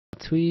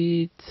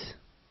Tweet.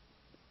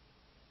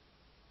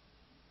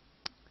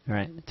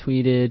 Alright,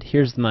 tweeted.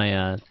 Here's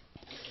my,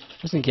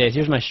 just in case,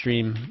 here's my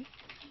stream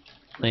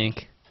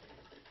link.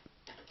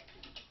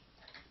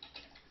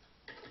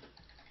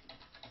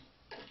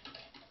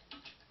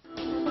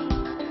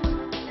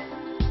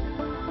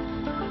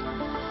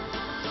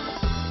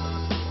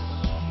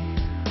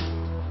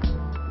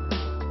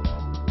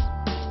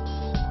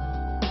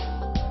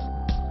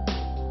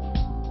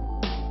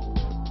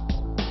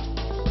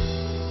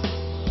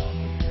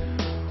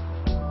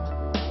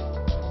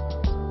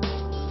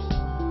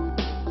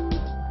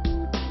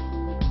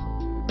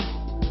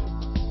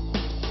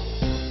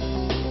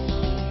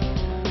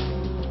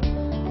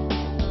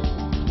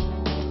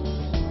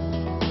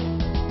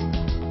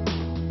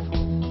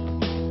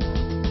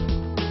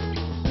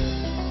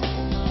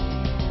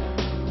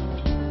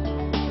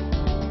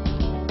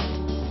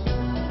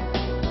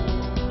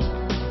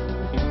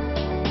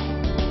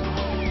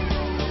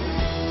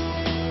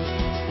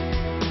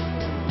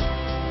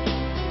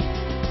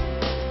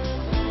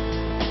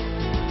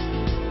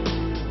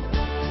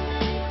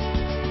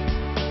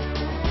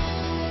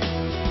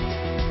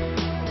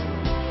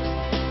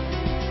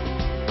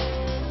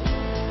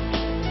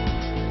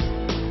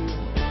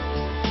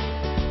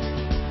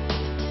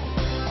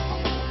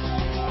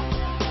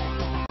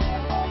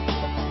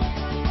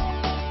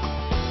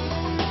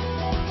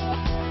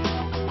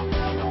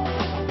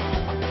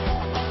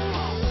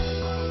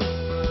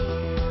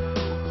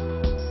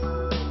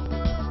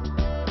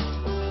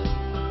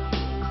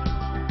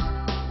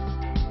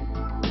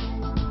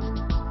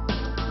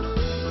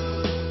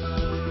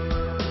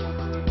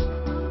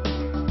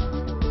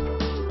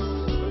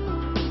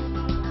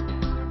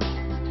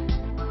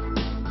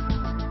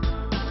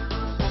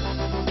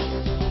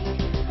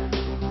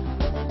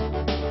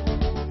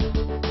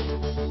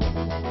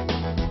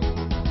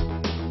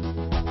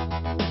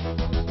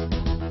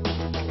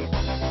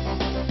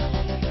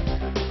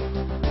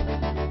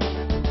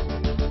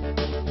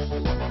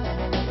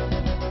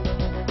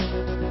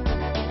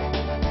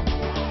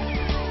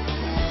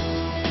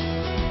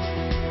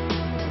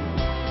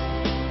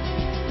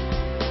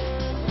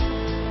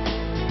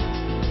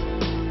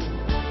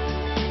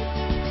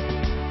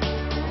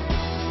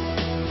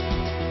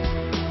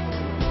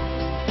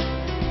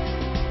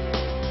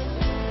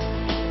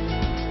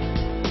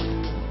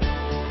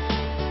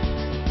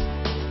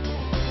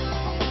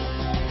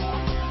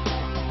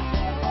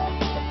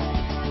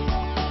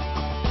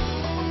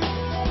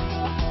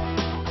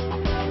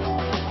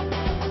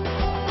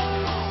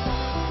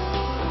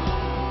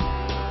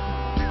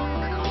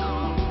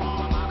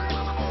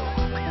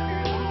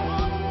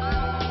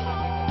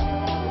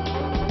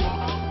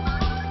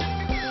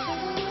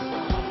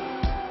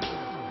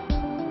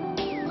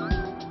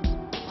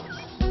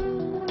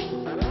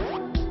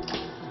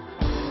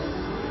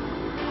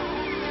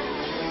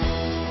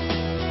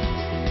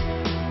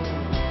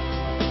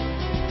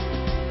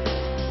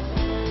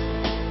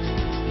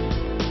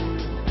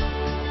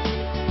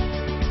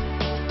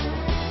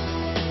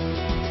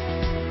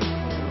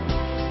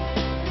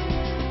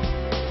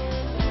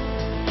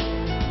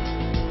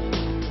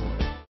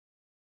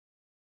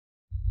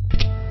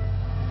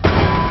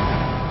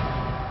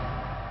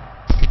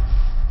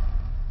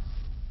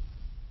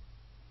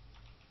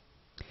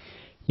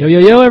 Yo, yo,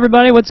 yo,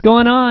 everybody, what's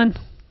going on?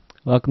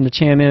 Welcome to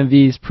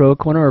ChanmanV's Pro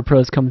Corner, where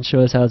pros come and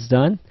show us how it's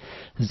done.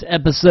 This is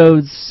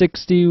episode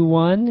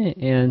 61,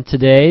 and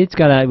today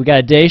we got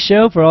a day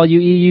show for all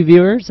you EU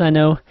viewers. I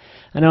know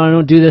I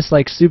don't do this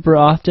like super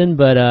often,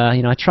 but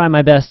you know, I try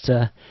my best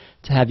to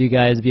have you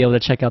guys be able to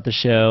check out the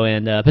show,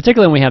 and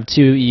particularly when we have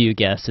two EU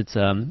guests, it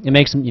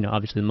makes, you know,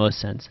 obviously the most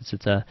sense.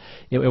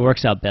 It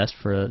works out best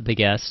for the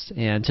guests.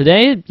 And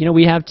today, you know,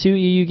 we have two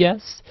EU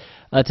guests.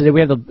 Today we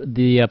have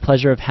the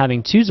pleasure of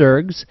having two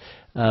Zergs,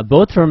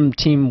 both from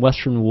Team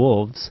Western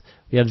Wolves.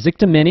 We have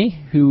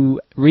Ziktomini, who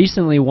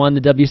recently won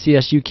the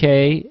WCS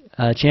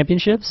UK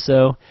championships,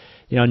 so,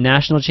 you know,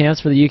 national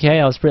champs for the UK.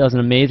 That was an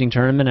amazing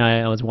tournament.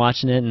 I was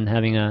watching it and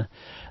having it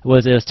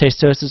was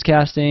Tastosis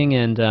casting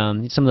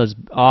and some of those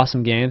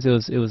awesome games. It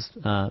was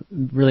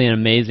really an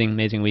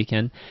amazing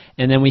weekend.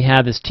 And then we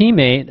have his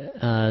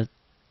teammate,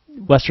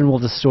 Western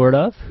Wolves'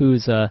 SortOf,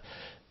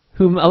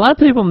 whom a lot of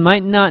people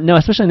might not know,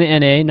 especially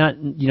in the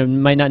NA,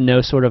 might not know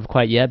SortOf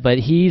quite yet, but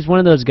he's one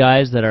of those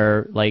guys that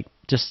are like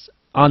just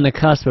on the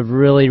cusp of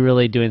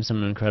really doing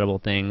some incredible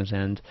things,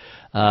 and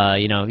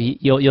you know,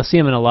 you'll see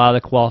him in a lot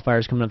of the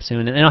qualifiers coming up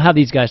soon, and I'll have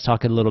these guys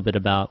talk a little bit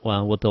about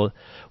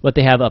what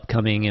they have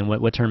upcoming and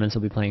what tournaments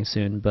they'll be playing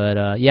soon.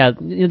 But yeah, I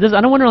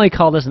don't want to really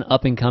call this an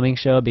up and coming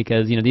show,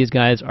 because you know, these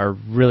guys are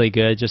really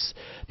good. Just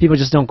people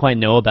just don't quite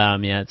know about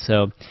them yet,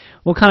 so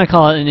we'll kind of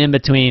call it an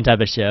in-between type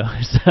of show.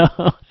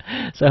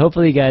 So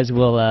hopefully you guys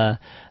will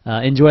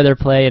enjoy their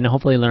play and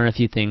hopefully learn a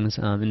few things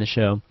in the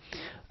show.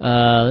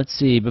 Let's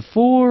see,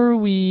 before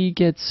we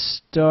get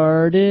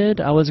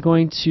started, I was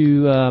going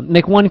to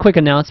make one quick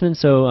announcement.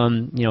 So,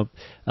 you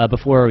know,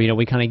 before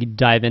we kind of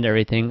dive into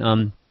everything,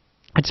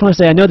 I just want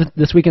to say, I know that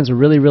this weekend's a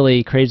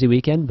really crazy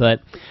weekend,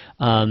 but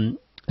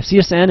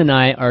CSN and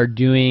I are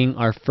doing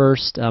our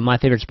first My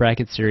Favorites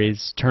Bracket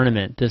Series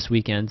tournament this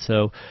weekend.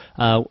 So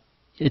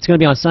it's going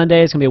to be on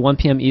Sunday. It's going to be at 1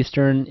 p.m.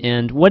 Eastern.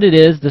 And what it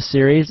is, this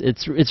series,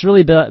 it's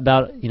really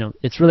about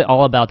it's really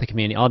all about the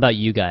community, all about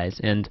you guys.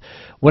 And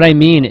what I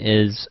mean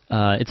is,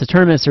 it's a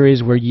tournament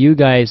series where you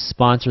guys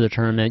sponsor the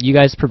tournament. You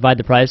guys provide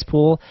the prize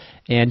pool,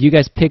 and you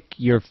guys pick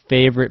your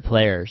favorite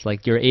players,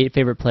 like your 8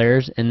 favorite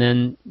players, and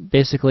then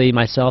basically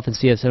myself and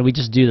CSN, we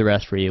just do the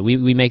rest for you.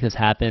 We make this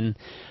happen.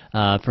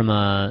 From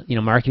a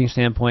marketing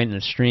standpoint and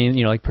a stream,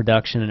 like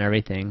production and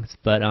everything.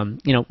 But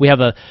we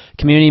have a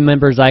community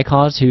member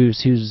Zycause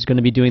who's going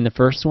to be doing the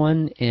first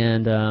one,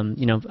 and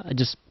I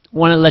just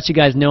want to let you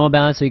guys know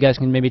about it so you guys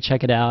can maybe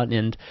check it out.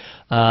 And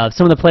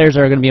some of the players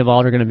that are going to be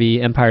involved are going to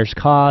be Empire's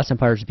Cost,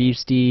 Empire's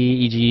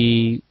Beastie,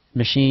 EG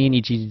Machine,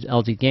 EG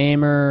LG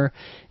Gamer,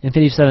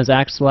 Infinity 7's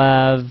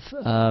Axelav,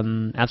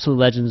 Absolute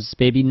Legends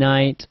Baby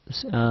Knight,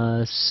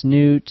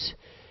 Snoot,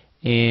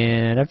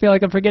 and I feel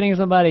like I'm forgetting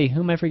somebody.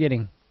 Who am I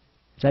forgetting?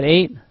 Is that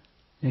 8?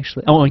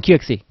 Actually, oh, and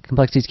QXC,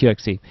 Complexities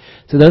QXC.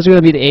 So those are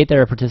going to be the 8 that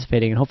are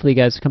participating, and hopefully you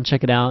guys come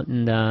check it out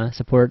and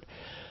support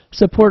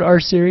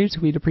our series.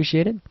 We'd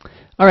appreciate it.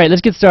 All right,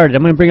 let's get started.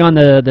 I'm going to bring on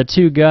the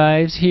 2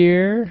 guys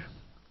here.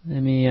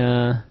 Let me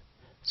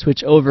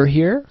switch over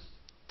here,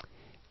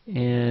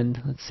 and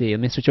let's see.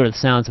 Let me switch over the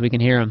sound so we can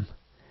hear them.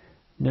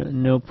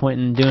 No point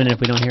in doing it if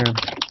we don't hear them.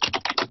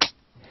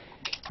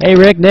 Hey,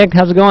 Rick, Nick,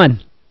 how's it going?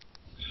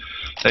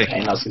 Hey,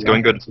 it's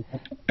going good.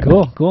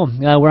 Cool.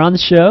 We're on the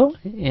show,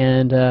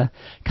 and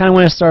kind of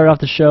want to start off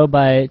the show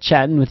by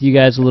chatting with you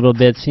guys a little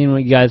bit, seeing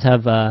what you guys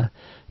have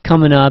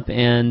coming up,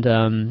 and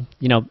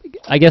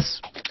I guess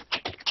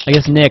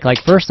Nick, like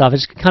first off, I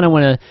just kind of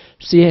want to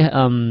see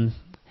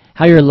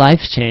how your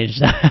life's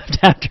changed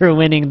after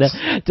winning the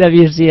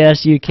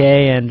WCS UK,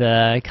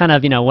 and kind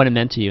of what it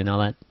meant to you and all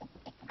that.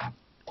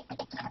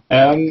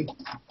 I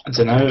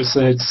don't know.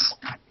 It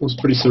was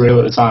pretty surreal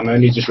at the time. I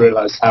only just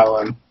realised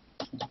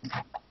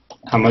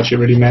how much it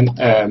really meant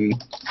a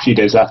few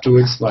days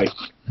afterwards. Like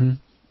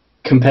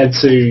compared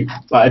to,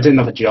 I didn't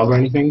have a job or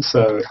anything,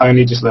 so I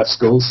only just left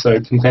school. So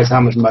compared to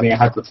how much money I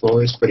had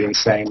before, it's pretty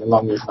insane.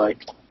 Along with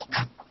like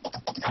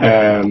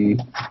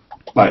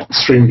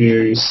stream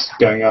views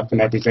going up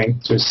and everything.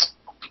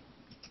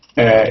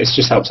 It's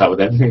just helps out with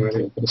everything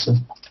really.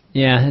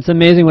 Yeah, it's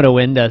amazing what a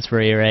win does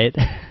for you, right?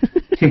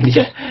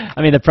 Yeah.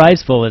 I mean, the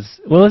prize pool was,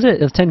 what was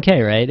it? It was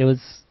 10K, right? Was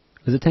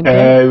it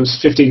 10K? It was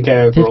 15K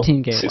overall.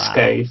 15K,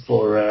 6K wow.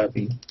 for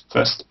the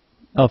first.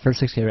 Oh, for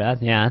 6K, right?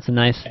 Yeah,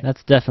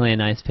 that's definitely a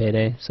nice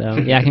payday. So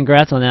yeah,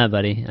 congrats on that,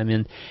 buddy. I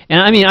mean,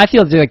 I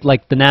feel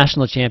like the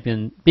national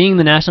champion, being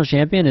the national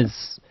champion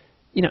is,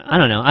 I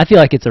don't know. I feel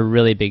like it's a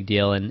really big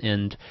deal,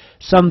 and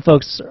some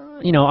folks,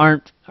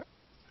 are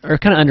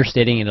kind of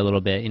understating it a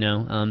little bit.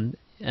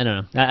 I don't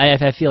know.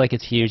 I feel like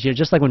it's huge.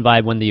 Just like when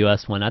Vibe won the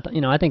U.S. one,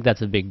 I think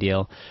that's a big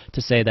deal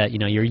to say that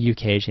you're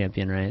UK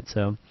champion, right?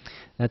 So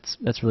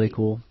that's really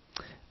cool.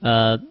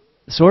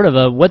 Sort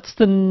of. What's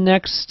the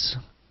next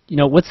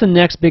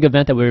big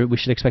event that we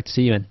should expect to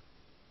see you in?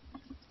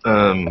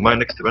 My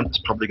next event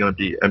is probably going to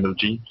be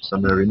MLG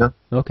Summer Arena.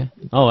 Okay.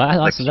 Oh,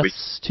 awesome. Next week.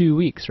 That's 2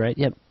 weeks, right?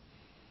 Yep.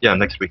 Yeah,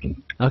 next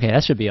weekend. Okay,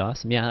 that should be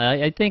awesome. Yeah,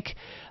 I think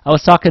I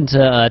was talking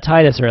to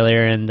Titus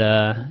earlier, and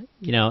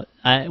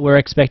we're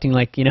expecting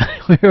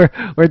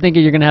we're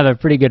thinking you're gonna have a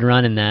pretty good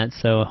run in that.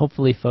 So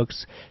hopefully,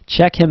 folks,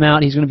 check him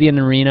out. He's gonna be in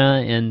the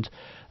arena, and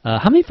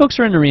how many folks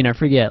are in the arena? I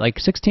forget, like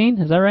 16?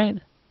 Is that right?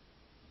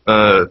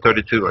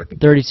 32, I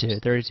think. 32.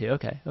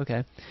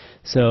 Okay.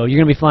 So you're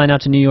gonna be flying out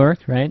to New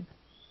York, right?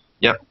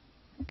 Yeah.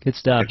 Good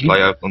stuff. I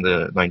fly out on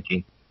the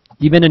 19th.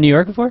 You been to New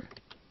York before?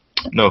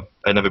 No,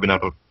 I've never been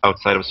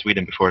outside of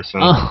Sweden before, so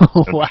oh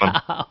it's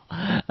wow!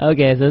 Fun.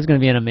 Okay, so it's going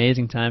to be an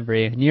amazing time for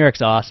you. New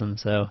York's awesome,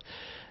 so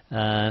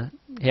yeah,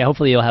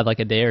 hopefully you'll have like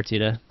a day or two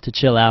to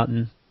chill out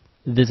and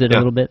visit a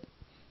little bit.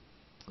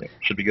 Yeah,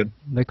 should be good.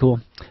 Very cool.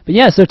 But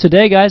yeah, so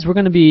today, guys, we're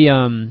going to be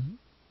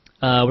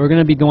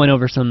going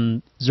over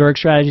some Zerg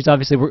strategies.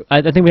 Obviously,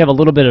 I think we have a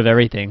little bit of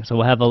everything. So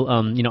we'll have all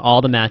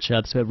the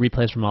matchups,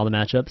 replays from all the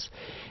matchups,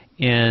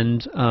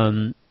 and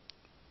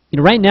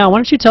right now, why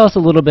don't you tell us a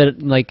little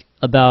bit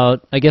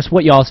about, I guess,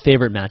 what y'all's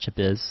favorite matchup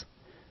is,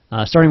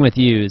 starting with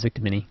you,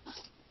 Ziktomini.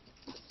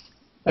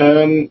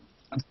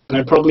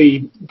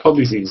 Probably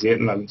ZZ at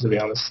the moment, to be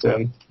honest.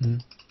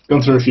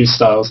 Gone through a few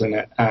styles in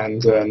it,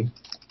 and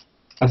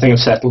I think I've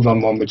settled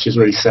on one which is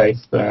really safe.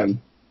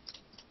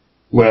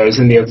 Whereas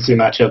in the other 2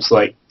 matchups,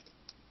 like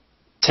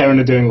Terran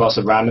are doing lots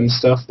of random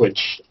stuff,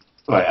 which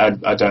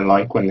I don't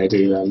like when they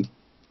do.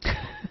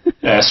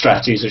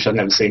 Strategies which I've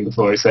never seen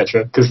before,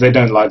 etc. Because they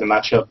don't like the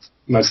matchup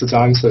most of the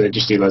time, so they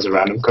just do loads of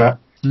random crap.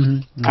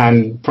 And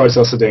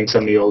Protoss are doing so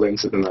many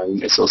all-ins at the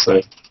moment. It's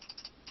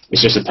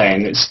just a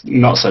pain. It's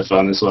not so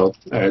fun as well,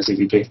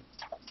 ZVP.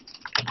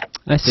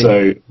 I see.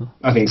 So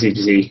I think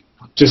ZVZ,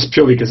 just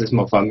purely because it's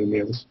more fun than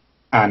the others,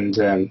 and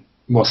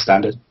more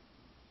standard.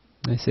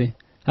 I see.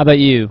 How about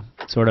you,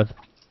 sort of?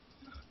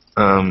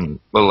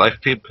 Well, I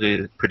feel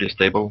pretty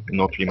stable in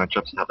all 3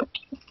 matchups. I have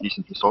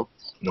decent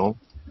results,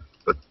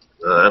 but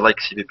I like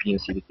CVP and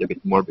CVT a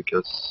bit more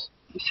because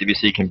the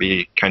CVC can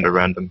be kind of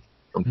random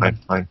from time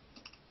to time.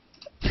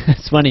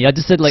 It's funny. I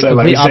just said like So,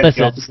 complete like, is it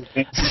the opposites. opposite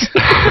thing?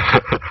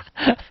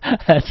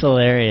 That's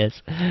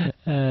hilarious.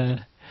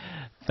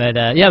 But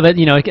yeah, but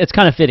you know, it's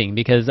kind of fitting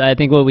because I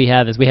think what we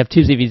have is we have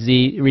two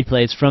ZVZ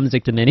replays from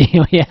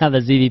Ziktomini. We have a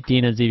ZVP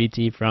and a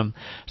ZVT from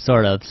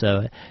SortOf.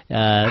 So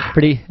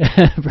pretty,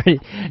 pretty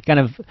kind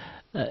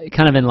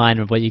of in line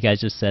with what you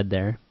guys just said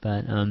there.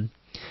 But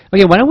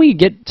okay, why don't we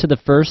get to the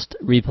first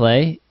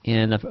replay,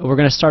 and we're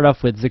going to start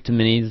off with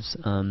Ziktomini's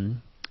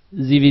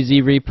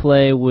ZVZ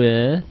replay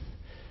with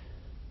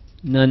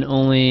none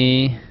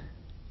only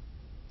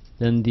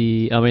than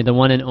the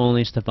one and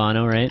only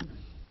Stefano, right?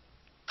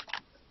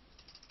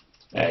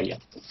 Yeah.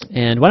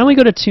 And why don't we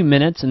go to 2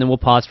 minutes, and then we'll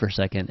pause for a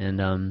second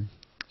and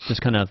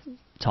just kind of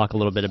talk a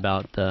little bit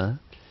about the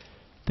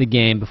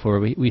game before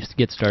we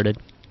get started.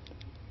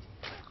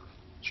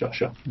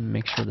 Sure.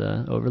 Make sure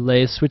the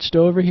overlay is switched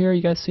over here.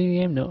 You guys see the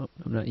game? No,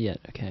 not yet.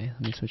 Okay,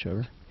 let me switch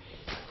over.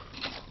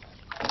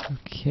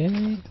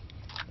 Okay.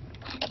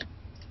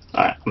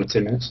 Alright, I'm at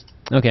 2 minutes.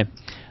 Okay.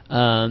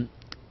 Let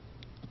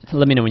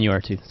me know when you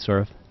are too,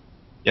 sort of.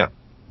 Yeah.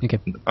 Okay.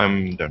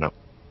 I'm there now.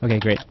 Okay,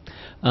 great.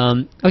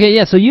 Okay,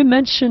 yeah. So you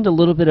mentioned a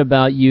little bit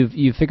about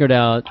you figured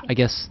out, I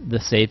guess, the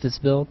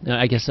safest build.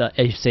 I guess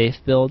a safe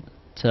build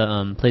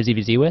to play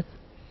ZVZ with.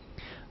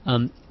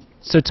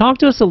 So talk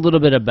to us a little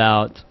bit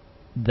about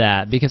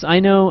that, because I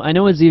know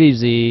with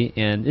ZVZ,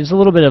 and it's a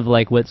little bit of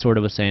like what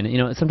Sorta was saying. You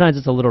know, sometimes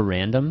it's a little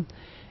random,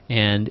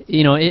 and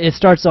you know it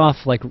starts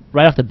off like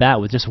right off the bat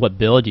with just what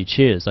build you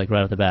choose, like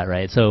right off the bat,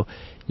 right? So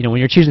you know when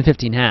you're choosing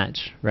 15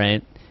 hatch,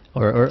 right,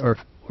 or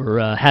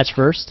hatch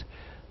first.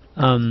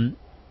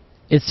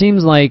 It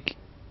seems like,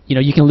 you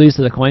know, you can lose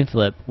to the coin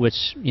flip,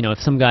 which, you know, if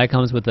some guy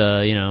comes with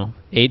a, you know,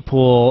 8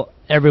 pool,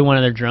 every one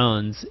of their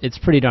drones, it's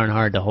pretty darn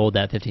hard to hold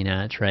that 15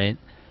 hatch, right?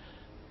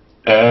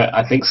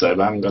 I think so,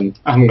 but I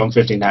haven't gone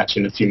 15 hatch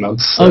in a few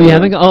months. So, oh, you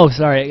haven't? Oh,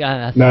 sorry.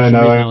 No,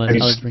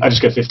 I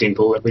just go 15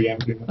 pool every game.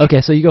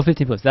 Okay, so you go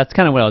 15 pools. That's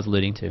kind of what I was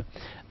alluding to.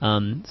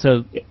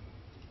 So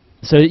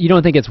you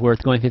don't think it's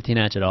worth going 15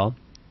 hatch at all?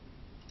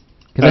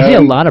 Because I see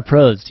a lot of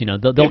pros, you know,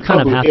 they'll kind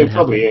of have to. It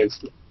probably is.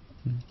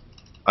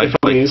 I feel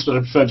like is, but I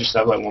prefer just to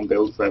have like one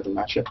build for every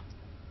matchup.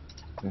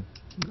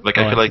 I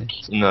feel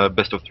like in a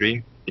best of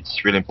 3,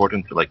 it's really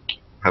important to like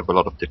have a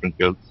lot of different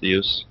builds to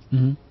use.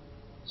 Mm-hmm.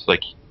 So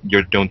like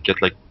you don't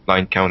get like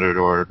blind countered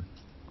or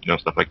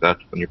stuff like that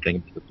when you're playing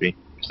best of 3,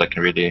 because that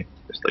can really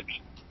just like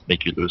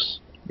make you lose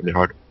really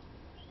hard.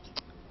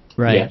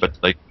 Right. Yeah. But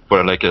like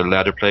for like a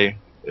ladder play,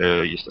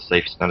 just a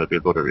safe standard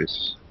build order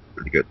is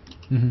really good.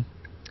 Mm-hmm.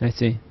 I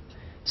see.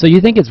 So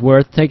you think it's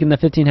worth taking the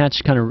 15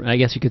 hatch kind of, I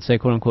guess you could say,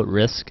 quote unquote,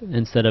 risk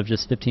instead of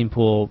just 15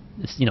 pool,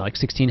 you know, like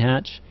 16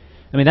 hatch?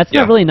 I mean, that's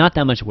really not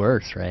that much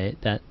worse, right?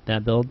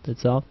 That build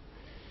itself?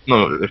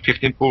 No, the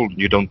 15 pool,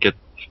 you don't get,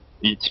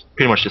 it's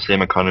pretty much the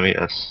same economy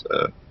as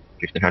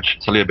 15 hatch.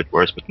 It's a little bit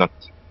worse, but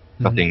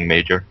nothing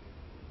major.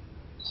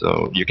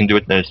 So you can do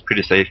it and it's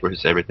pretty safe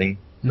versus everything.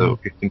 So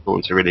 15 pool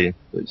is a really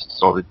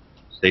solid,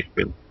 safe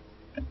build.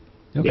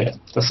 Okay. Yeah,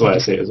 that's the way I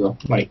see it as well.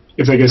 Like,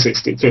 if they go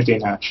 15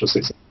 hatch or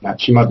 16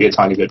 hatch, you might be a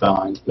tiny bit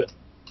behind, but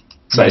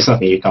so it's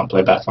nothing you can't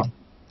play back on.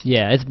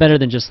 Yeah, it's better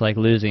than just like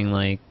losing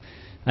like,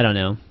 I don't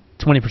know,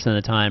 20% of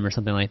the time or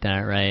something like that,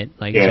 right?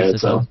 Like,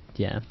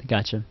 yeah,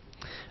 gotcha.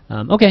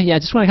 Okay, yeah, I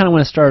just kind of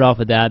want to start off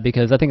with that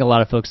because I think a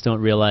lot of folks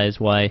don't realize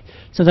why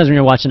sometimes when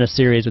you're watching a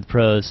series with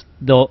pros,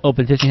 they'll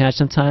open 15 hatch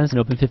sometimes and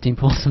open 15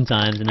 pool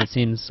sometimes, and it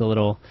seems a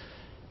little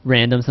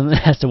random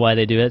as to why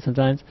they do it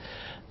sometimes.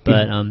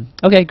 But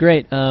okay,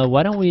 great.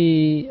 Why don't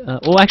we?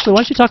 Well, actually, why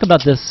don't you talk about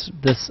this?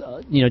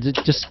 You know,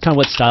 just kind of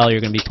what style you're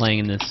going to be playing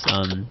in this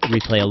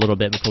replay a little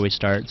bit before we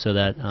start, so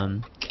that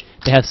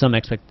they have some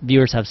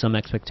viewers have some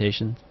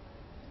expectations.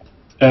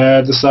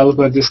 The style I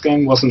played this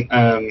game wasn't.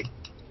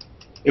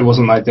 It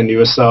wasn't like the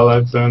newest style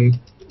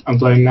I'm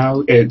playing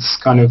now. It's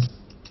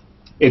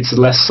it's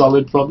less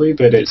solid probably,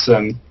 but it's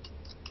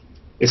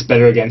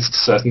better against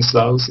certain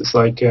styles. It's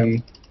like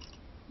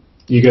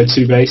you go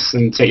 2 base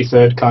and take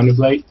your 3rd kind of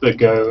late, but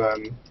go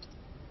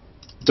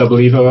double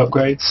evo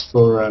upgrades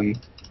for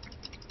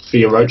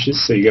your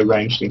roaches, so you go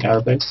ranged and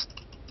carapace.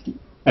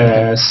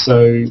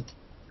 So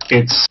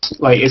it's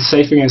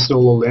safe against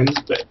all in,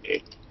 but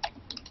it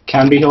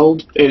can be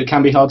hard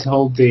to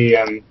hold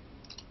the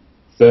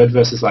 3rd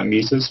versus like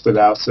mutas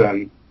without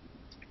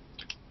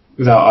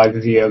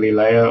either the early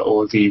layer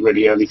or the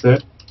really early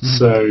 3rd.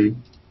 So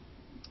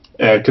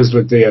because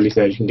with the early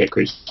 3rd you can get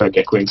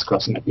queens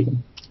crossing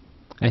everything.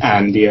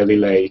 And the early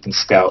layer you can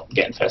scout,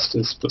 get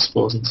infestors, put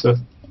spores and stuff.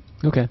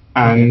 Okay.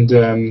 And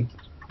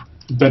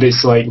but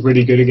it's like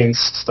really good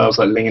against styles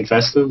like Ling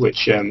Infestor,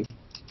 which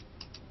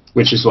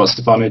is what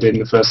Stefano did in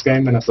the first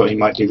game, and I thought he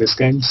might do this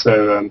game.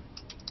 So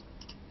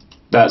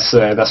that's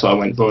what I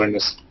went for in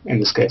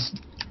this case.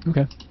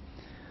 Okay.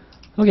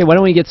 Okay. Why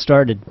don't we get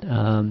started?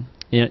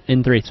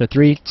 In 3. So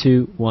 3,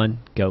 2, 1,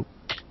 go.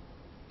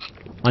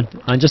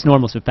 On just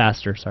normal, so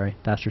faster. Sorry,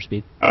 faster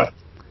speed. All right.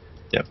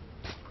 Yeah.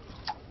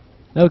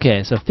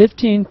 Okay, so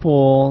 15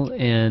 pool,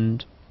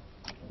 and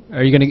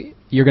are you gonna?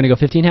 you're going to go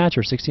 15 hatch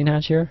or 16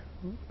 hatch here?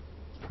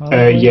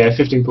 Probably? Yeah,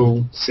 15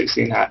 pool,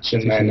 16 hatch,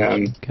 and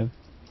then okay.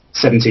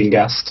 17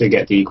 gas to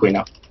get the queen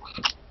up.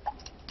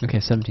 Okay,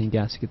 17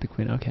 gas to get the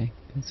queen. Okay,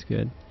 that's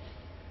good.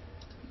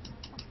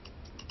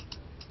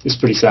 It's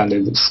pretty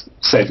standard. It's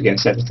safe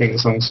against everything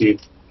as long as you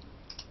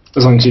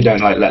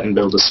don't like let them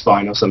build a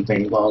spine or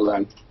something while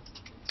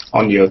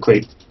on your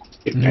creep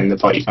in the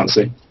part you can't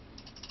see.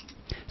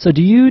 So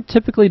do you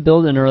typically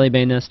build an early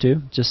bane nest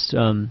too? Just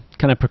kind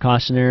of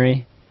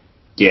precautionary?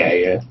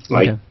 Yeah,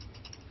 like okay.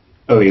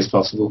 early as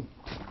possible.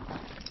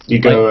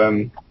 You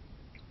go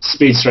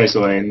speed straight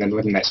away, and then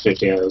with the next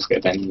 50 arrows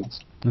get bane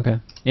nest. Okay.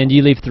 And do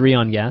you leave 3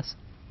 on gas?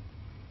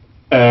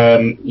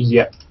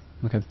 Yeah.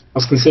 Okay. I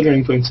was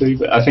considering putting 2,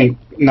 but I think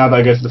now that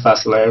I go for the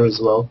fast layer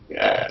as well,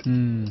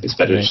 it's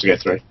better just to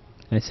get 3.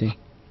 I see.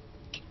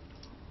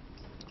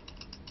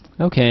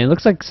 Okay, it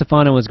looks like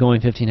Stefano was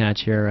going 15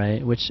 hatch here,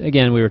 right? Which,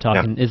 again, we were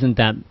talking, isn't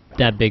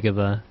that big of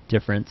a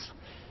difference.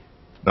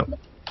 No.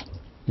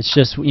 It's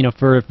just, you know,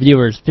 for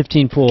viewers,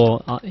 15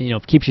 pool, you know,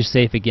 keeps you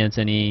safe against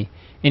any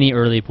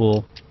early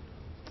pool,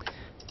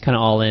 kind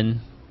of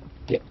all-in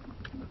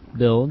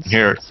builds.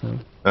 Here, so.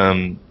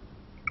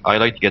 I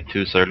like to get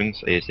 2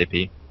 Zerglings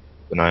ASAP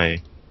when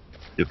I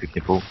do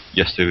 15 pool,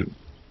 just to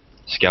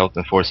scout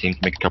and force him to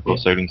make a couple of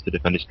Zerglings to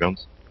defend his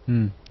drones.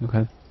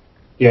 Okay.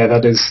 Yeah,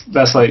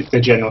 that's like the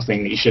general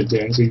thing that you should do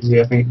in ZZ,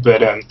 I think.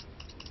 But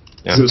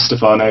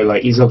Stefano,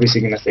 like, he's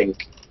obviously going to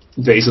think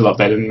that he's a lot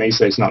better than me,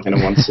 so he's not going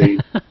to want to.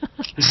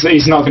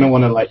 He's not going to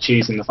want to like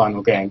cheese in the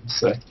final game.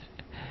 So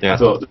I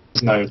thought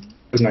there's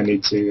no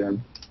need to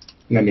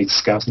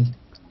scout him.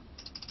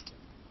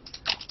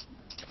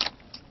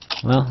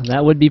 Well,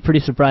 that would be pretty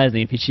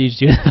surprising if he cheesed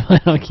you in the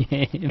final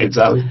game.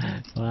 Exactly.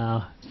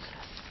 Wow.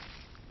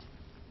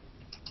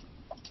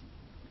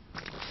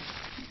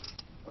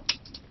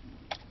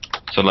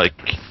 So like,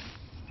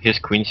 his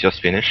queen's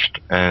just finished,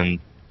 and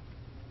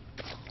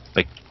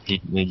like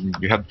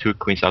you have 2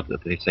 queens out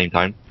at the same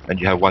time, and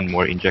you have 1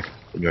 more inject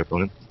than your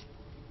opponent.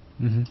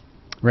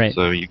 Right.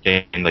 So you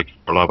gain like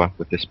 4 lava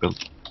with this build.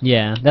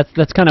 Yeah,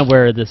 that's kind of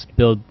where this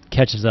build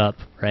catches up,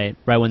 right?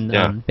 Right when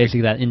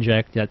basically that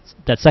inject,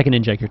 that second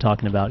inject you're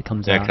talking about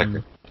comes out.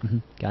 Exactly.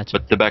 Gotcha.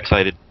 But the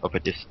backside of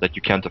it is that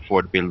you can't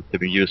afford build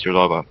to use your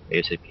lava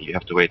ASAP. You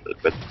have to wait a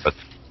little bit. But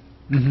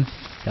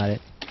got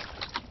it.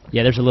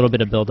 Yeah, there's a little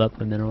bit of build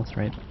up in minerals,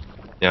 right?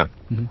 Yeah.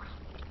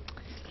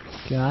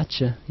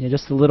 Gotcha. Yeah,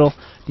 just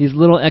these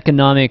little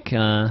economic,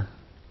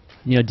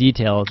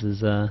 details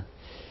is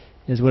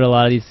what a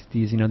lot of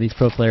these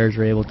pro players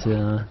are able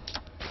to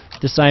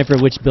decipher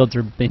which builds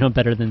are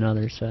better than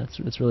others. So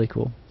it's really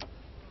cool.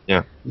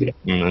 Yeah.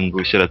 And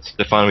we see that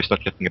Stefano is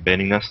not getting a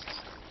baning nest.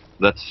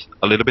 That's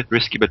a little bit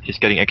risky, but he's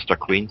getting extra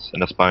queens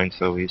and a spine,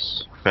 so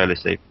he's fairly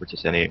safe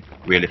versus any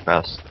really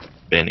fast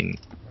baning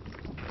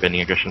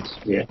aggressions.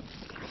 Yeah.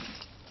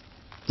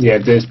 Yeah,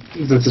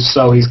 the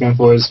style he's going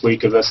for is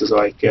weaker versus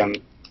later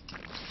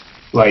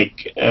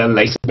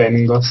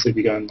baning boss. If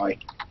you're going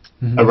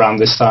around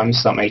this time,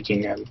 start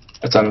making a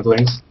ton of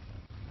lings.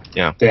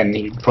 Yeah. Then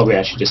he probably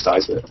actually just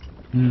dies with it.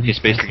 He's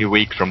basically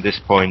weak from this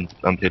point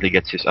until he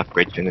gets his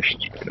upgrade finished,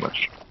 pretty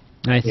much.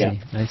 I see.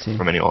 I see.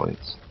 From any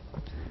all-ins.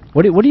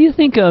 What do you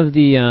think of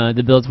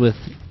the builds with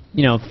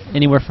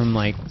anywhere from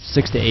like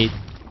 6 to 8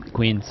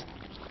 queens?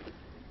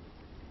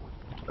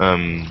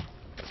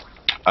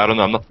 I don't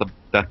know. I'm not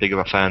that big of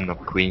a fan of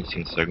queens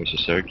in Zerg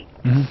vs Zerg.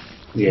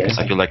 Yeah.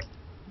 I feel like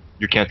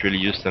you can't really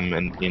use them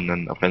in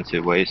an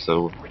offensive way,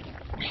 so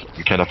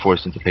you kind of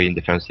force them to play in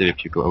defensive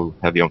if you go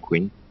heavy on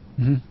queen.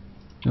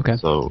 Okay.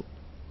 So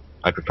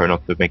I prefer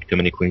not to make too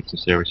many queens in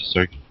Zerg vs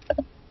Zerg.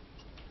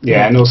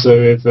 Yeah, and also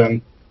if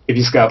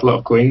you scout a lot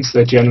of queens,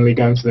 they're generally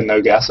going for the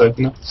no gas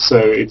opener. So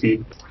if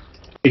you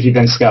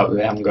then scout that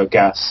they haven't got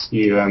gas,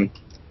 you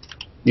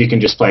can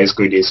just play as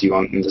greedy as you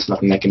want, and there's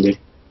nothing they can do.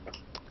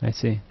 I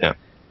see. Yeah.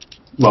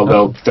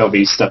 Well, they'll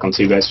be stuck on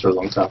 2 base for a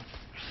long time.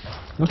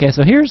 Okay,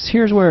 so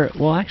here's where,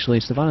 well, actually,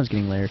 Stefano's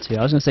getting layer 2.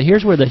 I was gonna say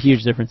here's where the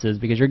huge difference is,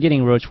 because you're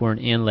getting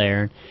Roachborn and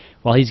layer,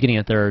 while he's getting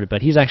a 3rd,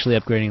 but he's actually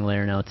upgrading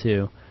layer now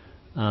too.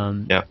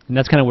 And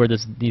that's kind of where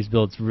these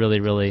builds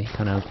really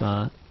kind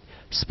of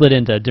split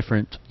into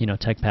different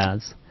tech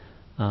paths.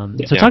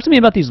 So talk to me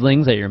about these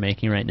lings that you're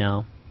making right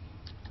now.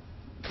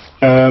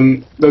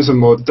 Those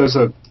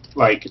are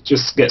like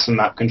just get some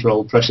map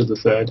control, pressure the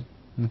 3rd.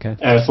 Okay.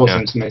 Force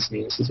them to make some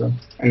units as well,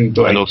 and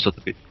also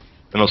to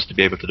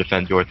be able to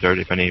defend your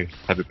 3rd if any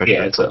heavy pressure.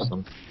 Yeah,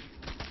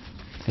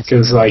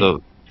 because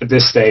at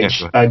this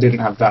stage I didn't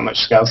have that much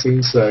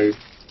scouting, so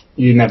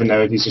you never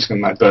know if he's just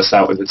going to burst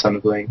out with a ton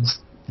of lings.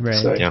 Right.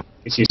 So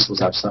it's useful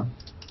to have some.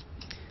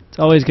 It's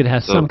always good to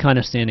have some kind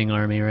of standing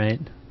army, right?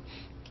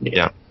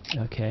 Yeah.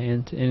 Okay,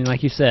 and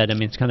like you said, I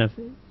mean, it's kind of,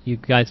 you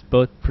guys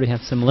both pretty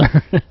have similar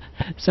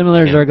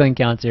Zergling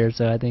counts here,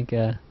 so I think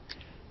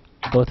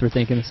both were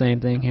thinking the same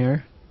thing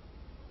here.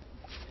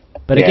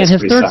 But again,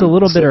 his 3rd's a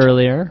little bit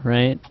earlier,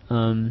 right?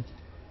 But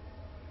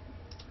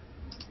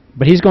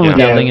he's going with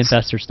that Ling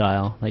Infestor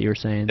style, like you were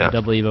saying, the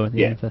double Evo with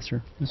the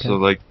Infestor. Okay. So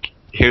like,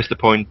 here's the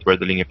point where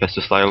the Ling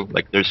Infestor style,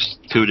 like there's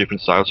two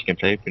different styles you can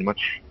play pretty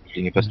much.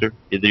 Ling Infestor.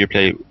 Either you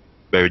play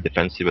very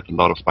defensive with a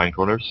lot of spine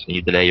crawlers and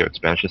you delay your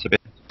expansions a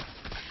bit,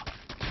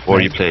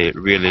 or you play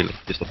really like,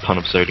 just a ton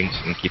of Zerglings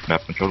and keep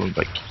map control and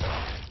like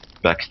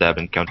backstab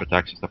and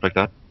counterattacks and stuff like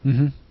that.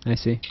 I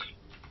see.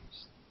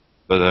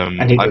 But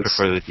I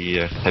prefer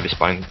the heavy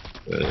spine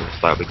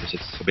style because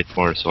it's a bit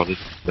more solid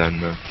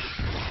than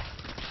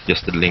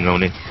just the Ling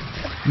only.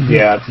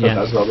 Yeah, I prefer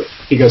that as well. But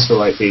he goes for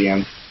like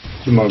the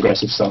more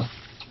aggressive style.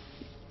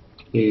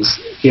 He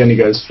only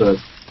goes for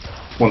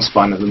one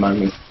spine at the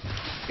moment.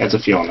 He has a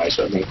few on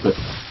later, I think, but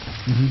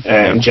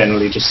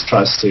generally just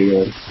tries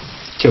to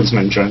kill as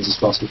many drones as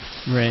possible.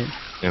 Right.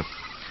 Yeah.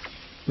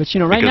 Which,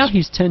 right now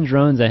he's 10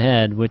 drones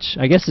ahead, which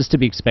I guess is to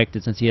be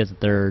expected since he has a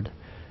third.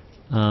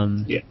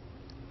 Yeah.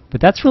 But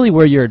that's really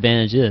where your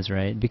advantage is,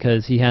 right?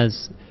 Because he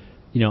has,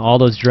 all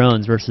those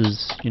drones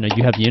versus,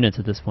 you have units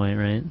at this point,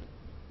 right?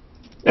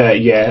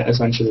 Yeah,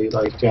 essentially.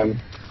 Like,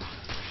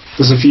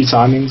 there's a few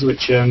timings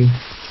which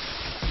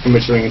in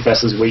which the Ring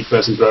Infestor's weak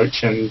versus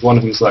Roach, and one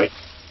of them's like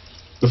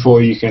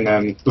before you get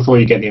the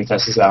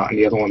Infestors out, and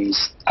the other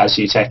one's as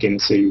you tech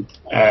into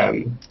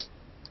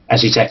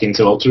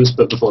Ultras,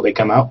 but before they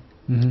come out.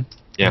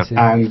 Yeah.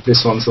 And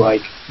this one's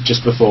like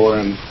just before,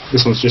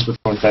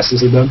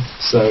 Infestors are done.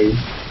 So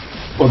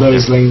although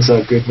his Lings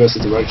are good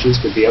versus the Roaches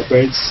with the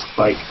upgrades,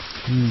 like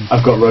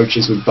I've got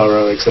Roaches with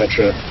Burrow,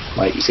 etc.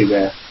 Like you see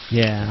there.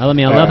 Yeah, I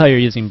love how you're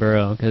using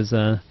Burrow because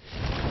I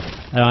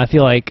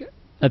feel like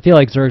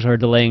Zergs are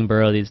delaying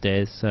Burrow these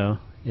days, so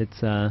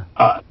it's.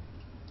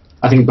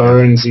 I think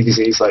Burrow in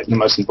ZVZ is like the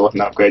most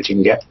important upgrade you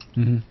can get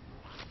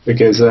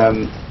because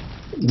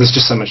there's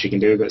just so much you can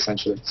do with it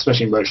essentially,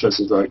 especially in Roach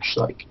versus Roach.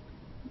 Like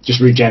just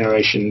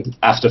regeneration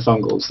after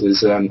fungals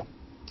is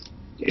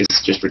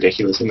just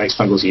ridiculous. It makes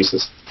fungals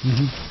useless.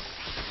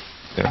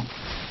 Yeah.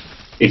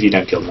 If you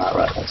don't kill them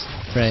outright.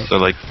 Right. So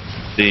like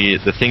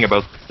the thing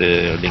about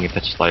the Ling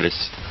Infestor style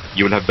is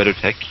you will have better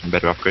tech and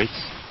better upgrades.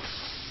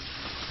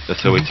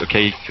 So it's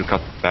okay to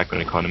cut back on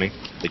economy.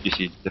 Like you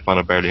see,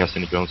 Stefano barely has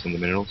any drones in the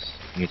minerals,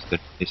 and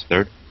he's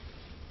third.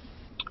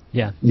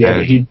 Yeah. Yeah,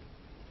 but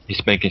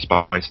he's making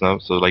spines now,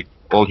 so like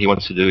all he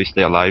wants to do is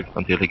stay alive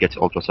until he gets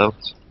ultras out,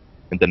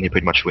 and then he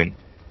pretty much win.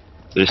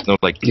 There's no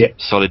like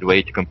solid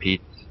way to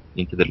compete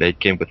into the late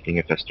game with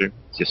Ling Infestor.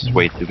 It's just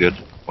way too good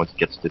once it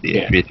gets to the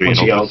 3-3 once and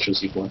you get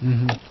ultras. ultras, you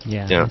win.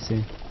 Yeah. I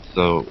see.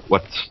 So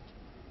what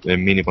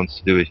Mini wants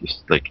to do is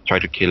just like try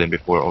to kill him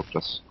before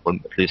ultras, or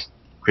at least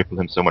cripple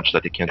him so much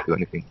that he can't do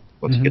anything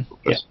once he gets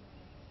ultras.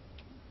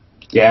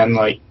 Yeah, and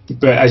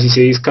but as you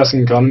see, he's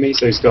cutting economy,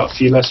 so he's got a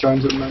few less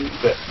drones at the moment.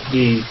 But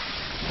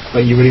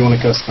you really want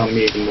to cut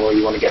economy even more.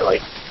 You want to get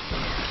like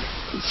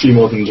a few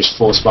more than just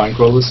 4 spine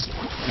crawlers.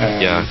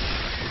 Yeah,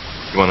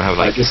 you want to have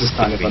like this is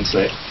kind of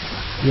unsafe.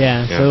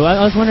 Yeah. So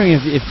I was wondering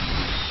if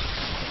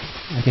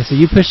okay, so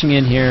you pushing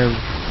in here.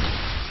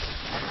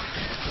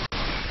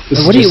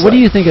 What do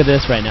you think of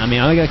this right now? I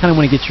mean, I kind of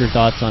want to get your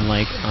thoughts on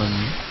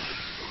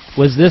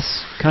was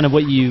this kind of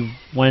what you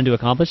wanted to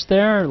accomplish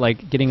there,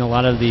 like getting a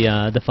lot of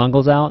the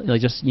fungals out,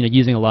 like just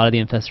using a lot of the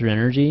infestor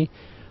energy?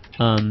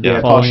 Yeah,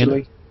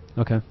 partially.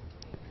 Okay.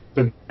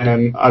 But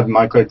I've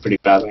microed pretty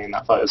badly in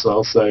that fight as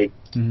well. So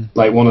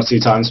like 1 or 2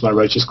 times my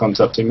Roaches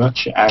clumped up too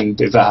much, and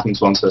if that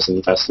happens once versus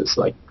infestors,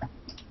 like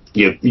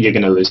you're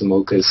gonna lose them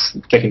all because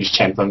they can just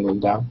chain fungal them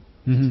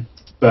down.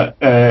 But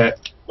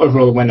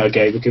overall it went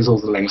okay because all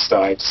the links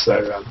died.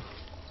 So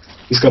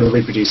he's got to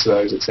reproduce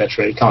those,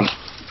 etc. He can't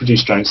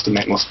produce drones to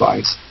make more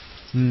spines.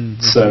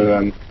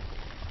 So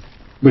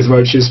with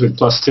Roaches with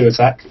 +2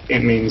 attack,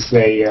 it means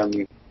they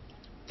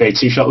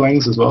 2-shot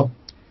Lings as well.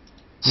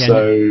 Yeah,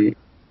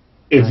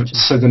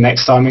 so the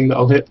next timing that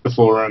I'll hit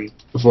before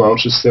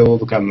Ultras still will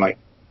become like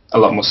a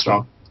lot more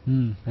strong.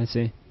 I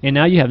see. And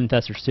now you have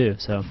infestors too,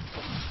 so.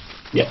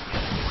 Yeah,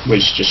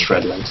 which just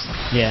shred Lings.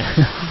 Yeah.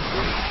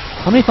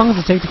 How many fungals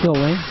does it take to kill a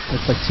Ling?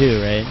 It's like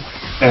 2, right?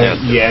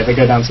 Yeah, they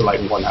go down to like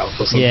 1 health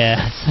or something.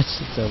 Yeah,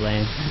 it's so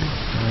lame.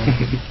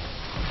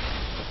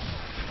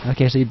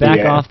 Okay, so you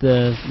back off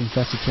the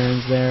infested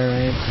turns there,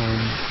 right?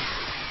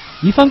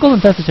 You fungal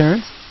infested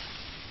turns?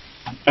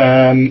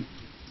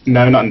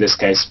 No, not in this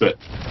case, but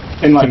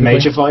in like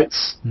major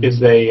fights, if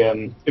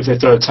they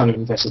throw a ton of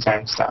infested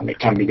turns down, it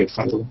can be good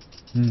fungal.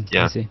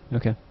 Yeah. I see.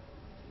 Okay.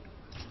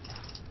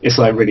 It's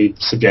like really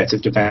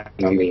subjective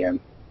depending on the.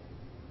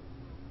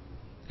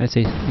 I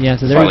see. Yeah.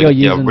 So there you go.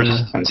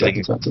 Using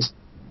circumstances.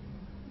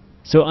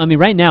 So I mean,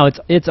 right now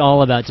it's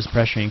all about just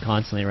pressuring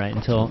constantly, right?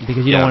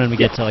 Because you don't want him to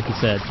get to, like you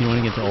said, you don't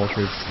want to get to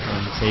ultras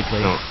safely.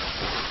 No,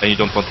 and you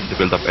don't want him to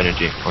build up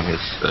energy on his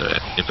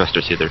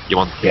infestors either. You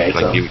want him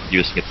to be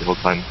using it the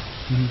whole time.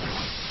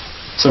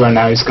 So right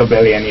now he's got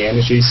barely any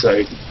energy,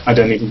 so I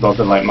don't even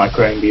bother like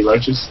microing the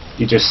Roaches.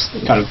 You just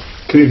kind of,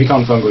 if you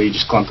can't fungal, you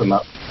just clump them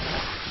up,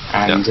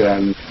 and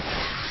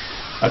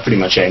like pretty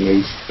much a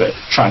move, but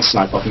try and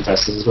snipe off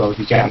infestors as well if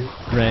you can.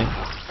 Right.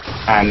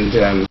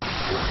 And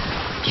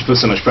just put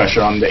so much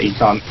pressure on that he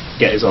can't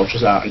get his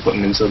ultras out and put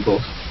them into the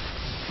board.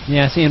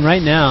 Yeah, see, and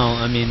right now,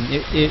 I mean,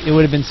 it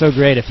would have been so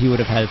great if he would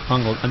have had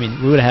fungal. I mean,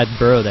 we would have had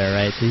burrow there,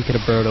 right? So he could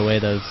have burrowed away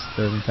those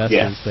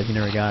infestors, but he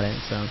never got it.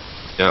 So.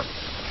 Yeah.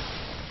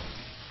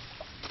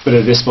 But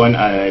at this point,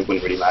 it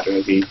wouldn't really matter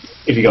if he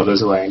got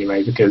those away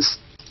anyway, because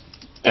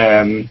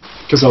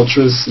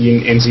ultras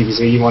in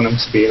ZVZ, you want them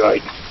to be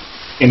like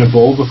in a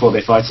ball before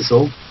they fight at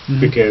all,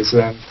 because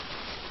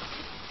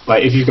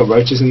like if you've got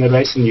roaches in their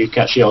base and you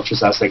catch the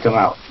ultras as they come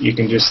out, you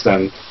can just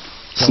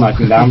snipe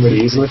them down really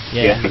easily.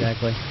 Yeah,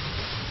 exactly.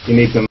 You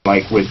need them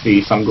like with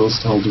the fungals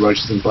to hold the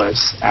roaches in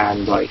place,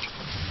 and like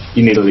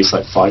you need at least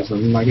like 5 of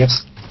them, I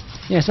guess.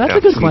 Yeah, so that's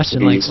a good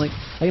question. Like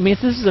I mean,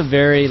 this is a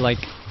very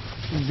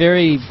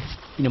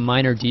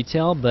minor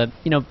detail, but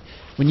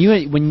when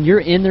you're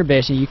in their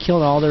base and you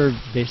killed all their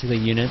basically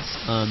units,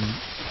 I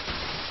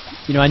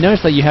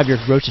noticed that you have your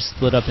roaches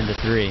split up into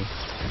 3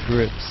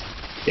 groups.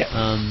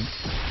 Yeah.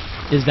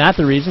 Is that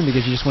the reason?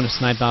 Because you just want to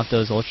snipe out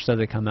those ultras as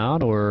they come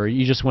out, or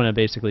you just want to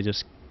basically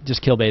just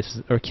kill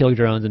bases or kill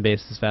drones and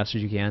bases as fast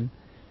as you can?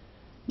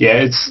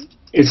 Yeah,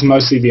 it's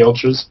mostly the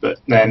ultras, but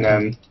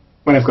then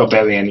when I've got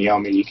barely any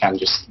army, you can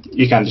just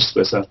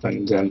split up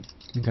and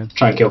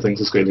try and kill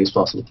things as quickly as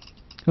possible.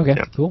 Okay,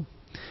 cool.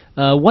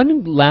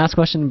 One last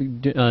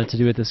question to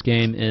do with this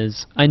game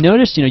is, I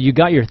noticed you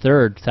got your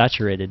 3rd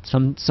saturated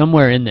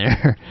somewhere in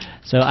there,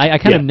 so I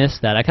kind of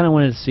missed that. I kind of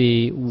wanted to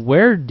see,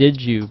 where did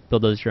you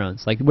build those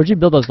drones? Like, where'd you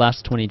build those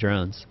last 20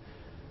 drones?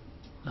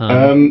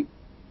 During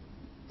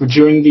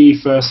the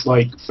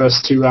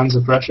first 2 rounds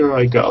of pressure,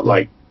 I got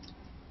like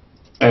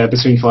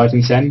between 5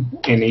 and 10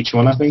 in each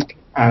one, I think,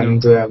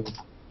 and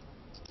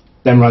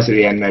then right at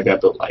the end, maybe I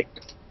built like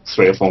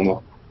 3 or 4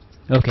 more.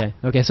 Okay.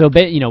 So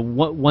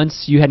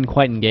once you hadn't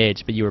quite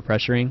engaged, but you were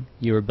pressuring,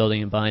 you were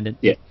building it behind it.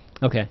 Yeah.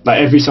 Okay.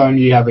 Like every time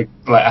you have a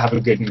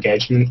good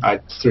engagement, I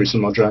threw some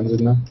more drones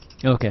in there.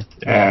 Okay.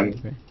 To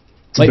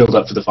build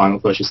up for the final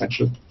push,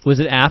 essentially. Was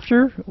it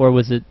after or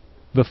was it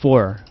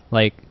before?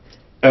 Like.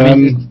 I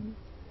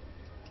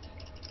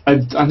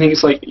think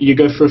it's like you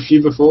go for a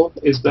few before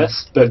is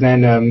best, but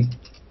then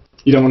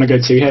you don't want to go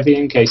too heavy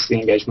in case the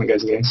engagement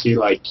goes against you.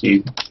 Like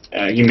you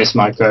miss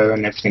micro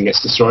and everything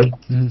gets destroyed.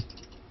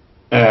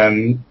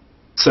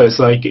 So it's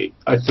like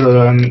I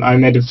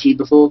made a few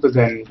before, but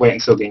then wait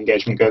until the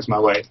engagement goes my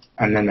way,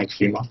 and then make a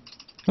few more.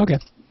 Okay.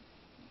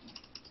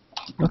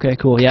 Okay,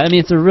 cool. Yeah, I mean,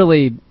 it's a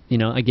really,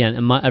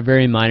 again, a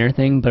very minor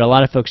thing, but a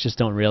lot of folks just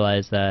don't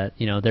realize that,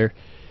 they're,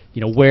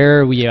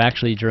 where we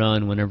actually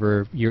drone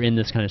whenever you're in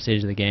this kind of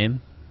stage of the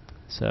game.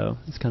 So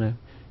it's kind of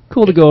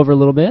cool to go over a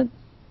little bit.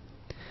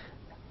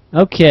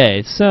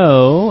 Okay,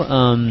 so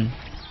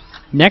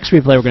next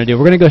replay we're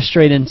going to go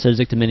straight into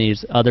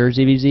Ziktomini's other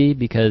ZVZ,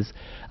 because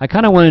I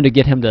kind of wanted to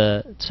get him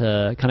to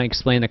kind of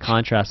explain the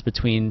contrast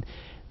between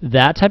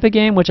that type of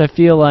game, which I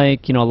feel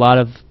like a lot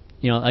of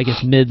I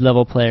guess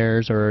mid-level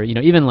players or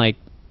even like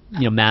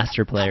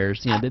master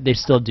players they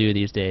still do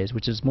these days,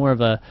 which is more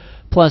of a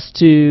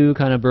 +2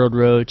 kind of burrowed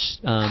roach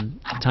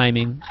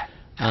timing,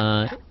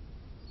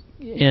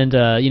 and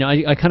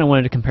I kind of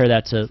wanted to compare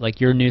that to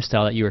like your new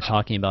style that you were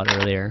talking about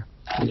earlier.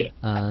 Yeah.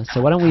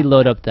 So why don't we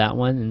load up that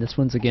one, and this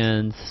one's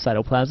against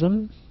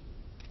Cytoplasm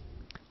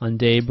on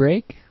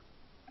Daybreak.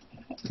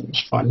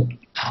 It's fun.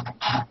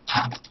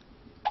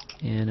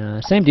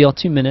 And same deal,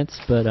 2 minutes,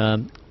 but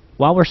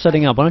while we're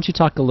setting up, why don't you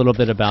talk a little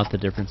bit about the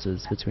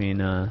differences between,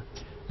 I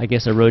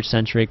guess, a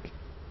roach-centric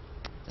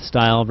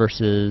style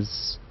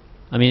versus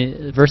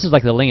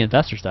like the Ling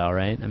Infestor style,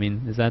 right? I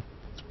mean, is that...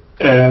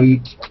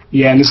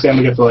 yeah, in this game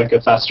we go for like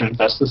a faster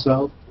Infestor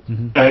style.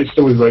 It's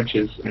still with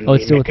roaches.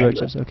 It's still with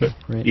roaches, okay,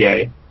 right.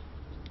 Yeah.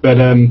 But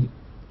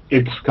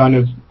it's kind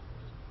of...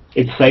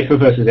 It's safer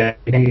versus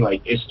anything,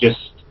 like, it's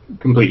just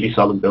completely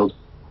solid build.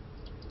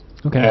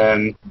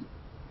 Okay.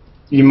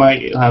 You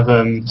might have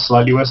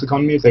slightly worse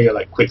economy if they go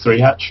like quick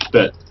 3-hatch,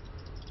 but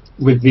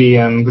with the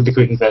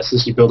quick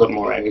Infestors you build up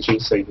more energy,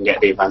 so you can get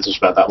the advantage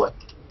about that way.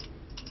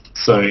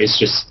 So it's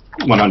just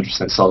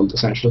 100% solid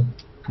essentially.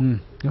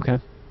 Okay.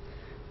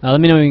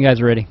 Let me know when you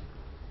guys are ready.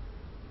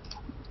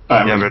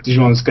 Did you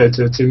want us to go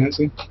to 2 minutes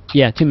again?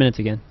 Yeah, 2 minutes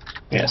again.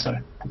 Yeah, sorry.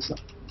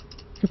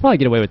 You'll probably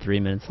get away with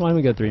 3 minutes. Why don't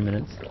we go 3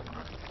 minutes?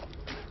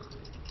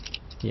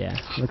 Yeah,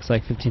 looks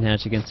like 15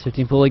 hatch against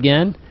 15 pool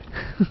again.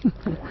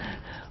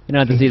 We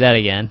don't have to see that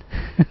again.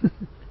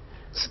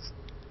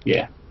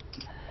 Yeah.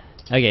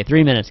 Okay,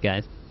 3 minutes,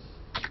 guys.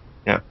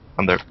 Yeah,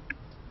 I'm there.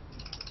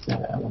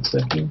 1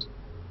 second.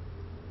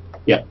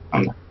 Yeah,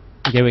 I'm there.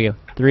 Okay, here we go.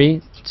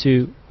 3,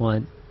 2,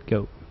 1,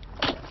 go.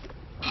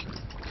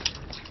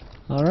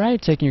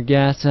 Alright, taking your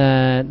gas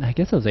at... I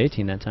guess it was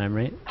 18 that time,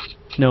 right?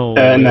 No,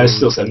 no, it's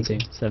still 17.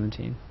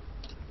 17.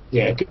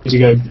 Yeah, because you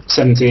go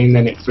 17,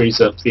 then it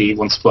frees up the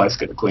 1 supply to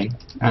get the queen,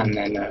 and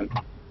then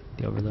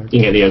the overlord. you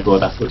can get the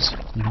overlord afterwards.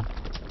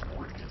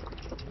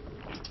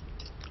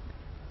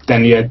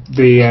 Then yeah,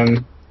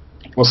 the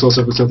what's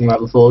also we were talking about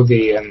before,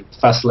 the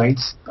fast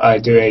links. I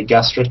do a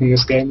gas strip in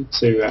this game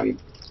to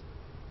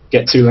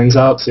get 2 links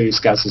out to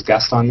scout his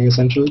gas timing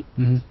essentially.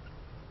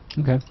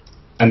 Okay.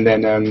 And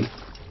then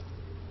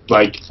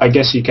like, I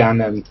guess you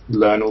can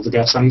learn all the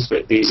gas times,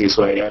 but the easiest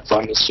way I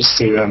find is just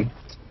to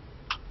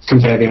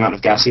compare the amount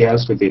of gas he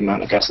has with the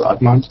amount of gas that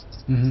I've mined.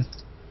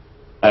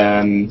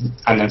 And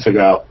then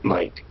figure out,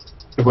 like,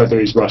 whether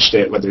he's rushed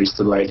it, whether he's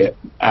delayed it,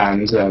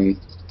 and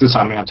the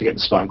timing how to get the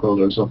spine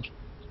quota as well.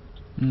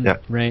 Yeah.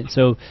 Right.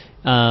 So,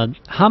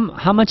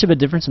 how much of a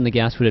difference in the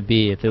gas would it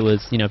be if it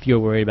was, if you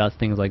were worried about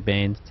things like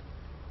Banes?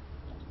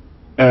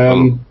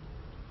 Yeah,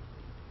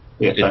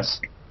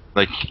 that's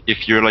like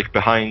if you're like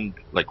behind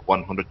like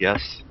 100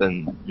 gas,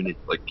 then you need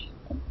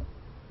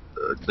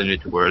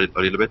to worry a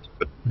little bit.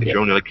 But if you're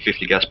only like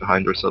 50 gas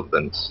behind yourself,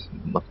 then it's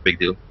not a big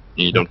deal.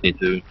 You don't need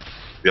to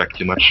react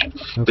too much.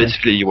 Okay.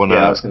 Basically, you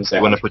wanna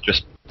put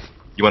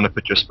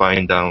your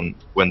spine down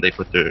when they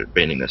put their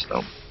baning nest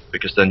down,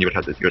 because then you would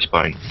have your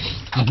spine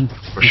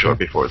for sure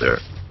before their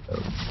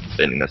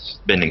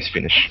banings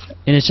finish.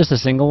 And it's just a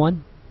single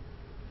one?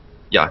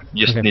 Yeah,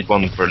 you just need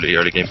one for the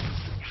early game.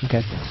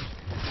 Okay.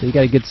 So you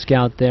got a good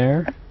scout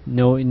there.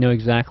 Know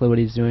exactly what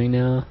he's doing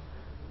now.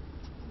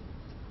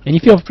 And you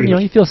feel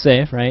you feel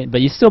safe, right?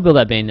 But you still build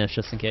that bane nest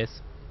just in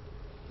case.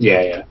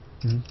 Yeah.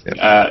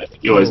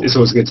 It's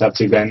always good to have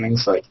two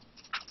banelings, like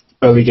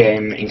early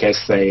game in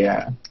case they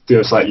do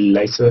a slightly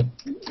later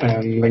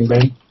ling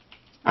bane,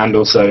 and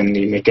also in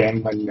the mid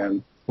game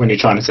when you're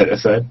trying to set a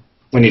third.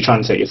 When you're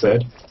trying to set your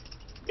third,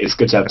 it's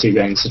good to have two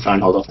banes to try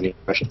and hold off any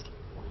pressure.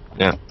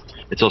 Yeah.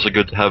 It's also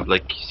good to have,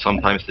 like,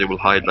 sometimes they will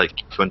hide like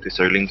 20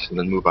 Zerglings and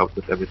then move out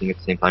with everything at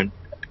the same time.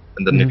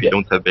 And then if you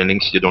don't have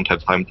banelings, you don't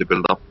have time to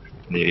build up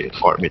any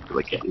army to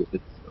like use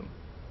it. So.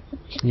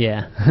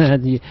 Yeah,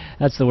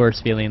 that's the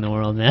worst feeling in the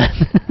world, man.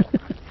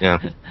 Yeah,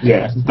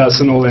 that's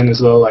an all-in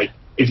as well. Like,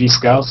 if you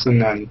scout and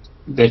then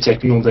they're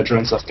taking all their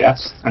drones off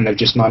gas and they've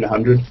just mined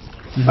 100,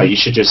 like, you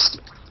should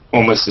just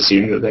almost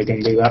assume that they're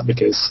going to do that,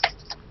 because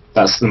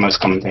that's the most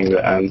common thing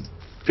that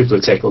people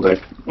would take all their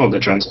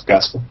drones off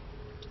gas for.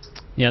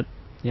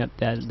 Yep,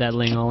 that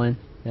ling all in.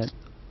 That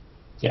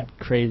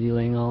crazy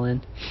ling all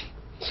in.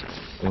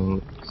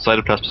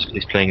 Cytoplasm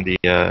is playing the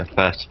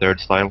fast third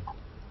style.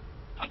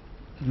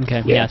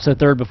 Okay, yeah, so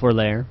third before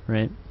layer,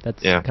 right?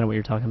 That's kind of what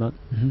you're talking about.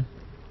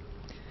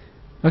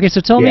 Okay,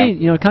 so tell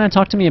me, kind of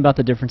talk to me about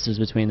the differences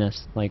between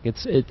this. Like,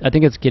 I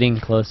think it's getting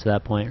close to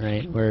that point,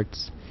 right, where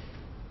it's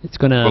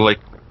gonna. Well, like,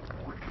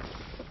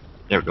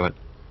 yeah, go ahead.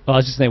 Oh, I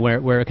was just saying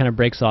where it kind of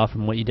breaks off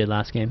from what you did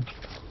last game.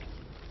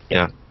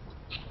 Yeah.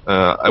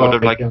 I would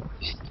have liked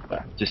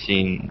to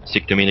see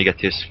Ziktomini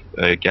get his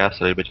gas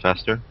a little bit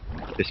faster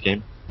this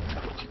game,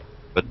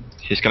 but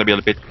he's gonna be a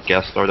little bit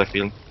gas starved, I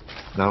feel,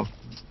 now.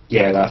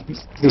 Yeah,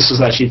 this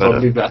was actually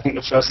probably I think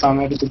the first time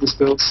I ever did this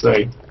build. So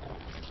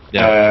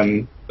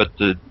but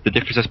the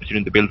differences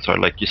between the builds are,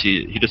 like, you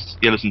see, he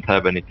still doesn't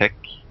have any tech.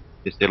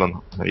 He's still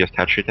on just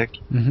hatchery tech,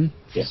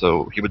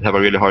 so he would have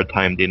a really hard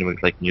time dealing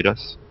with like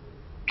Mutas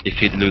if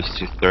he'd lose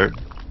his third.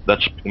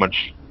 That's pretty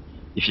much,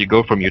 if you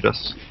go for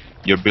Mutas,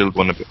 your build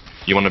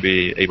you want to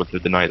be able to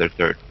deny their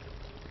third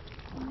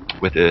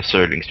with the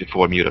Zerglings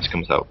before Mutas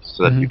comes out,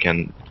 so that you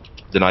can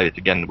deny it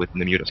again when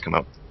the Mutas come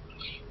out,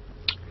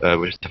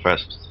 which is the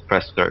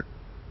fast third.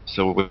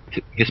 So with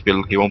his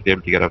build, he won't be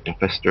able to get out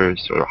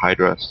Infestors or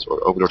Hydras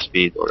or Overlord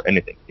Speed or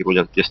anything. He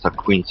will just have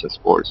Queens and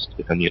Spores to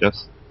defend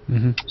Mutas.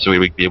 So he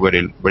would be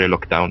very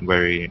locked down,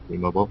 very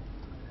immobile.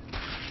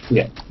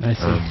 Yeah, I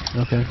see.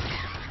 Okay.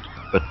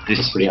 But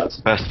this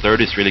fast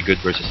third is really good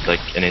versus like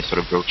any sort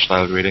of roach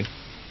style, really.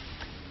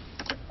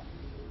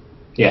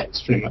 Yeah,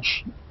 that's pretty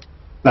much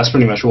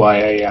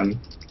why I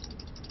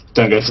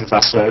don't go for the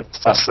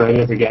fast third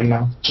every game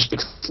now, just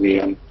because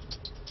the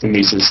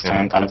muses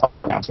can kind of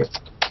counter it.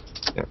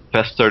 Yeah,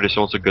 fast third is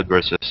also good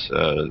versus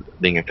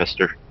Ling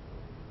Infestor,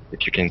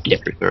 if you can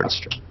keep your third. That's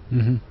true.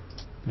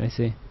 I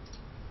see.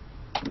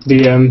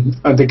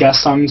 The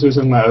gas times we were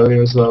talking about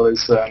earlier as well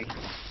is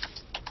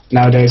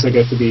nowadays I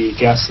go for the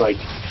gas like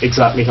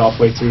exactly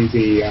halfway through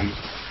the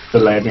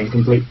layer being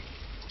complete,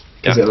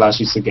 because it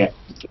allows you to get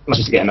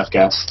enough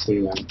gas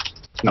to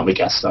not be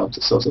gas starved,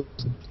 sort of.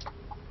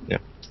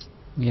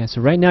 Yeah,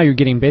 so right now you're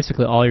getting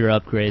basically all your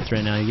upgrades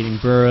right now. You're getting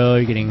Burrow,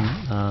 you're getting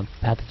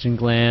Pathogen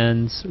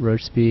Glands,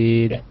 Roach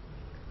Speed.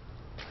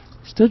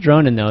 Still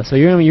droning though, so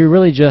you're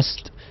really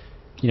just,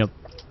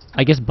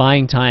 I guess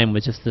buying time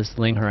with just this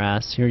Ling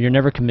Harass. You're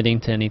never committing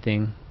to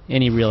anything,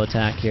 any real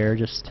attack here,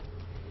 just...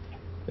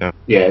 Yeah,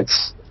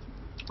 it's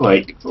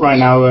like, right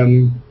now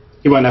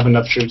he won't have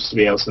enough troops to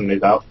be able to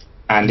move out,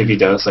 and if he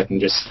does, I can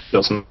just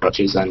build some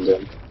roaches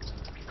and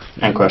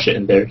crush it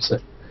in there, so...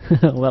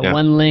 Well,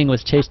 one Ling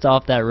was chased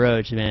off that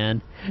roach,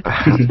 man.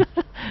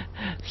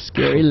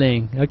 Scary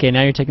Ling. Okay,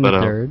 now you're taking the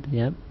third.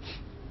 Yep.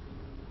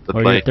 But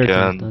or like, your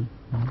third done.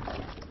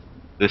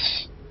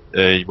 this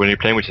when you're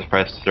playing with the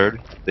fast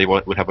third, they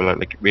would have a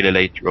like really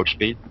late roach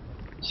speed,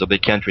 so they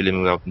can't really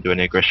move out and do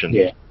any aggression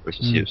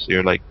versus you. So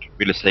you're like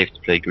really safe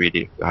to play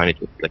greedy behind it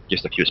with like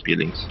just a few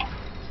speedlings.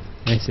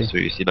 I see. So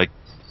you see, like,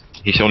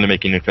 he's only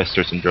making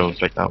infestors and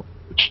drones right now,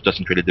 which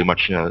doesn't really do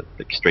much,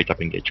 like straight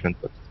up engagement,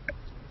 but.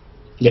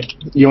 Yeah,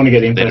 you want to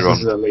get the infestors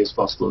as early as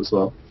possible as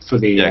well for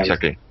the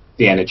exactly.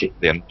 The energy.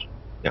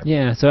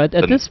 Yeah. So at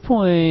this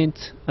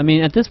point, I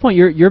mean, at this point,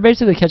 you're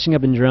basically catching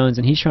up in drones,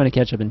 and he's trying to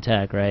catch up in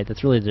tech, right?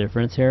 That's really the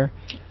difference here.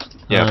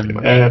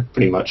 Yeah,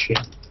 pretty much.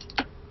 Yeah.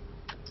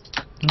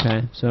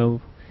 Okay.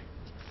 So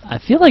I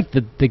feel like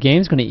the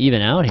game's going to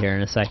even out here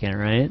in a second,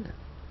 right?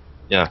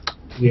 Yeah.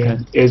 Yeah.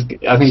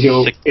 Okay. I think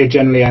it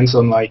generally ends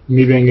on like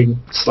me being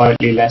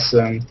slightly less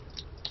in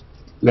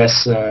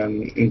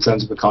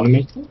terms of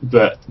economy,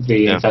 but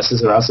the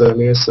infestors are out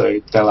earlier, so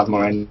they'll have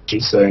more energy.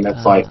 So in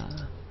a fight,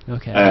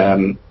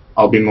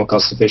 I'll be more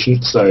cost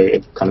efficient, so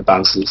it kind of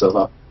balances itself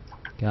up.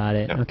 Got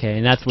it. Yeah. Okay,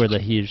 and that's where the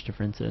huge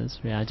difference is.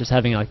 Yeah, just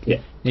having like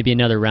maybe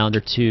another round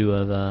or two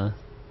of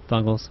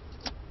fungals.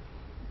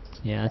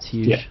 Yeah, that's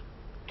huge. Yeah.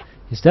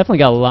 He's definitely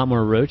got a lot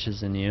more roaches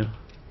than you.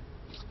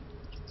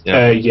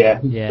 Yeah.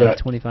 Yeah,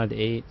 25 to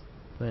 8,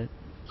 but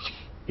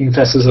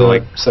infestors are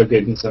like so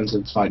good in terms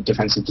of like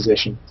defensive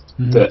position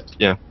that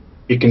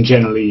you can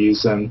generally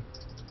use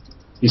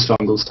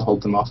fungals to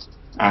hold them off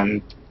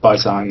and buy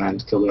time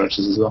and kill the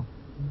roaches as well.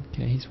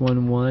 Okay, he's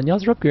 1-1.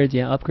 Y'all's upgrades,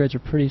 upgrades are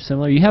pretty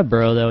similar. You have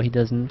Burrow though, he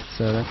doesn't,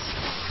 so that's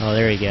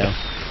there you go.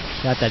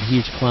 Got that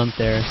huge clump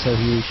there, so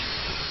huge.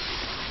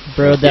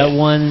 Burrowed that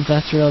one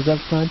infestor that was up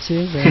front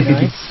too, very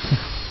nice.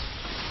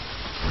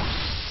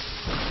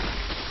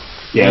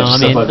 Yeah,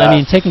 no, like I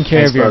mean, taking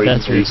care of your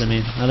infestors. I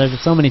mean,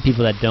 there's so many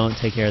people that don't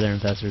take care of their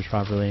infestors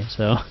properly.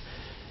 So.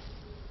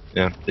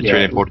 Yeah, it's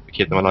really important to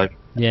keep them alive.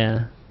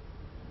 Yeah.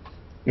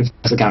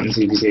 Infestor count in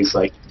CVC is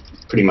like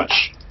pretty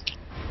much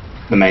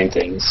the main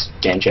thing. It's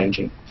game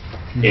changing.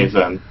 If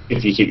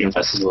you keep your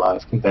infestors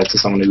alive compared to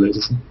someone who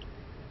loses them.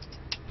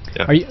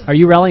 Yeah. Are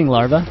you rallying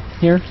larvae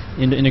here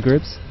into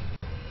groups?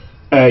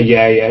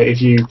 Yeah.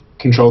 If you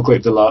control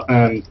click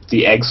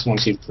the eggs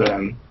once you've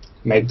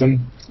made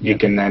them, you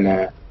can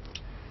then.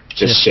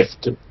 Just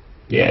shift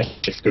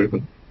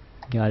grouping.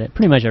 Got it.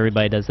 Pretty much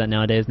everybody does that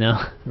nowadays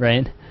now,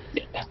 right?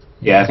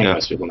 Yeah, I think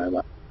most people know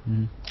that.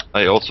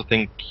 I also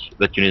think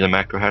that you need a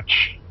macro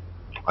hatch.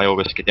 I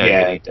always get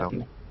definitely.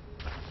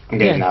 I'm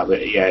getting it now, but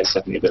it's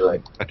definitely a bit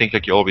late. I think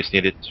like you always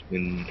need it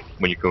when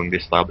you're going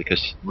this style,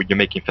 because when you're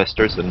making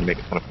infestors and you make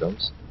a ton of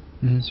drones,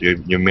 so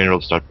your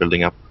minerals start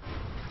building up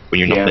when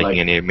you're not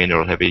making any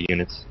mineral heavy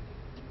units.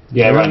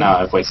 Yeah, right now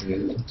I've wasted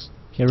minerals.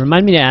 Okay,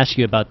 remind me to ask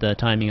you about the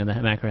timing of the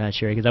macro hatch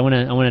here, because I want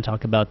to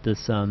talk about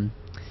this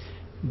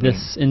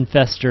this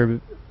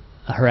infestor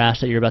harass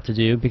that you're about to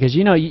do, because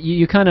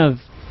you kind of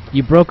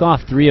broke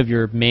off 3 of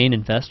your main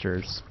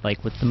infestors,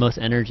 like with the most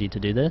energy to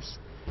do this.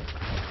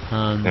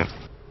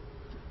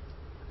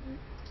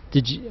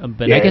 Did you?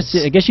 But I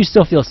guess you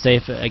still feel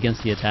safe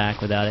against the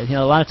attack without it.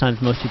 A lot of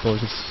times most people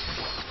just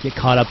get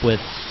caught up with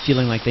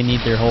feeling like they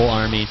need their whole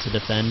army to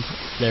defend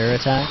their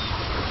attack.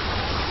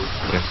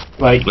 Yeah.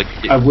 Like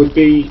I would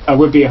be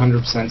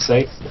 100%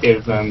 safe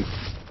if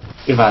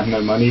I had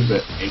no money,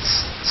 but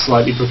it's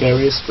slightly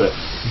precarious. But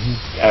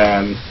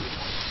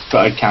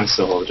I can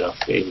still hold it off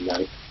even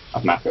though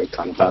I've macroed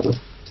kind of badly.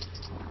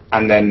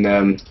 And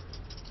then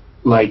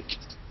like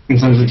in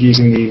terms of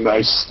using the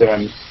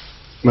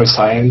most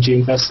high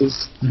energy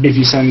infestors, if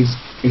you send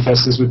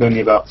infestors with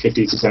only about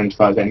 50 to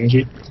 75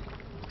 energy,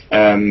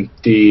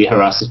 the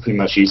harass is pretty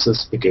much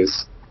useless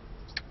because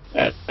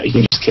you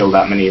can just kill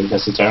that many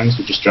infested terrans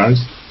with just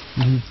drones.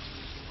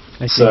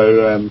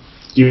 So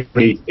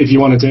if you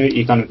want to do it,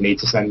 you kind of need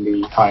to send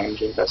the high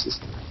energy infestors.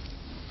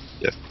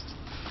 Yeah.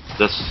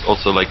 That's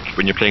also like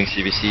when you're playing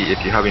CVC,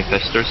 if you have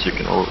infestors, you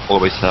can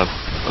always have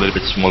a little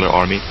bit smaller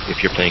army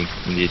if you're playing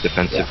in the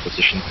defensive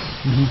position.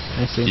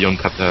 I see. You don't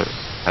have to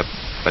have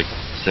like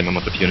the same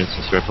amount of units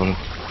as your opponent.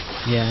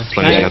 Yeah. As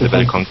long as you have the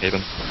better concave.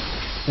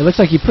 It looks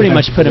like you pretty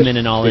much put him in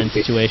an all-in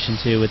situation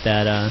too with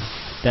that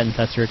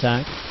infestor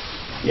attack.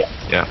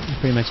 Yeah. You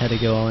pretty much had to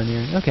go all in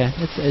here. Okay,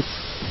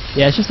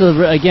 it's just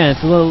again,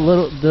 it's a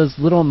little those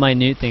little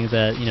minute things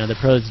that the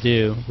pros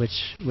do,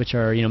 which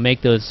are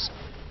make those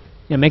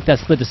make that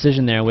split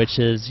decision there, which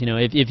is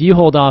if you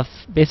hold off,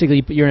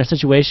 basically you're in a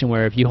situation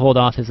where if you hold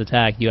off his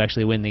attack, you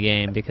actually win the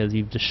game because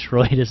you've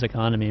destroyed his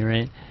economy,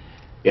 right?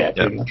 Yeah,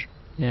 pretty much.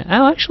 Yeah.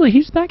 Oh, actually,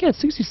 he's back at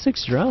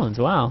 66 drones.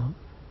 Wow.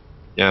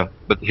 Yeah,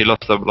 but he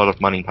lost a lot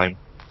of mining time.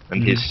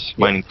 And he's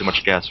mining too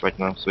much gas right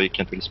now, so he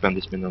can't really spend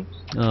his minerals.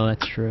 Oh,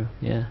 that's true.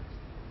 Yeah.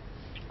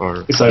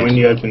 It's like when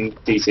you open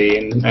DT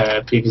and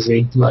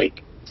PVZ,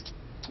 like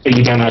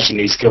you don't actually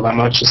need skill that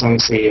much as long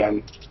as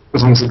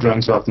the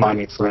drones are off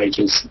mining for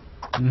ages.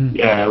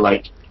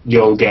 Like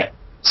you'll get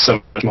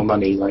so much more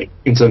money, like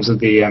in terms of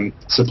the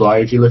supply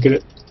if you look at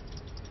it.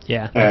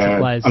 Yeah.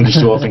 Supplies. I'm just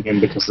dwarfing him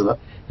because of that.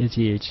 It's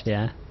huge.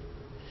 Yeah.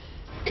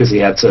 Because he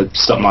had to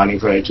stop mining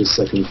for ages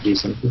so he can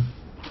produce something.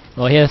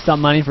 Well, he had to stop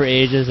mining for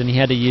ages, and he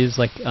had to use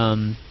like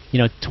 20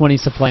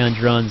 supply on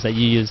drones that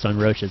you used on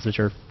roaches, which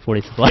are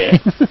 40 supply. Yeah.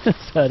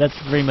 So that's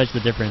pretty much the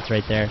difference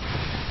right there.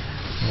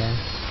 Yeah.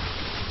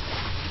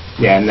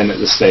 Yeah, and then at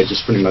this stage,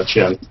 it's pretty much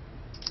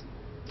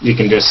you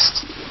can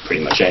just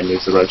pretty much aim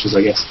with the roaches,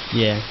 I guess.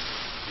 Yeah.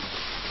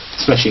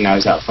 Especially now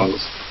he's out of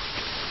fungals.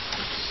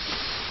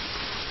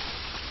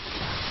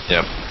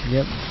 Yep.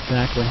 Yep.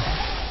 Exactly.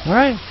 All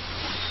right.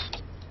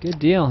 Good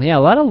deal. Yeah, a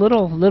lot of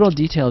little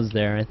details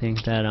there. I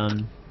think that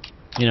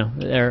you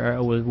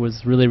know,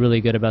 was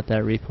really good about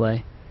that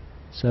replay.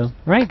 So, all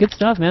right, good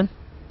stuff, man.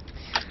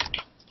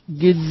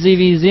 Good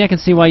ZVZ. I can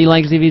see why you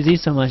like ZVZ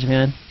so much,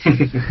 man.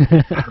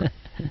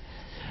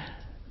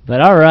 But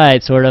all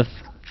right, sort of.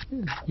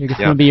 It's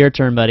gonna be your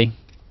turn, buddy.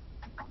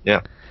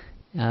 Yeah.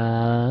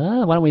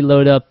 Why don't we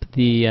load up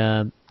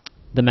the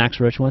Max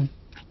Roach one?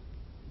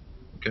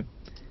 Okay.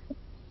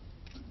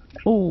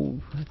 Oh,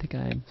 I think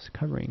I'm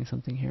covering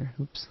something here.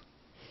 Oops.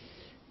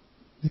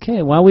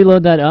 Okay, while we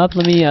load that up,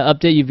 let me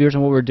update you viewers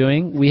on what we're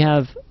doing. We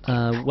have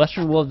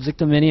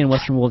wW.Ziktomini and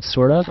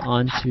wW.SortOf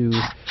on to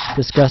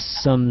discuss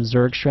some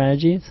Zerg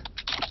strategies.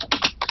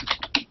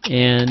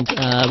 And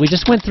we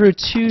just went through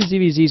 2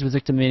 ZVZs with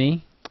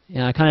Ziktomini,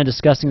 kind of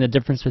discussing the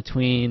difference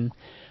between,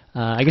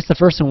 I guess the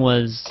first one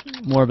was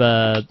more of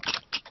a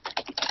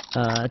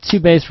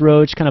 2-base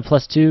Roach, kind of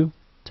 +2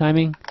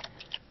 timing.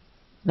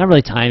 Not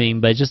really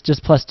timing, but just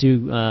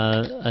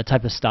 +2 a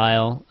type of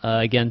style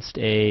against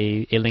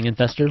a Ling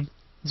Infestor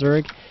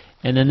Zerg.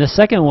 And then the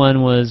second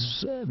one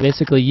was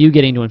basically you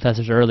getting to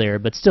Infestors earlier,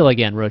 but still,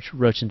 again, Roach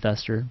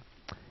Infestor.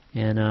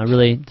 And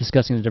really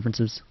discussing the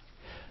differences.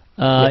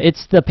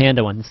 It's the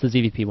Panda one. It's the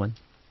ZVP one.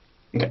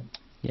 Okay.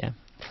 Yeah.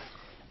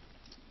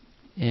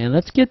 And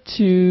let's get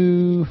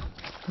to...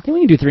 I think we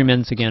can do 3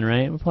 minutes again,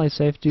 right? We're probably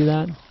safe to do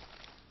that.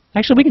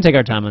 Actually, we can take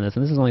our time on this,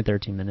 and this is only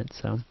 13 minutes,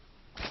 so...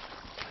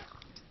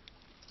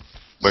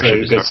 So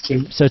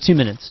 2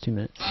 minutes. 2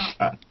 minutes.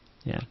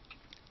 Yeah.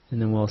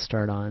 And then we'll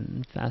start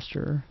on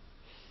faster.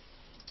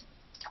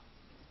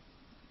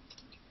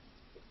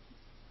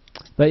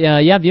 But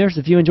yeah, viewers,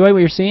 if you enjoy what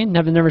you're seeing,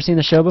 have never seen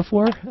the show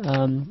before,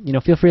 you know,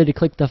 feel free to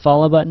click the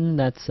follow button.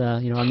 That's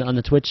you know, on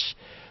the Twitch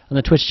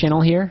channel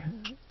here.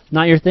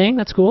 Not your thing,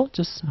 that's cool.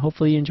 Just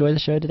hopefully you enjoy the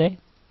show today.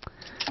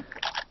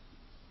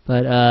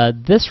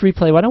 But this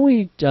replay, why don't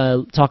we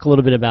talk a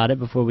little bit about it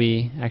before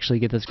we actually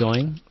get this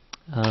going?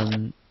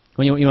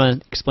 You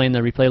want to explain the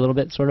replay a little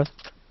bit, sort of?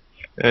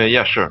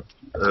 Yeah, sure.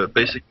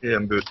 Basically,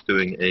 I'm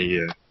doing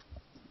a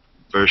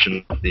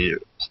version of the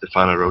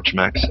Stefano Roach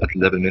Max at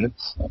 11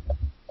 minutes,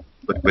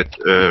 but with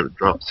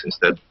drops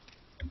instead.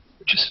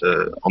 Which is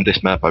on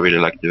this map, I really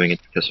like doing it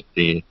because of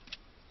the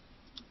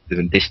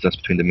distance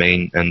between the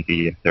main and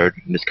the third.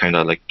 And it's kind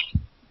of like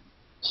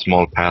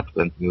small path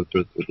when to move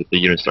through. The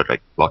units start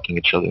like blocking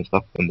each other and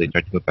stuff when they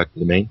try to move back to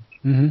the main.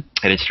 And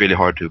it's really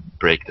hard to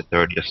break the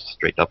third just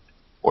straight up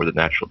or the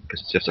natural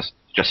because it's just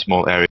a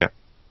small area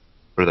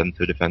for them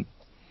to defend.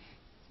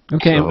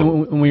 Okay, so,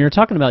 and when you're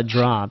talking about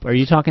drop, are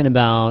you talking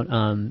about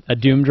a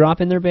Doom drop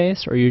in their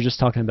base, or are you just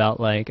talking about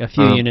like a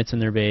few units in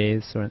their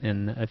base,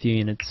 and a few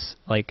units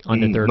like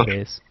on the third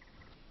base?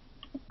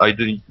 I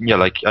do, yeah.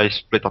 Like I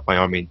split up my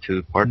army in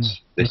 2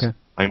 parts. This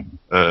time,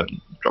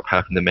 drop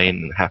half in the main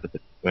and half at the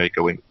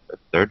going at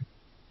third.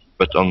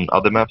 But on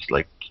other maps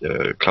like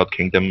Cloud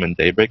Kingdom and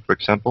Daybreak, for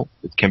example,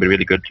 it can be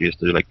really good to just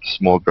do like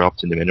small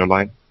drops in the mineral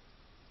line.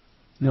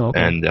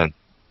 And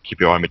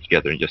keep your army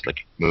together and just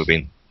like move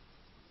in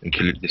and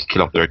just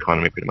kill off their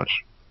economy pretty much.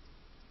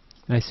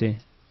 I see.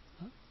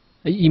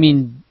 You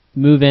mean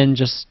move in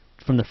just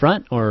from the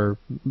front, or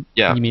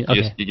yeah? You mean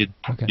you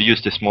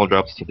use the small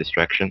drops as a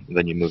distraction, and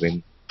then you move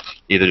in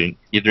either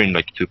in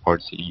like 2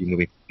 parts. You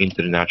move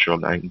into the natural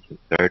line into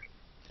the third,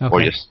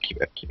 or just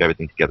keep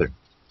everything together.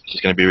 It's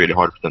just going to be really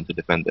hard for them to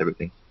defend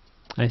everything.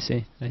 I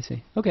see.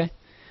 Okay.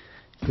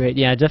 Great.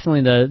 Yeah,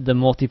 definitely the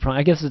multi-prong.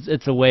 I guess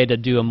it's a way to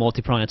do a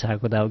multi-prong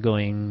attack without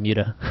going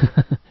muta.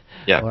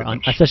 Yeah.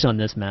 Especially on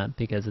this map,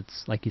 because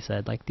it's like you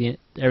said, like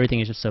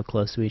everything is just so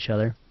close to each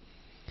other.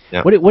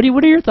 Yeah. What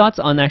are your thoughts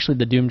on actually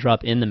the Doom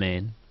drop in the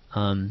main?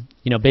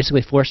 You know,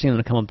 basically forcing them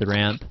to come up the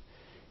ramp,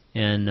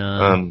 and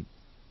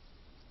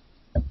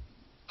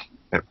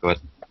yeah, go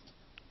ahead.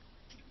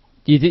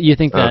 Do you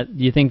think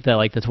that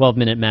like the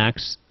 12-minute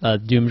max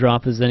Doom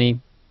drop is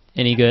any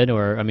good,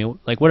 or I mean,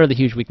 like what are the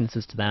huge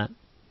weaknesses to that?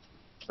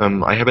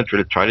 I haven't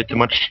really tried it too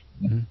much.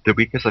 The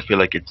weakness, I feel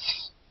like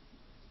it's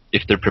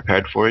if they're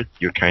prepared for it,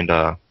 you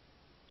kinda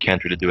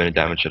can't really do any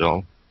damage at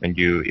all. And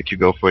if you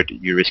go for it,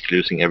 you risk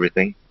losing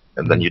everything,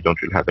 and then you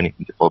don't really have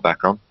anything to fall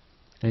back on.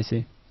 I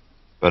see.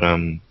 But I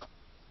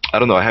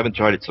don't know. I haven't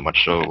tried it so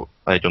much, so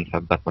I don't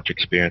have that much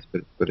experience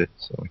with it,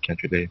 so I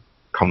can't really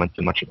comment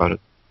too much about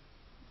it.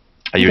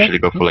 I usually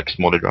go for like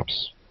smaller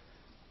drops.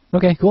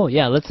 Okay, cool.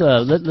 Yeah, let's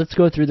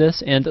go through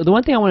this. And the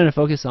one thing I wanted to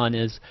focus on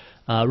is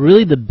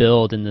really the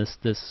build in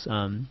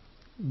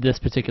this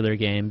particular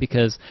game,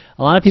 because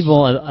a lot of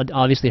people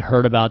obviously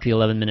heard about the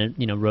 11-minute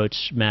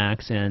Roach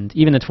max and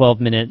even the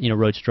 12-minute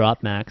Roach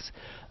drop max,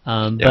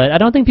 but I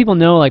don't think people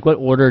know like what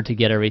order to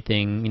get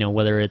everything.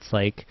 Whether it's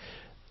like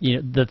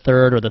the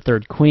third or the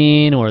third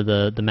queen or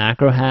the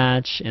macro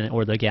hatch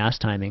or the gas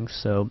timings.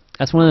 So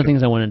that's one of the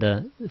things I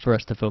wanted for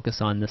us to focus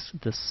on this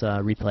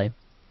replay.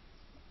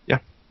 Yeah.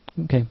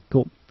 Okay,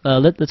 cool.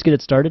 Let's get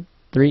it started.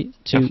 3,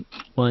 2,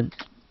 1,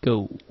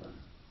 go.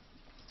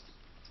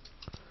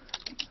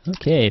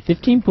 Okay,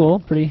 15 pool,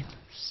 pretty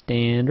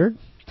standard.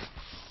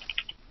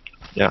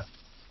 Yeah.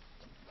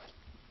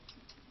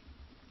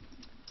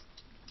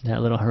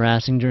 That little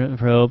harassing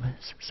probe.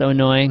 So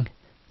annoying.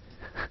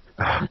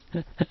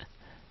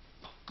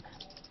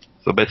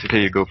 So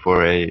basically, you go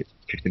for a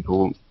 15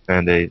 pool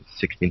and a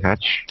 16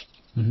 hatch.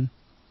 Mm-hmm.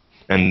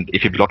 And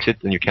if he blocks it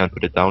and you can't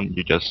put it down,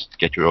 you just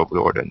get your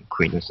overlord and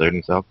queen and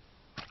Zerglings out.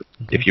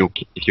 Okay.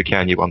 If you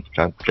can, you want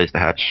to place the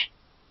hatch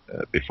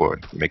before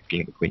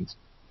making the queens.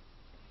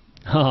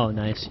 Oh,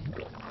 nice.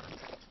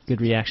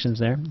 Good reactions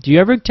there. Do you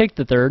ever take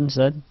the third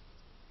instead?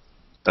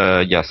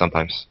 Yeah,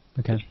 sometimes.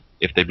 Okay.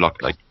 If they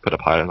block, like put a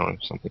pylon or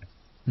something.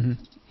 Mm-hmm.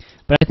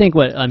 But I think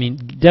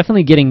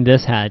definitely getting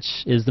this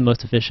hatch is the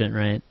most efficient,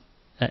 right?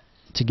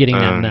 To getting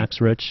that max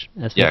roach.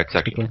 Yeah,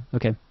 exactly. Quickly.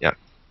 Okay. Yeah.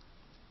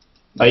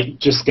 Like,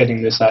 just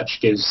getting this hatch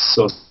gives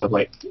sort of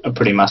like a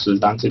pretty massive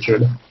advantage,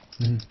 really.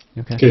 Mm-hmm.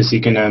 Okay. Because you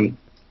can,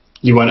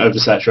 you won't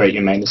oversaturate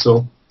your main at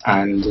all,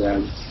 and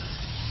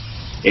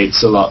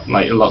it's a lot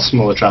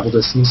smaller travel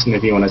distance. And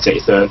if you want to take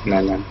your third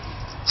and then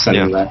send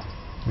them there.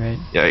 Right.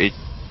 Yeah,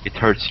 it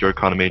hurts your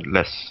economy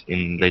less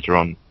in later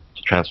on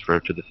to transfer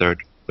to the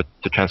third, but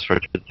to transfer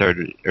to the third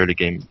early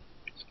game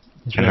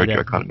can hurt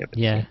your economy a bit.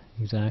 Yeah,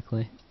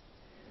 exactly.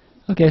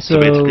 Okay, so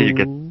basically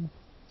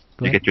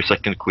you get your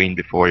second queen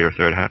before your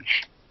third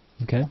hatch.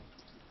 Okay.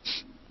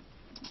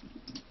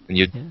 And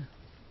you. Yeah.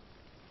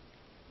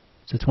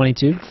 So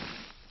 22,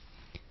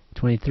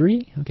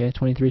 23. Okay,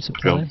 23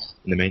 supply. Drones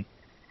in the main.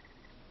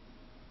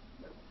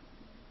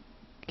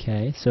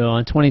 Okay, so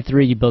on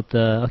 23 you built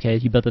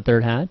the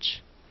third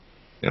hatch.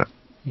 Yeah.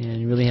 And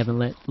you really haven't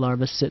let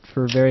larvae sit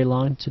for very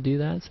long to do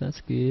that, so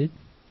that's good.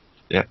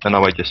 Yeah, and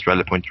now I just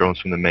rally point drones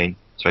from the main,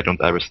 so I don't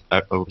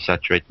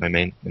oversaturate my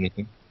main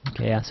anything.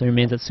 Okay, yeah, so your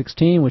main's at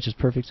 16, which is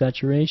perfect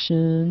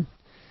saturation.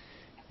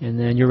 And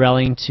then you're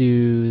rallying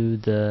to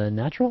the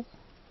natural?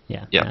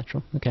 Yeah,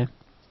 natural, okay.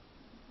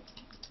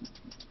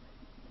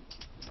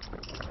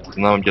 So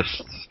now I'm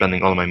just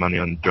spending all my money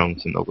on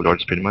drones and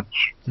overlords pretty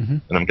much. Mm-hmm.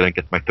 And I'm gonna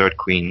get my third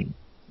queen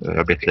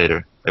a bit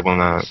later. I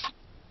wanna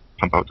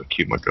pump out a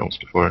few more drones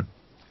before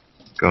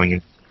going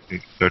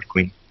into third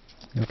queen.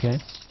 Okay.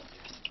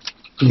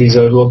 These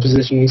overlord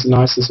positionings are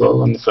nice as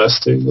well on the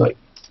first two. Like,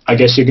 I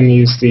guess you can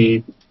use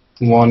the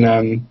one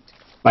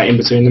like in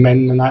between the main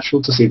and the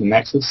natural to see the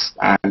nexus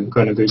and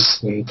kind of boost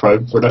some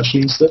probe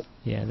production and stuff.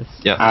 Yeah.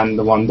 And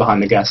the one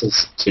behind the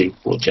gases to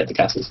check the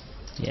gases.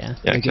 Yeah.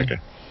 Yeah, exactly.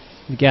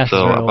 The gases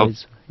are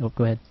always. Oh,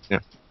 go ahead. Yeah.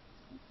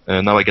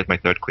 Now I get my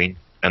third queen,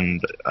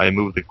 and I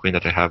move the queen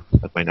that I have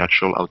at my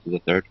natural out to the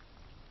third,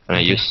 and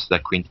I use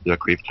that queen to do a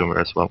creep tumor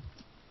as well.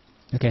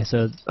 Okay,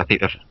 so I feel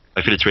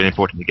it's really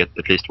important to get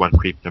at least one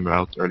creep tumor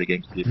out early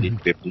game to be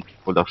able to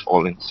pull off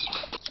all-ins.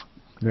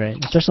 Right,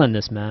 especially on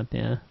this map,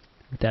 yeah,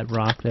 with that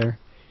rock there.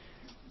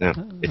 Yeah,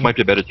 it might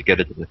be better to get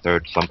it to the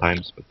third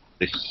sometimes, but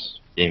this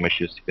game I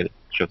choose to get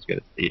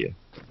it the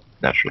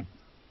natural.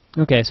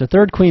 Okay, so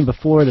third queen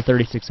before the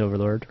 36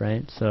 overlord,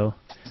 right? So.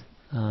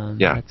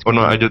 Yeah. Oh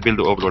no, I did build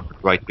the overlord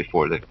right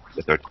before the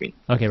third queen.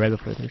 Okay, right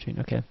before the 13.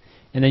 Okay,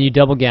 and then you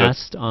double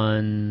gassed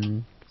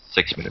on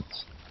 6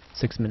 minutes.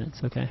 6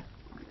 minutes. Okay.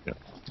 Yeah,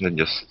 and then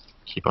just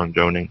keep on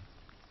droning.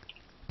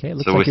 Okay, it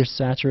looks like you're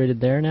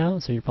saturated there now,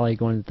 so you're probably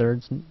going to the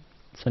third,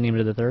 sending him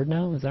to the third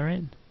now. Is that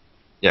right?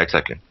 Yeah,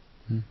 exactly.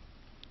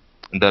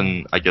 And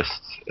then I just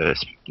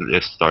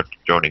start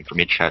droning from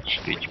each hatch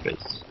to each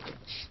base.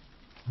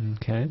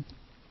 Okay.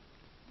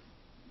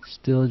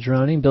 Still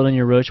droning, building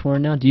your roach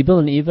warren now. Do you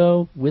build an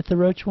evo with the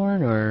roach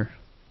warren, or?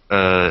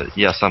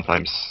 Yeah,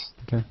 sometimes.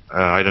 Okay.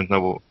 I don't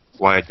know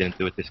why I didn't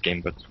do it this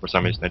game, but for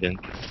some reason I didn't.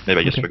 Maybe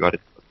I just forgot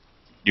it.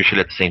 Usually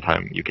at the same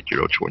time you get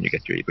your roach warren, you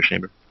get your evo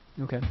chamber.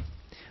 Okay.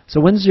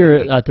 So when's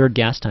your third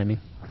gas timing?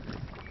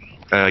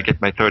 I get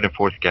my third and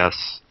fourth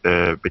gas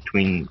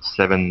between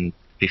 7:15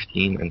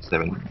 and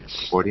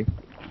 7:40.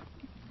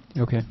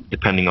 Okay.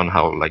 Depending on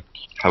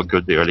how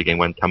good the early game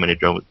went, how many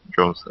drones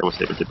I was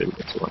able to build,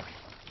 and so on.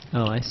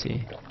 Oh, I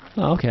see.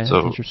 Oh, okay. So,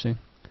 that's interesting.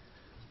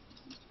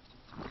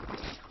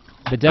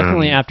 But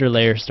definitely after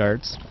layer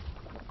starts.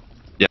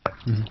 Yeah.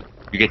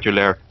 You get your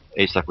layer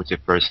ASAP with your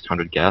first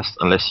 100 gas,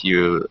 unless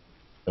you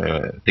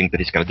think that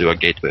he's going to do a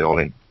gateway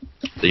all-in.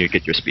 Then you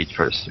get your speed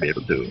first to be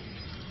able to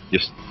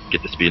just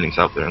get the speedlings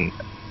out there and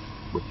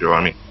with your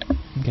army.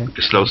 Okay.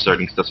 Because slow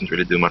Zerglings doesn't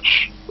really do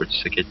much with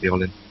a gateway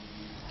all-in.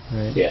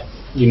 Right. Yeah,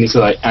 you need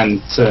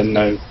to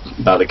know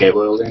about the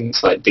gateway all-in.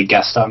 It's like the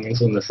gas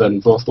timings on the third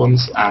and fourth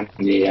ones, and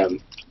the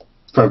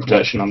probe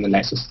protection on the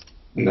nexus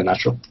in the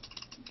natural.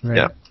 Right.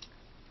 Yeah.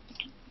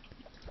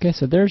 Okay,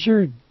 so there's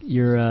your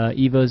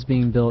evos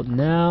being built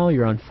now.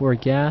 You're on 4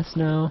 gas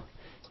now,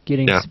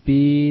 getting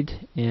speed,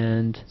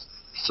 and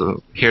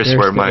so here's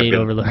where my 8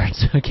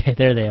 overlords. Okay,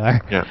 there they are.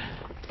 Yeah.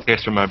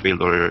 Here's where my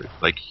build order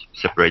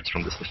separates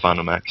from the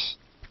Stefano max.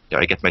 Yeah,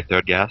 I get my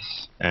third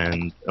gas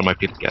or my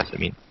fifth gas, I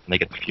mean, and I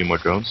get a few more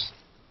drones.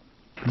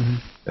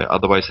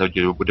 Otherwise, I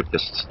would have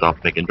just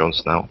stopped making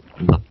drones now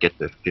and not get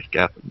the fifth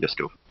gas and just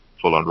go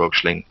full on rogue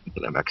sling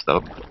until I maxed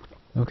out.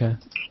 Okay.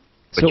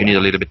 But you need a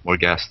little bit more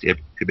gas to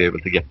be able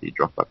to get the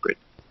drop upgrade.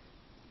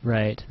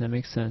 Right, that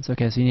makes sense.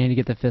 Okay, so you need to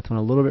get the 5th one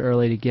a little bit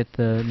early to get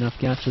enough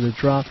gas for the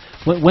drop.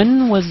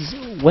 When was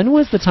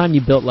the time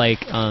you built like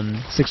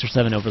 6 or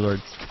 7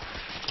 overlords?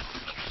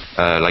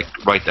 Like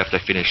right after I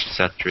finished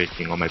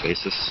saturating all my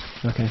bases.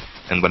 Okay.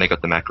 And when I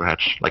got the macro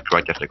hatch, like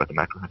right after I got the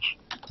macro hatch.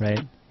 Right.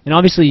 And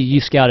obviously you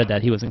scouted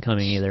that he wasn't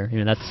coming either.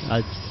 You know, that's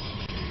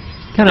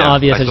kind of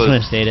obvious. I just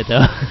want to state it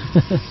though.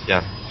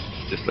 Yeah,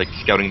 just like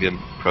scouting the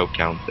probe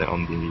count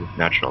on the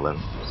natural and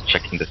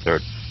checking the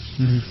 3rd.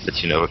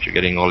 Lets you know if you're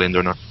getting all in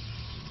or not.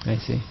 I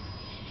see.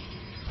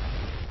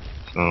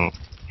 So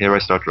here I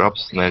start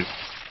drops, and I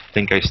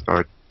think I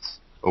start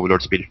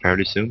Overlord speed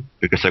fairly soon,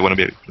 because I want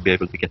to be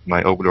able to get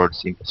my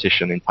Overlords in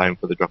position in time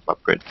for the drop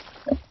upgrade.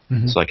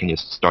 So I can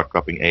just start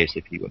dropping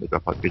ASAP when the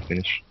drop upgrade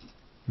finish.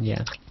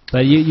 Yeah,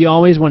 but you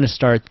always want to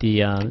start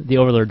the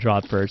Overlord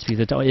drop first, because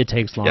it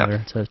takes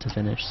longer to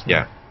finish. So.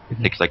 Yeah,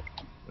 it takes like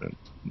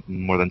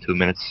more than 2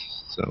 minutes.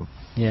 So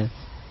yeah.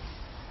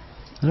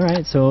 All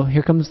right, so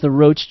here comes the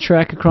Roach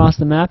trek across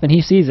the map, and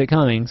he sees it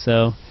coming.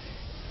 So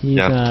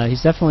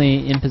he's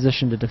definitely in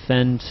position to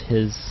defend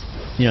his,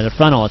 the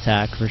frontal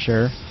attack for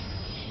sure.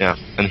 Yeah,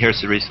 and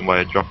here's the reason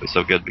why drop is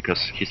so good,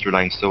 because he's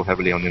relying so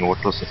heavily on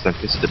Immortals and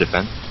Sentries to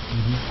defend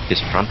his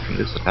front from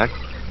this attack.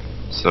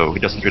 So he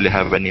doesn't really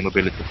have any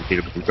mobility to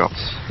deal with the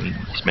drops in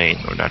his main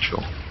or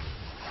natural.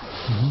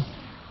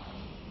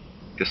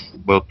 Because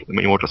both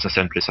Immortals and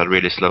Sentries are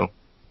really slow.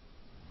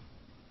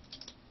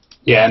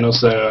 Yeah, and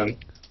also,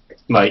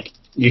 like,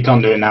 you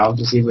can't do it now,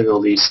 obviously, with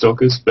all these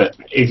Stalkers, but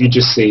if you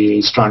just see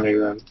he's trying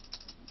to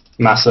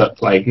mass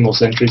up like more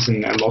Sentries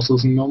and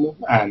Immortals than normal,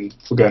 and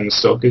forgoing the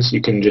Stalkers,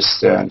 you can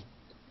just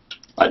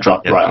like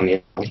drop right on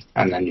the enemy,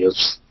 and then you'll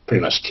just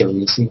pretty much kill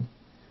him instantly.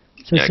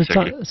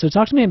 So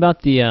talk to me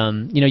about the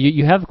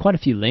you have quite a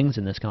few Lings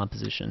in this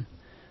composition.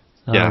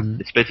 Yeah,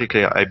 it's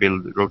basically I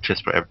build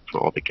roaches for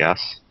all the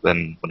gas.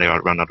 Then when I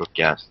run out of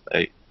gas,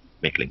 I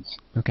make Lings.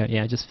 Okay,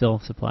 yeah, just fill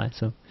supply.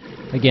 So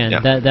again,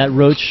 that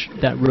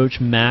roach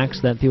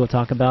max that people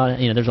talk about,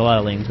 there's a lot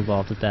of Lings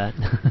involved with that.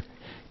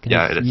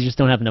 Yeah, you just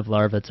don't have enough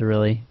larvae to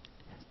really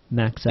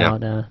max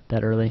out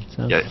that early.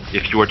 So. Yeah,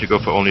 if you were to go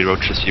for only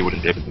roaches, you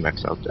wouldn't be able to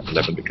max out at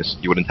 11 because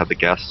you wouldn't have the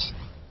gas.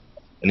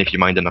 And if you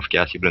mined enough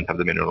gas, you wouldn't have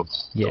the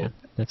minerals. Yeah,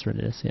 that's what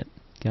it is, yeah.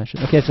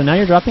 Gotcha. Okay, so now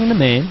you're dropping in the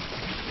main.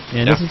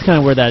 And this is kind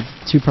of where that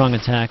two-prong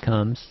attack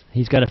comes.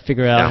 He's got to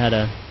figure out how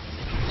to...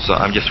 So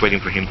I'm just waiting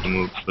for him to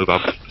move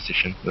up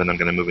position. Then I'm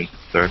going to move into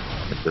 3rd,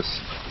 like this.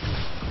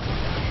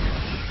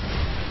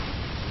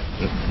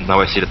 Now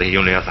I see that he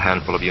only has a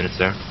handful of units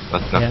there.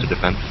 That's enough to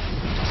defend.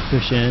 Just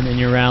push in, and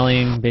you're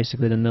rallying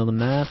basically to the middle of the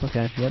map.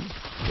 Okay, yep.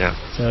 Yeah.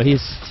 So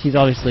he's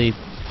obviously...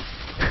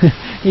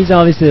 he's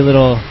obviously a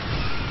little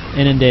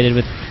inundated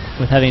with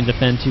having to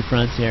defend 2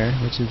 fronts here,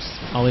 which is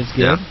always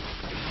good. Yeah.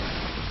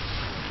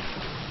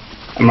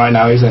 And right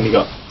now he's only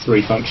got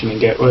 3 functioning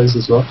gateways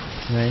as well.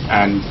 Right.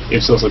 And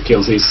if Sorcerer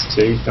kills these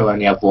 2, he'll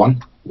only have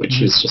 1,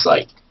 which is just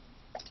like...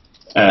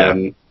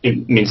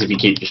 it means if you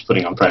keep just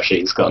putting on pressure,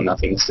 he's got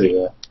nothing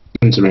to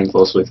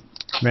reinforce with.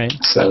 Right.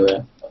 So,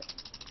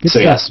 good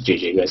stuff. Yes,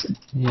 GG basically.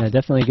 Yeah,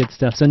 definitely good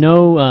stuff. So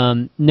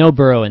no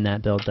burrow in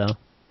that build though.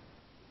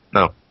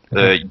 No.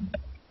 Okay.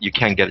 You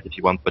can get it if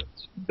you want, but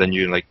then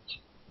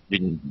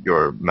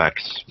your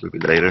max will be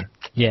later.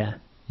 Yeah.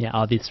 Yeah,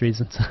 obvious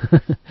reasons.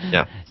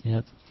 Yeah.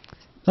 Yep.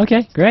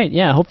 Okay, great.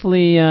 Yeah,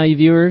 hopefully you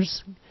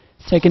viewers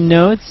taking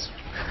notes.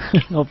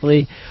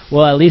 Hopefully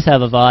we'll at least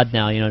have a VOD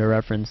now, to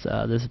reference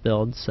this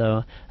build.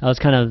 So that was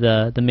kind of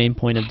the main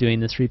point of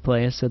doing this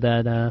replay, so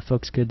that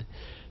folks could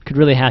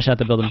really hash out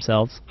the build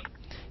themselves.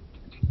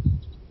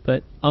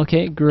 But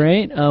okay,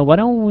 great. Why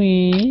don't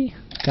we?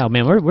 God,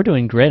 man, we're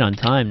doing great on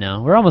time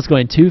now. We're almost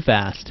going too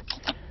fast,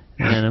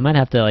 and I might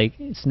have to like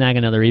snag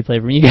another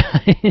replay from you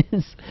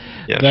guys.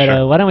 Yeah, but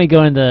sure. why don't we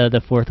go into the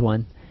 4th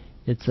one?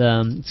 It's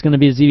going to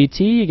be a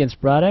ZVT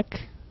against Braddock.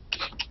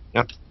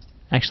 Yep.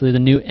 Actually, the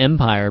new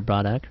Empire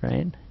Braddock,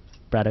 right?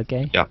 Braddock,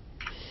 eh? Yeah.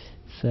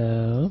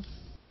 So.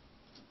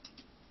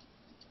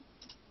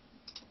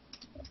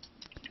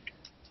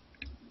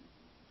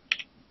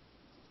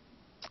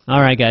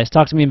 All right, guys,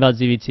 talk to me about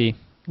ZVT.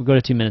 We'll go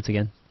to 2 minutes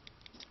again.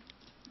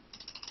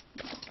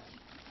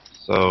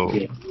 So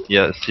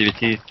yeah,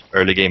 CVT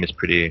early game is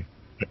pretty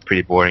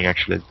boring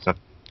actually. It's not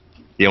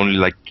the only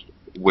like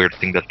weird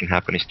thing that can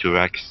happen is 2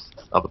 racks.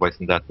 Otherwise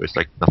than that, there's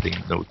like nothing,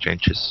 no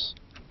changes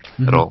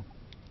at all.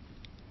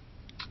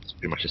 It's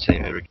pretty much the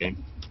same every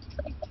game.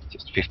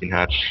 Just 15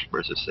 hatch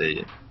versus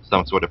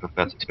some sort of a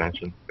fast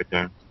expansion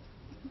return.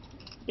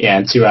 Yeah,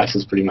 and 2 racks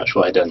is pretty much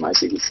what I done my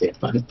CVC.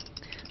 But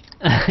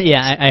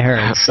yeah, I heard.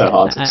 It's so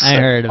hard. I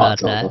heard about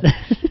that.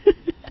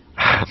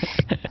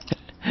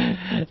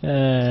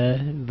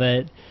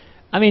 But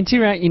I mean,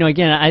 2 rack.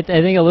 Again, I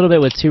think a little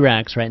bit with 2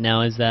 racks right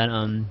now is that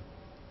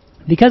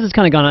because it's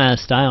kind of gone out of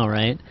style,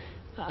 right?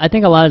 I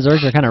think a lot of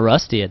Zergs are kind of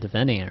rusty at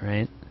defending it,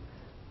 right?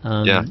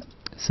 Yeah.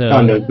 So.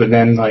 Kind of, but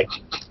then like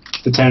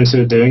the tenants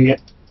who are doing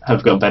it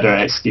have got better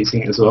at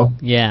executing it as well.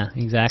 Yeah,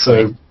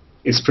 exactly. So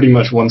it's pretty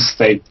much once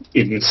they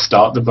even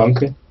start the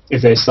bunker,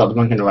 if they start the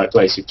bunker in the right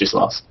place, you've just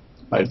lost.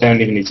 Like they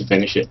don't even need to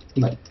finish it.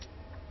 Like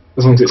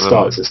As long as it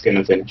starts, it's going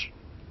to finish.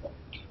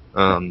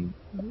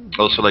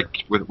 Also,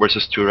 like with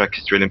versus 2-Rex,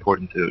 it's really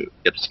important to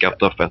get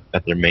scout off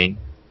at their main,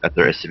 at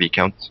their SCV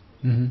count.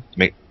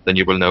 Then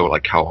you will know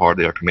like how hard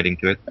they are committing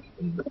to it,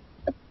 and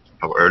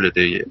how early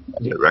the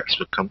Rex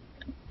will come.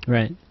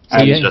 Right.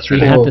 So you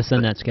have to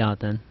send that scout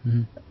then.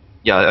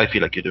 Yeah, I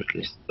feel like you do at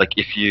least. Like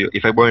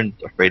if I weren't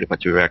afraid of a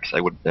 2-Rex,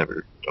 I would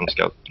never drone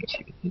scout in a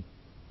CVT.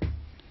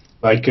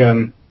 Like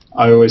I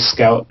always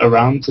scout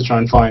around to try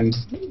and find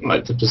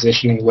like the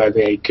positioning where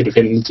they could have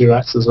hidden the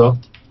 2-Rex as well.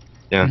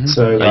 Yeah.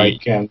 So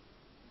like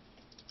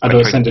I'd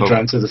always send a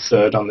drone to the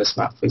 3rd on this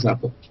map, for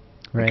example.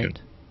 Right.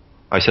 Okay.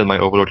 I send my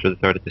overlord to the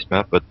 3rd at this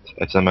map, but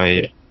I send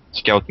my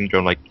scouting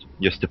drone like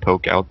just to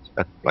poke out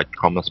at like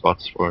common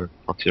spots for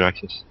proxy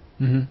Rexes.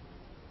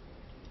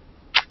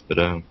 But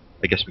I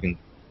guess we can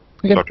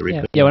start the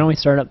replay. Yeah, why don't we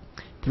start up?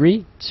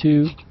 3,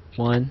 2,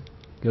 1,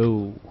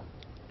 go.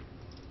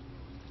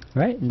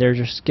 Right, and there's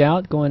your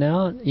scout going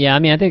out. Yeah, I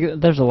mean, I think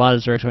there's a lot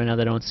of Zergs right now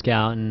that don't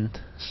scout, and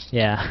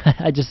yeah,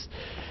 I just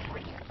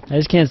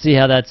can't see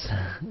how that's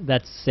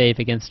safe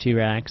against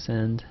 2-Rex,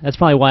 and that's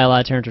probably why a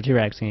lot of Terrans are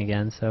 2-Rexing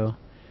again. So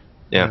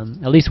yeah,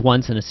 at least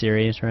once in a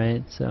series,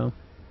 right? So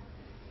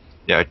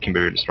yeah, it can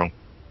be really strong.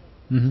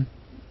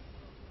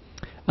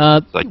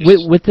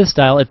 With this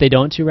style, if they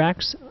don't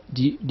 2-Rex,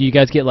 do you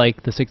guys get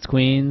like the 6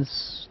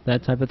 queens,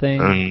 that type of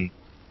thing?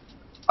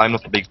 I'm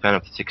not a big fan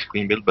of the 6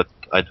 queen build, but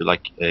I do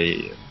like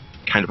a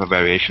kind of a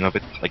variation of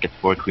it. I get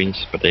 4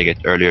 queens, but I get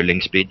earlier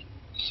link speed,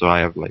 so I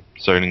have like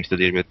Zerglings to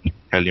deal with,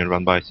 Hellion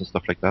run-bys and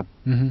stuff like that.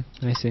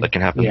 I see. That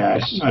can happen. Yeah,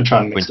 I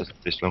try and mix it.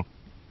 Pretty slow.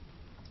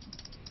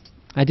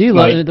 I do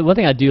love the one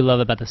thing I do love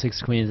about the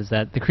 6 queens is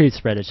that the creep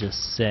spread is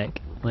just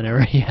sick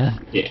whenever you have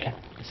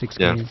 6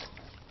 queens.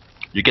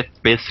 You get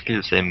basically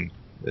the same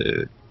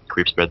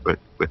creep spread with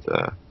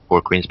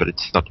 4 queens, but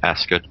it's not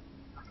as good.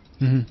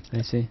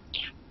 I see.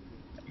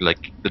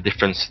 Like the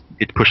difference,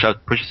 it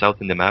pushes out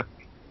in the map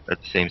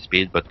at the same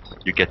speed, but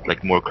you get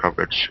like more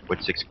coverage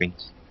with 6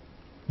 queens.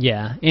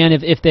 Yeah, and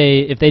if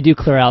they do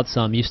clear out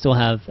some, you still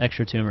have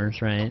extra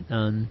tumors, right?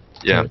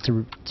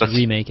 To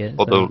remake it.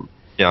 Although,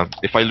 yeah,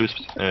 if I lose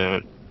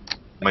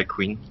my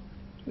queen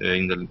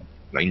in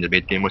the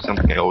mid game or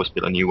something, I always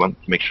build a new one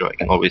to make sure I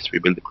can always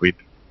rebuild the creep.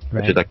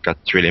 I feel like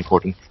that's really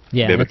important.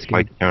 Yeah, to be able to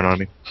fight the Terran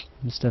army.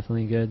 It's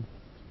definitely good.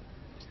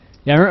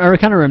 Yeah, I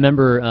kind of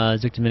remember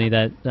Ziktomini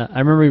that I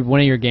remember one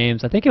of your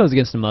games. I think it was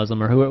against a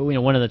Muslim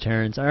or one of the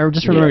Terrans. I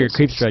just remember your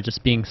creep spread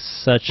just being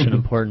such an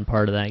important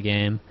part of that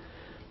game.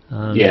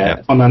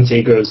 On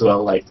Antigua as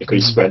well. Like the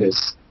creep spread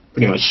is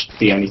pretty much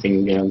the only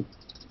thing.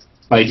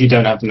 Like if you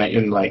don't have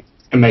like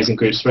amazing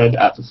creep spread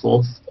at the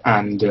 4th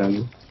and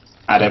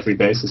at every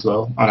base as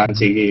well on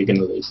Antigua, you're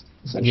gonna lose.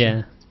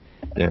 Yeah.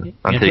 Yeah,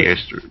 Antigua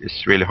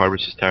is really hard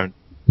versus Terran.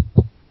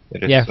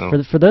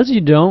 For those of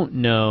you who don't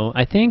know,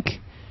 I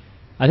think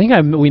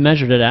we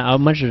measured it out. I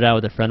measured it out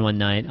with a friend one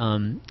night.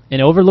 An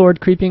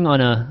Overlord creeping on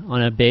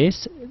a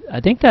base.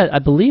 I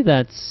believe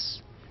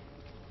that's.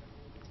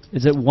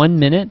 Is it 1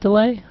 minute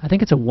delay? I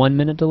think it's a 1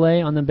 minute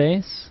delay on the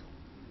base.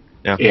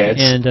 Yeah.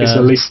 It's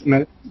at least a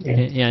minute.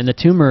 Yeah, and the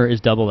tumor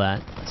is double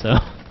that. So.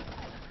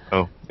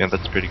 Oh, yeah,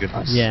 that's pretty good.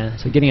 Nice. Yeah,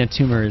 so getting a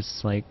tumor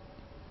is like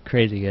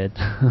crazy good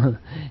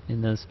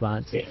in those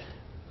spots. Yeah.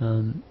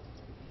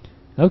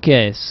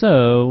 Okay,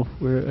 so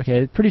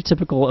pretty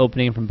typical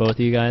opening from both of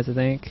you guys, I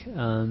think.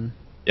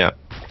 Yeah.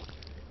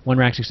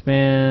 1-Rex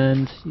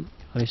expand.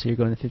 Obviously, you're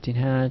going to 15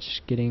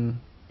 hatch. You're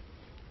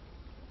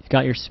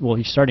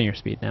starting your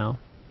speed now.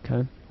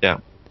 Okay. Yeah.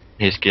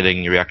 He's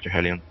getting reactor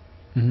Hellion.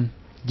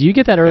 Do you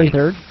get that early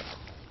 3rd?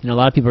 You know, a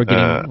lot of people are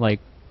getting like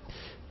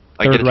 3rd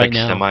I get it right like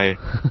now.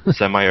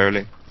 semi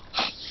early.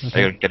 Okay.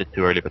 I don't get it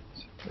too early, but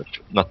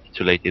not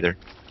too late either.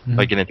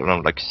 I get it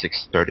around like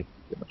 6:30, pretty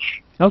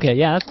much. Okay,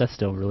 yeah, that's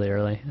still really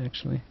early,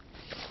 actually.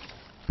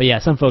 But yeah,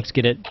 some folks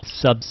get it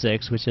sub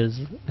 6, which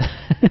is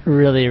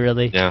really,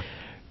 really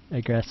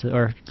aggressive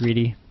or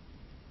greedy.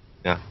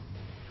 Yeah.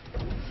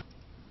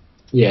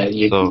 Yeah,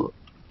 you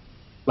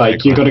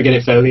got to get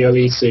it fairly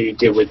early so you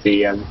deal with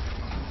the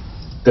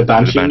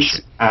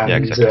Banshees and yeah,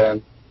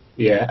 exactly.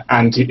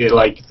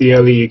 The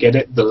earlier you get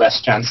it, the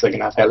less chance they're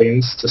gonna have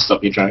Hellions to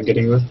stop your drone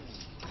getting them.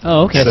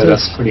 Oh, okay. So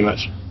that's pretty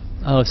much.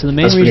 Oh, so the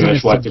main reason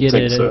is to get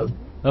it.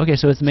 Okay,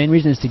 so the main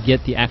reason is to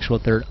get the actual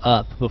 3rd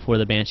up before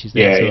the Banshee's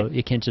there, so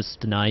it can't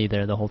just deny you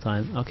there the whole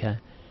time. Okay.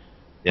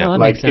 Yeah. Well,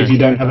 like if you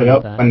don't have it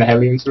up when the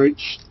Hellions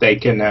reach, they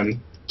can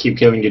keep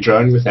killing your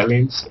drone with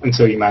Hellions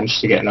until you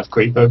manage to get enough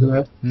creep over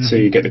there, so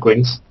you get the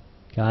queens.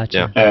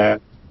 Gotcha.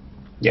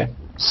 Yeah.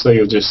 So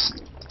you'll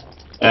just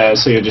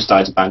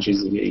die to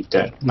Banshees if you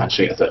don't manage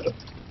to get a 3rd up.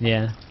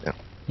 Yeah.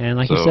 And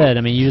like you said,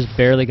 I mean, you just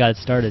barely got it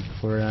started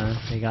before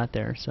they got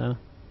there, so.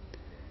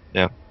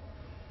 Yeah.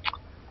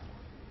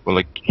 Well,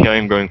 like here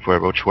I'm going for a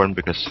Roach Worm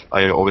because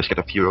I always get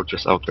a few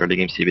roaches out early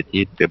game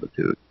CVT to be able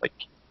to like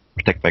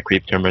protect my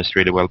creep terminals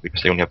really well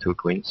because I only have 2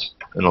 queens,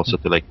 and also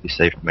to like be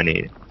safe from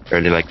any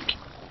early like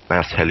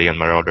mass Hellion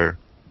Marauder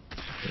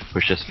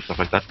pushes and stuff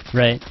like that.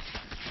 Right.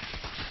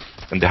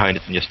 And behind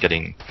it I'm just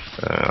getting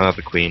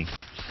another queen,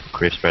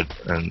 creep spread,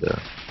 and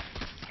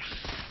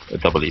a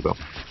double Evo.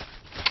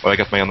 Oh, I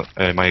got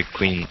my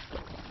queen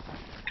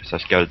because I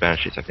scouted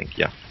banshees. I think,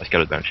 yeah, I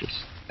scouted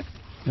banshees.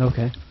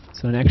 Okay,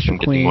 so an extra I'm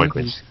getting more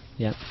queen. queens.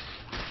 Yep.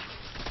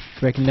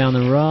 Breaking down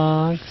the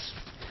rocks.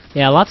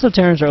 Yeah, lots of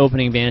Terrans are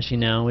opening Banshee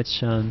now,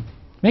 which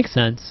makes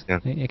sense. Yeah.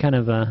 I kind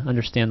of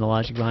understand the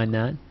logic behind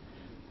that.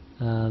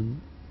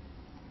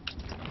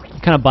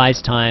 It kind of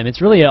buys time.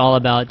 It's really all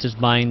about just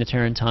buying the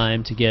Terran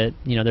time to get,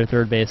 you know, their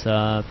third base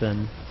up,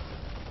 and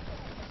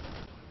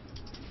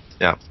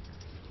Yeah.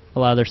 a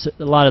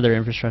lot of their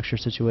infrastructure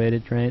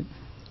situated, right?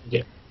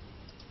 Yeah.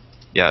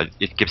 Yeah,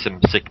 it gives them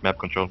sick map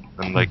control,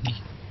 and like,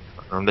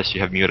 unless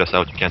you have Mutas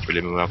out, you can't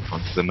really move up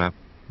onto the map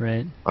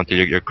Right. until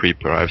your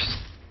creep arrives.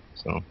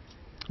 So.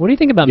 What do you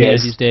think about Yeah,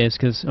 Meta these days?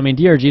 Because I mean,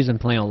 DRG's been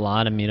playing a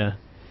lot of Meta.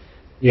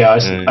 Yeah,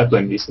 I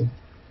blame Visa.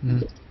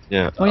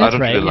 Yeah. Oh, I that's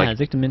don't right. really Yeah, like.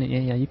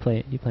 Ziktomini. Yeah, you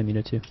play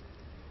Meta too.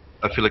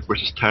 I feel like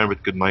versus Terran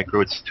with good micro,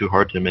 it's too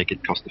hard to make it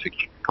cost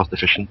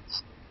efficient.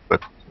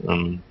 But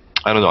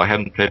I don't know. I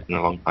haven't played in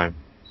a long time,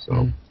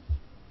 so.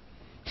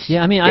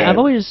 Yeah, I mean, Yeah. I've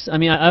always, I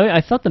mean,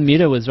 I thought the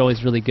Meta was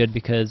always really good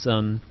because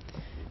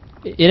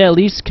it at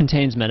least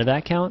contains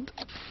medevac count.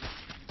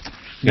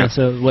 You know,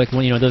 so like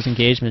when those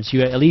engagements,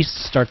 you at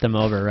least start them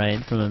over,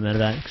 right, from a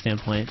medevac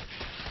standpoint.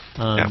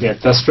 Yeah,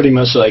 that's pretty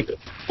much like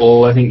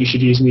all I think you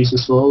should use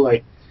Muses for.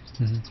 Like,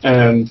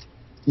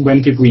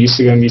 when people used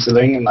to go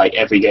Museling in like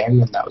every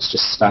game, and that was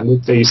just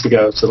standard, they used to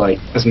go to like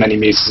as many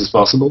Muses as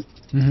possible.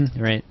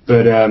 Right.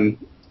 But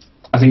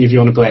I think if you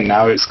want to play it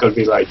now, it's got to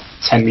be like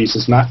 10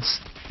 Muses max.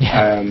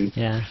 Yeah.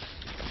 Yeah.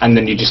 And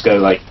then you just go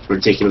like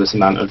ridiculous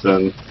amount of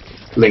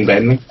Ling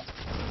Baneling.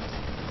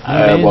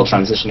 While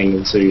transitioning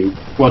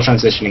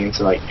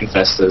into like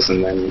infestors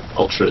and then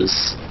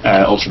ultras,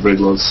 ultra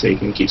broodlords, so you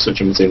can keep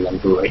switching between them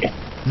for like.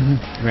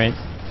 Right.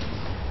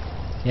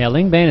 Yeah,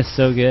 Ling Bane is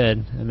so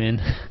good. I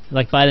mean,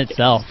 like by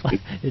itself,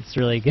 it's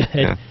really good.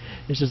 Yeah.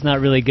 It's just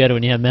not really good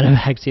when you have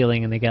medevac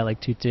healing and they got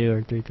like 2/2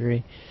 or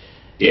 3/3.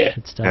 Yeah.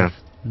 Good stuff.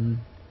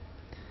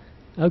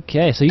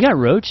 Okay, so you got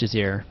roaches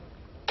here.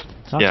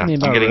 Talk to me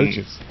about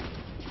roaches.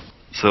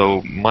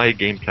 So my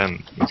game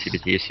plan in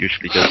CBT is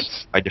usually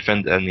just I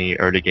defend any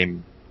early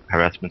game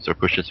harassments or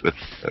pushes with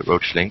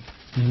Roach Link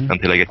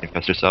until I get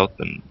infestors out,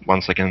 and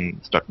once I can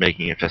start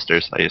making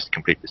infestors, I just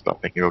completely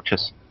stop making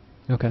roaches.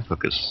 Okay.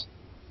 Focus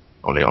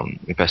only on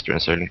infestor and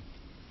Zerg.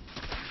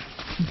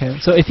 Okay,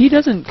 so if he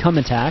doesn't come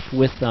attack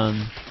with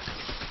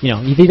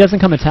if he doesn't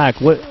come attack,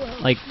 what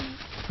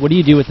do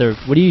you do with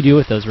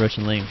those Roach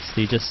and Links?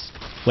 Do you just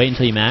wait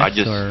until you max,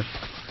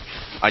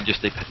 I just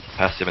stay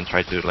passive and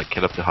try to like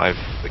kill up the hive,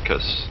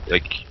 because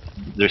like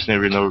there's no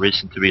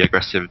reason to be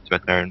aggressive to a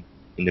Terran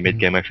in the mid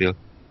game. I feel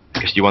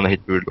because you want to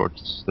hit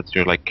broodlords. That's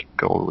your like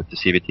goal with the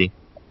CVT.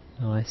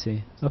 Oh, I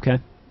see. Okay.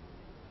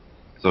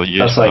 So you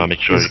That's just like,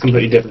 make sure it's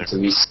completely different to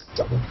Mute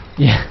style.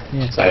 Yeah.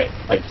 Yeah. So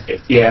like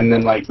and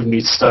then like with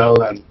Mute style,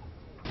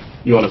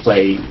 you want to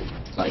play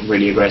like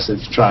really aggressive,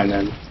 try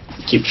and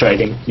keep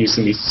trading, use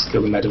the Mute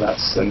skill and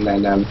medevats, and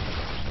then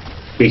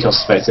be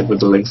cost effective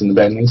with the links and the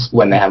bendings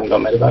when they haven't got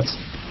medevats.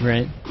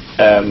 Right.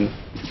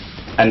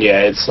 And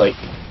yeah, it's like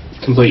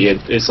completely,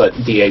 it's like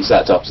the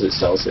exact opposite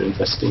style to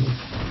Infesting.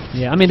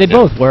 Yeah, I mean they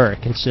both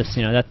work. It's just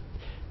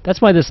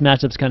that's why this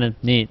matchup's kind of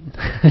neat,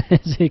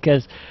 it's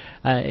because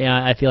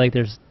I feel like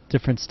there's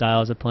different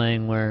styles of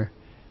playing where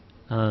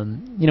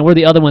where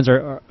the other ones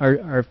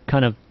are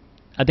kind of,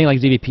 I think like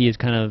ZVP is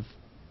kind of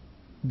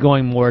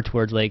going more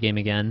towards late game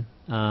again,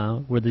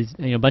 where these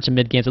a bunch of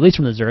mid games, at least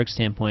from the Zerg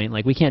standpoint,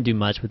 like we can't do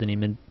much with any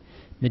mid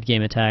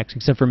game attacks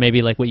except for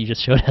maybe like what you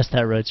just showed us,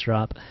 that roach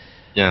drop.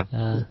 Yeah.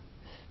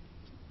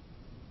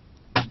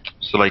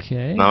 So like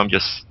now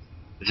this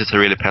is a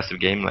really passive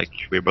game. Like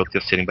we're both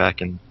just sitting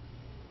back and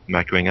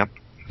macroing up.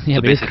 Yeah,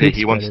 so but basically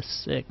he wants. Is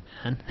sick,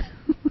 man.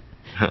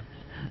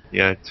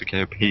 Yeah, it's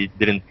okay. He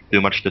didn't do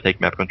much to take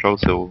map control,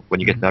 so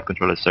when you get map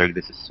control as Zerg,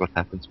 this is what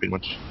happens pretty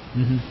much.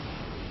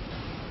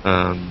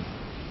 And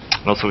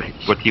also,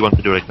 what he wants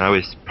to do right now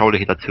is probably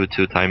hit a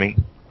 2/2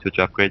 timing, 2/2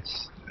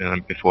 upgrades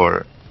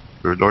before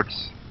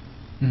broodlords.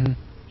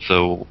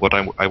 So what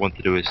I want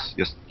to do is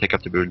just take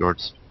up the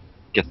broodlords,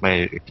 get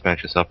my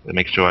expansions up, and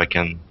make sure I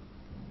can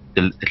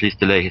at least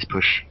delay his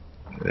push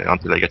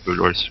until I get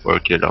broodlords or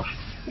kill it off.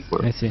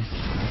 I see.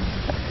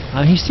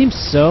 He seems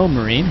so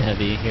marine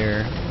heavy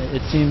here.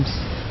 It seems,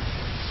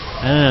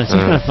 I don't know, it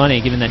seems kind of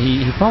funny given that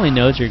he probably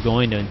knows you're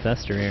going to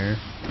infestor here.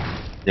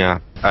 Yeah,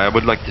 I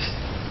would like to.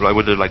 I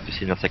would like to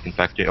see a second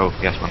factory. Oh,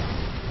 yes, one.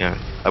 Yeah,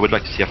 I would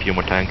like to see a few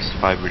more tanks.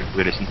 5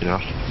 really isn't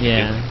enough.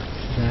 Yeah,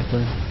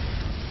 exactly.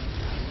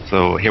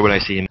 So here when I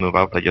see him move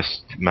out, I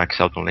just max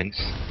out on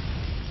links.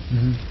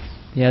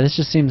 Yeah, this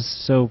just seems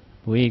so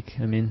weak.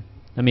 I mean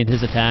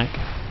his attack.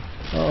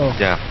 Oh.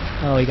 Yeah.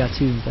 Oh, he got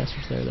 2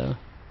 investors there though.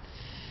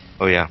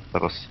 Oh yeah,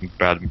 that was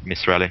bad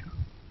miss rally.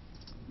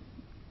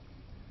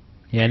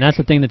 Yeah, and that's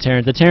the thing. The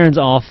Terrans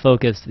all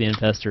focus the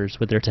infestors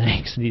with their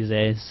tanks these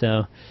days.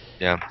 So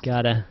yeah,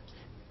 gotta.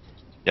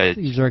 Yeah,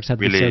 these orcs have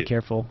to really be so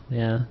careful.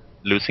 Yeah.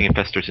 Losing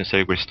infestors in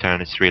Zerg versus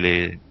Terran is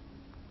really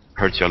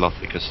hurts you a lot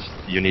because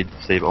you need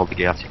to save all the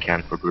gas you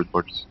can for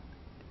broodlords.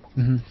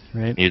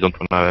 Right. You don't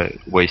want to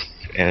waste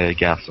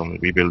gas on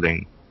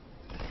rebuilding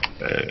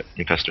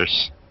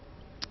infestors.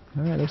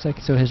 All right. Looks like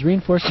so his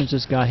reinforcements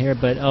just got here,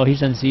 but oh,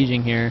 he's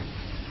unsieging here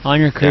on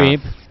your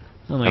creep. Yeah.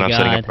 Oh my And I'm god.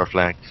 setting up our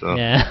flank. So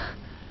Yeah.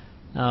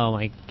 Oh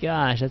my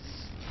gosh, that's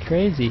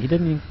crazy. He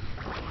didn't even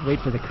wait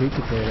for the creep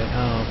to clear it.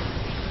 Oh.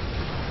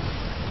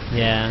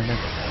 Yeah.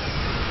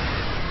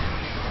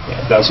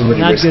 That was a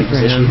really Not risky good for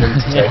position him. for him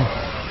to take.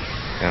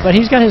 yeah. But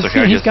he's got his So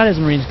here I he's just- got his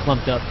marines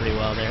clumped up pretty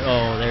well there.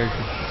 Oh,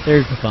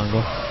 there's the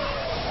fungal.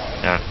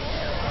 Yeah.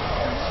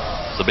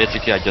 So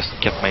basically, I just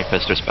kept my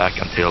infestors back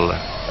until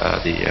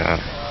the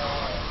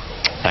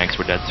tanks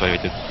were dead, so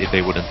if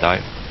they wouldn't die.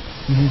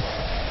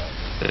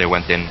 So they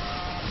went in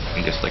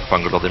and just like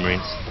fungal all the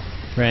marines.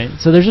 Right.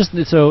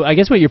 So I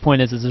guess what your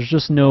point is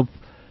there's no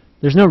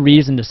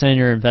reason to send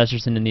your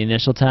investors in the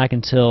initial attack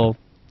until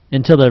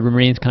the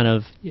marines kind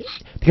of,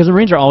 because the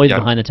marines are always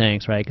behind the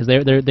tanks, right? Because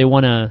they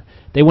wanna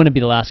be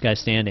the last guy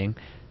standing.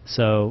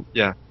 So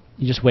Yeah.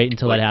 you just wait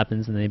until that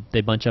happens and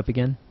they bunch up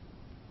again.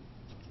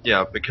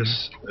 Yeah,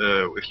 because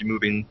if you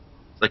move in,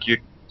 like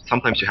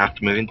sometimes you have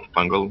to move into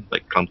fungal,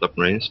 like clumped up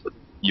marines, but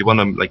you want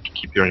to like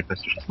keep your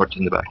infestors as much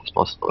in the back as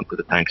possible until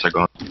the tanks are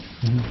gone.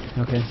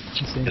 Okay. I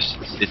see. Just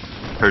it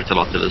hurts a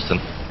lot to lose them,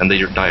 and they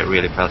die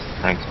really fast.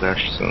 The tanks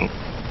flash, so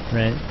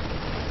Right.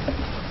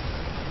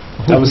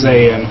 That was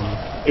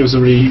it was a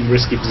really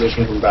risky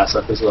position from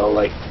Brassuk as well.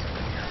 Like,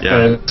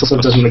 yeah. also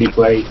doesn't really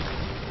play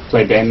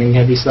bending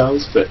heavy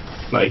styles, but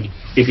like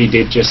if he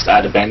did just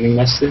add a bending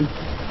nest in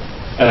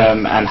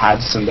and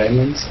had some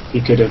bendings,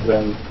 he could have.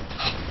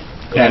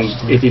 And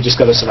if he just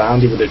got us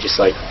around, he would have just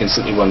like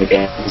instantly won the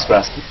game. Because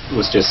Brassuk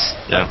was just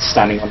like,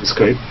 standing on his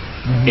creep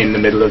in the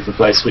middle of the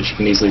place which you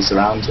can easily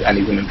surround, and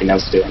he wouldn't have been able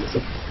to do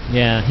anything.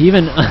 Yeah, he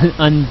even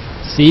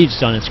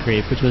unsieged on his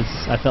creep, which was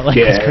I felt like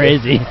was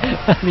crazy.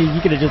 I mean,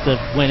 you could have just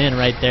went in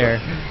right there.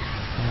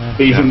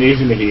 But even if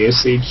he is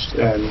sieged,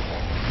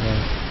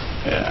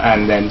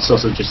 and then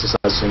sort of just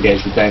decides to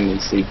engage with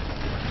bendings, he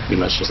pretty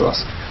much just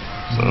lost.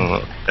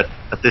 So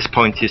at this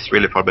point, he's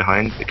really far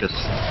behind because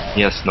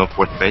he has no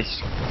fourth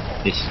base.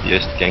 He's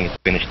just getting it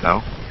finished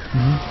now,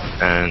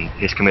 and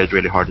he's committed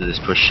really hard to this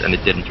push, and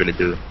it didn't really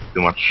do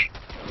much.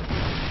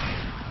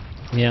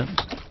 Yeah.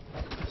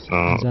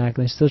 So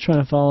Exactly. Still trying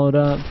to follow it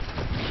up.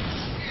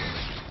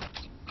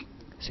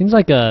 Seems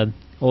like a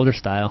older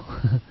style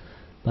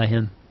by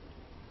him.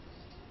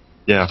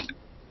 yeah.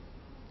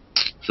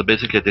 So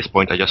basically, at this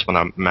point, I just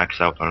want to max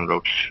out on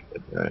Roach,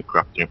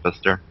 Corruptor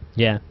Infestor.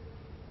 Yeah.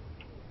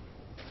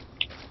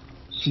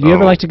 So, Do you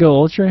ever like to go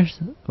ultra,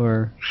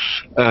 or?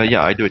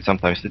 yeah, I do it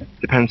sometimes. It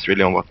depends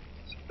really on what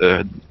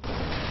the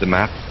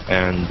map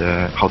and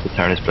how the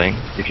turn is playing.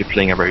 If you're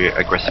playing a very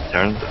aggressive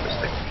turn, that is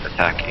like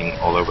attacking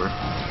all over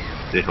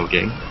the whole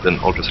game, then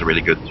ultras are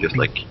really good to just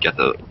like get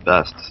a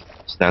fast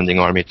standing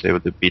army to be able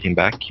to beat him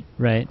back.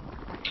 Right.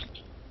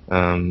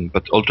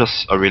 But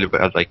ultras are really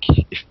bad. Like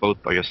if both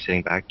are just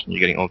sitting back and you're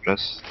getting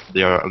ultras,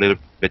 they are a little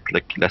bit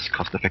like less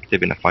cost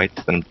effective in a fight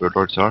than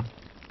broodlords are.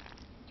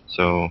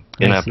 So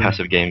in a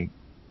passive game,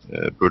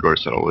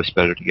 broodlords are always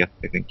better to get,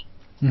 I think.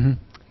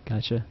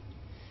 Gotcha.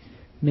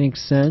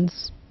 Makes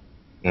sense.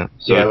 Yeah.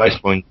 So at this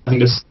point, I think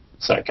there's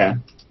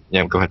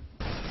yeah, go ahead.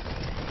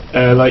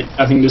 like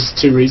I think there's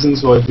two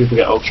reasons why people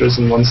get ultras,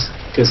 and one's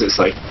because it's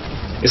like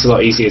it's a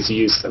lot easier to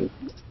use them,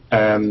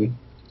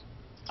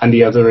 and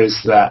the other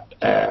is that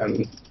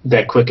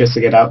they're quicker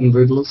to get out than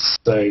broodlords.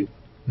 So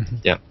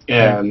yeah.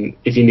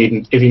 If you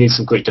need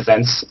some quick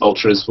defense,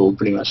 ultras will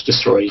pretty much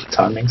destroy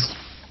timings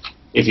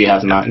if you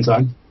have them out in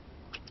time.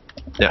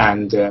 Yeah.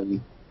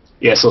 And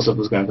yeah, SortOf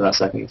was going for that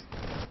second.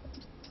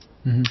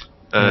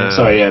 Uh,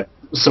 Sorry, yeah,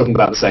 was talking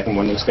about the second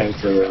one. He was going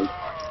for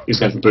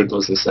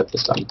broodlords instead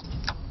this time.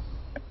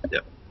 Yeah.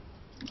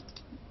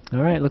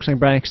 All right. Looks like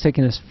Brian's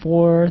taking his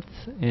fourth,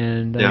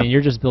 and I Yeah. mean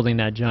you're just building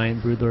that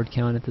giant broodlord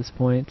count at this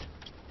point.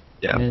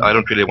 Yeah, And I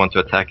don't really want to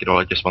attack at all.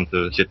 I just want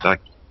to sit back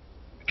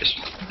because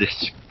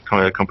this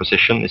kind of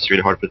composition is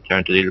really hard for the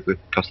Terran to deal with,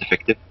 cost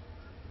effective,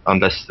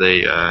 unless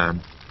they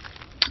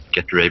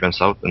get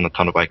ravens out and a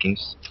ton of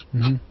Vikings.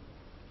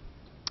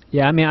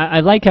 Yeah, I mean, I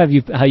like how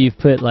you've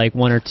put like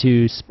one or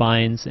two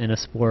spines and a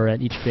spore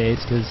at each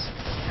base, because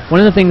one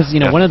of the things,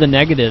 one of the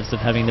negatives of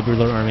having the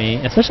Broodlord army,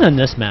 especially on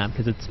this map,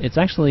 because it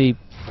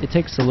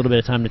takes a little bit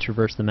of time to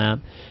traverse the map,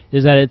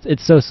 is that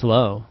it's so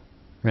slow,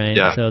 right?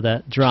 Yeah. So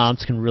that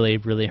drops can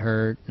really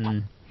hurt.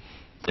 And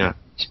yeah,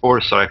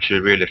 spores are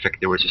actually really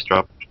effective versus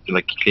drop to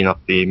like clean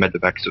up the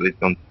medevac so they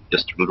don't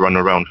just run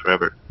around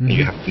forever. And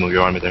you have to move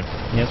your army there.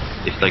 Yep.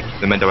 If like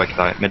the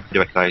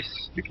medevac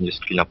dies, you can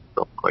just clean up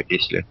the drop quite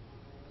easily.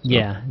 So.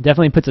 Yeah,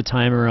 definitely puts a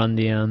timer on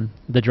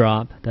the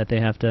drop that they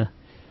have to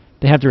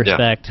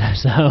respect. Yeah.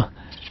 So.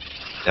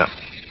 Yeah.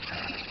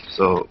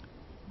 So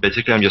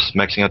basically, I'm just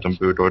maxing out on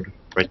Broodlord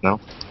right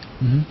now,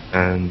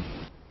 and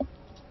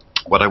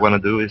what I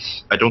want to do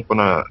is I don't want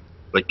to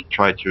like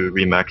try to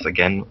remax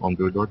again on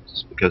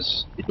Broodlords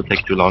because it will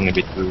take too long and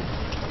be too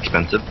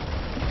expensive.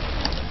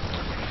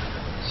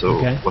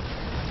 So what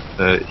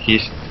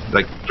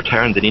like for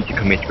Terran, they need to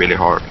commit really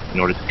hard in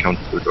order to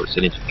counter Brood Lords.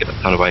 They need to get a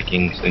ton of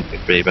Vikings, they need to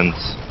get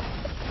Ravens,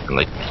 and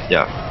like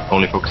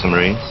only focus on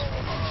Marines.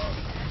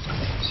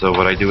 So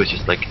what I do is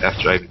just like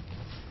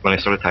when I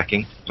start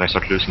attacking and I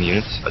start losing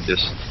units, I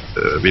just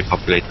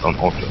repopulate on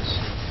Ultras.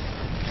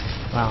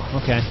 Wow.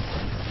 Okay.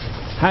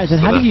 How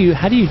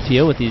do you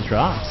deal with these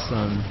drops?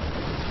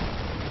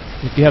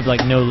 If you have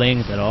like no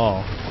lings at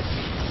all.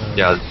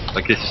 Yeah,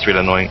 like this is really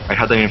annoying. I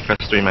had an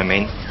Infestor in my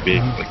main to be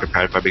like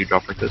prepared for a big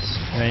drop like this.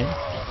 Right.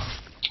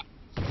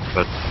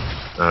 But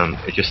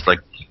it's just like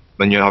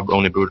when you have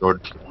only Brood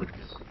Lord,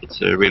 it's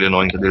really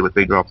annoying to deal with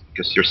big drops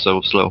because you're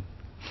so slow.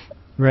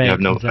 Right. You have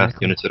no exactly.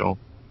 fast units at all.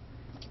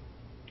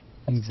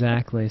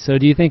 Exactly. So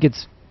do you think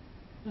it's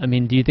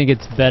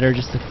better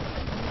just to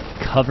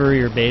cover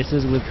your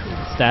bases with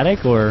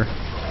static, or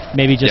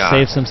maybe just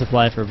save some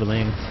supply for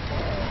lings?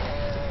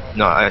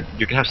 No,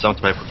 you can have some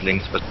supply for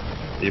lings, but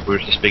if we're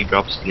just big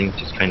drops, lings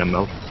just kind of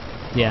melt.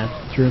 Yeah,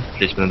 true.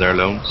 At least when they're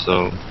alone,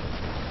 so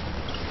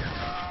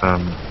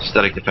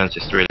static defense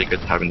is really good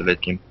to have in the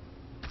late game.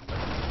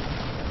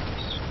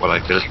 That's what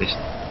I feel at least.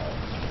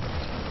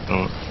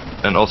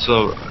 And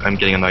also, I'm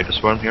getting a Nitro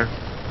Swarm here.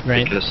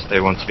 Right. Because I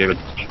want to be able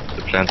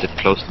to plant it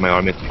close to my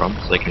army at the front,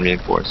 so I can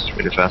reinforce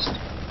really fast.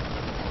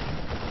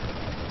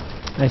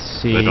 I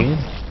see. So I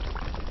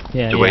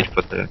don't wait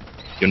for the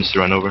units to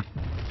run over.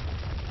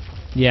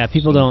 Yeah,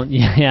 people don't.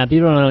 Yeah,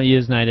 people don't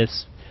use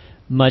Nidus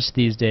much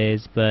these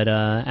days, but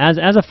as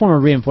a form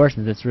of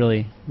reinforcement, it's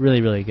really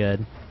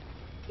good.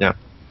 Yeah.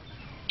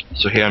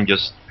 So here I'm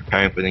just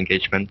preparing for the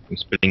engagement. I'm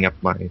splitting up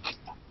my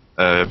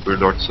Brood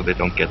Lords so they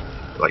don't get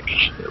like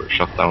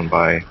shot down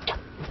by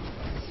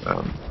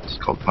it's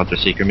called Hunter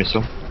Seeker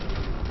missile.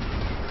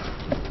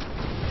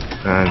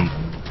 And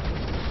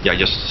yeah,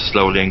 just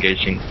slowly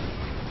engaging.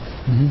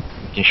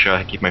 Making sure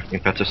I keep my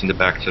Infestors in the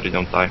back so they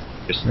don't die.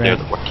 Because they're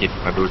what keep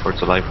my Brood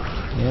Lords alive.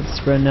 Yep,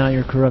 spreading out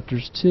your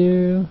Corruptors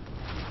too.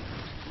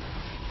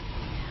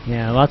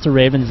 Yeah, lots of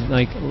Ravens,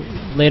 like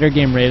later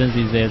game Ravens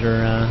these days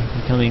are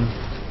becoming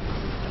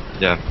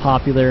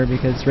popular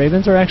because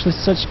Ravens are actually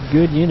such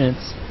good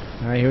units.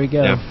 Alright, here we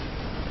go. Yeah.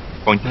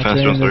 Point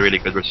defense rolls are really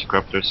good versus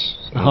Corruptors.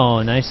 So.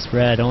 Oh, nice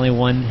spread. Only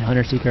one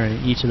Hunter Seeker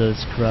in each of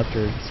those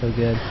Corruptors. So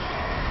good.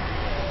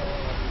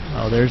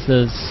 Oh, there's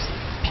those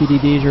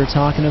PDDs you're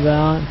talking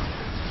about.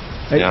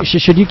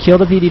 Should you kill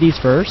the PDDs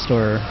first,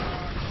 or?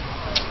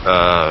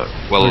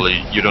 Well,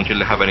 you don't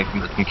really have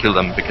anything that can kill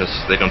them because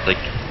they don't take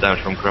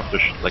damage from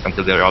Corruptors, like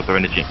until they're out of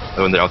energy.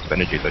 So when they're out of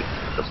energy, it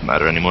doesn't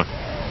matter anymore.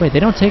 Wait,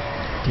 they don't take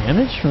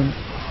damage from?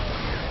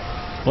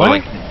 What? Well,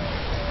 like,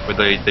 but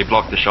they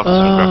block the shots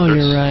from Oh, Corruptors.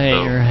 you're right.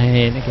 So You're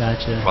right. I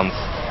gotcha.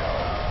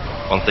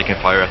 Once they can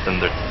fire at them,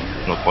 there's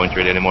no point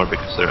really anymore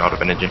because they're out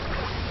of energy.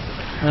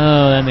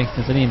 Oh, that makes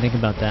sense. I didn't even think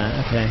about that.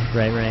 Okay,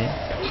 right.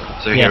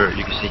 So here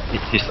you can see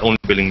he's only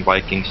building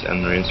Vikings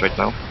and Marines right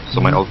now.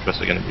 So my Ultras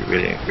are going to be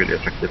really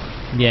effective.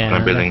 Yeah. And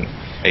I'm building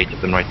 8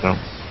 of them right now.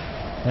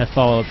 That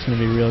follow-up's going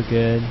to be real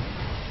good.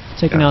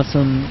 Taking out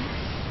some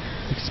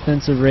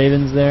expensive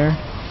Ravens there.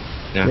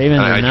 Yeah. Ravens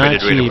are not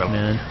cheap, really well.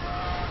 man.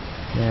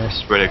 Yeah.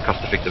 It's really a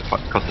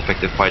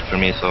cost-effective fight for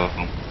me. So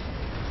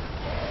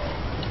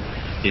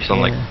he's on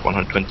like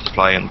 120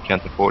 supply and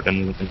can't afford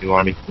any new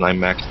army, and I'm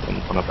maxed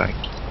on a bank.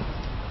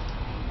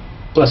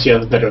 Plus you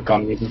have a better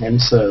economy than him,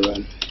 so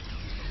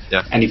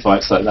any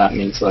fights like that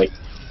means like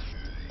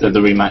the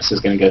remax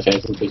is going to go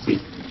favorably for you.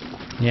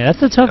 Yeah,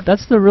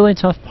 that's the really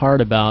tough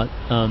part about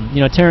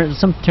you know,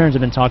 some Terrans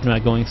have been talking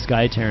about going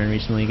Sky Terran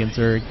recently against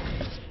Zerg.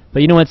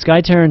 But you know what, Sky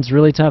Terran's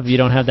really tough if you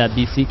don't have that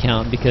BC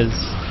count because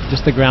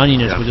just the ground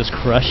units will just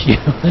crush you.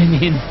 I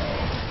mean,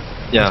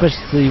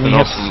 especially when and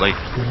you also like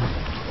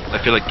I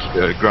feel like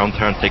ground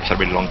Terran takes a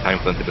really long time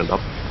for them to build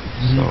up.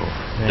 So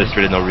there's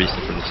really no reason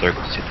for the Zerg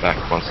to sit back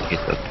once they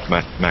hit that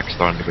max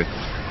army with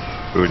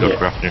Brood or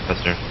Corrupt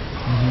Infestor.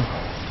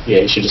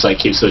 Yeah, you should just like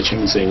keep switching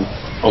between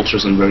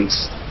Ultras and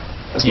Runes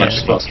as much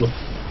as possible.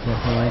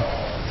 Definitely.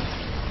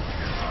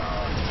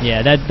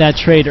 Yeah, that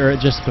trade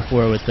just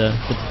before with the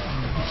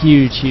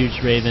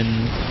huge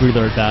Raven Brood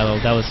Lord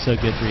battle, that was so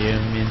good for you. I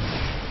mean,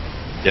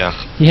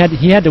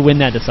 he had to win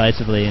that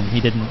decisively, and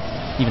he didn't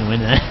even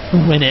win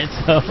it.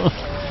 So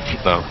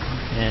no.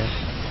 Yeah.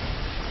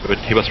 But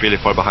he was really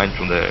far behind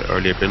from the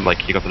earlier build. Like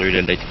he got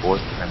really late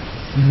 4th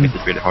and made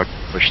it really hard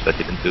to push. That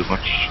didn't do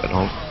much at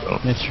all. So.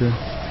 That's true.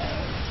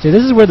 See,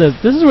 this is where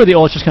the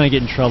Ultras kind of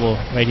get in trouble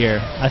right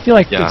here. I feel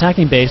like the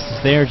attacking bases,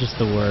 they are just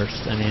the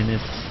worst. I mean,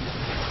 it's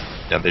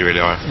they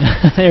really are.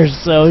 they're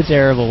so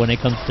terrible when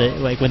it comes to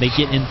like when they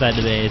get inside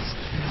the base.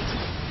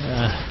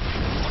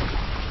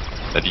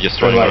 That you just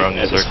running around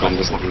in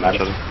circles and each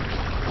other.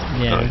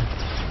 Yeah.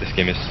 This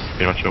game is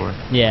pretty much over.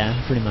 Yeah,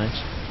 pretty much.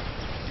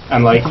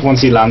 And like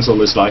once he lands all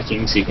his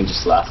Vikings, you can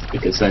just laugh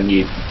because then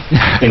you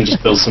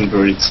just build some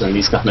Broods and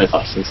he's got no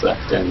Vikings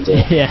left. And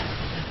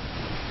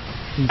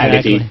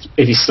Exactly. And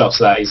if he stops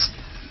that, he's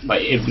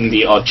like even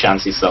the odd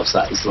chance he stops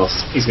that, he's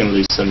lost. He's going to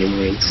lose so many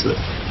Marines. So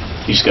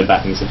you just go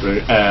back into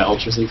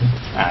Ultras even,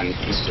 and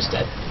he's just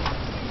dead.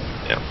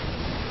 Yeah.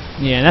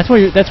 Yeah, and that's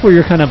where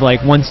you're kind of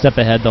like one step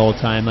ahead the whole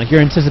time. Like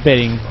you're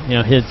anticipating, you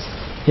know, his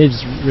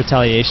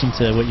retaliation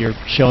to what you're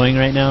showing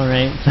right now,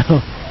 right?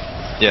 So.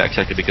 Yeah,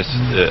 exactly, because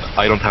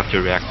I don't have to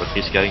react what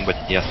he's getting, but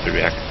he has to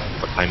react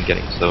what I'm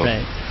getting. So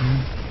right.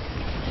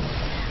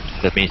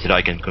 That means that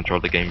I can control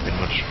the game pretty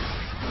much.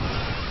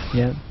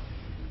 Yeah.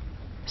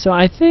 So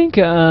I think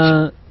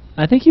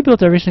you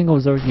built every single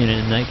Zerg unit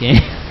in that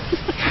game.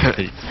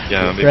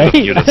 Yeah, maybe right?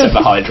 you Except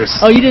the Hydras.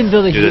 Oh, you didn't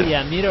build a did.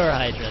 yeah, Muta or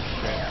Hydra.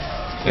 Right.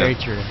 Very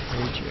true.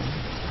 Very true.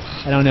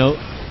 I don't know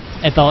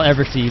if I'll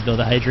ever see you build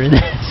a Hydra in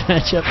this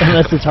matchup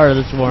unless it's Heart of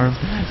the Swarm.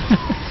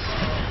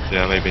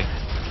 Yeah, maybe.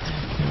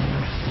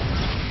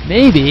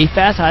 Maybe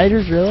fast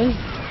Hydras, really?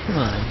 Come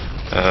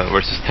on.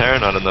 Versus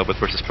Terran, I don't know, but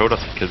versus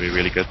Protoss it could be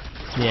really good.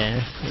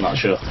 Yeah. I'm not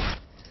sure.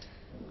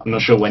 I'm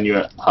not sure when you're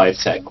at high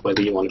tech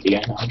whether you want to be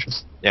getting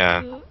Hydras.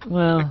 Yeah.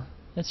 Well,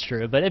 that's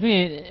true, but I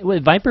mean,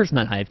 wait, Viper's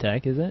not high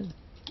tech, is it?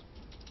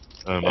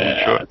 I'm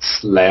not sure.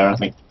 It's layer, I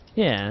think.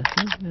 Yeah.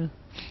 Yeah.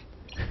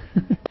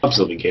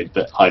 Absolutely good,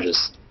 but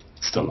Hydras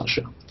still not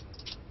sure.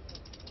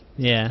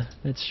 Yeah,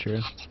 that's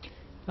true.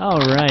 All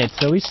right,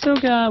 so we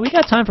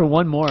got time for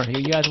one more.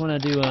 You guys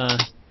want to do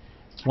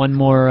one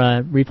more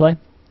replay?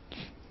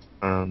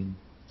 Yeah.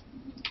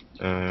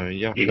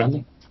 You got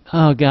me?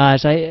 Oh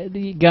gosh,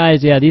 these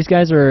guys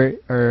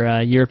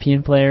are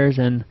European players,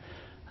 and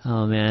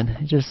oh man,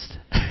 it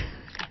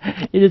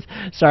is.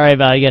 Sorry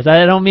about it, guys.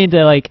 I don't mean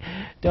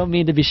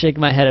to be shaking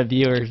my head at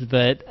viewers,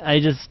 but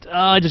it just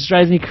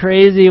drives me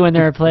crazy when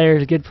there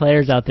are good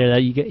players out there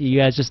that you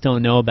guys just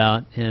don't know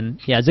about.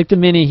 And yeah,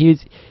 Ziktomini,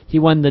 he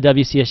won the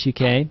WCS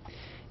UK,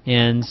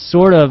 and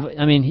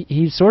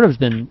he's sort of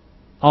been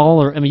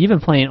you've been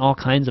playing all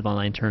kinds of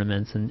online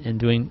tournaments and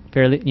doing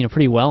fairly,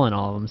 pretty well in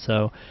all of them.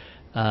 So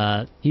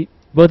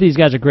both these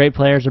guys are great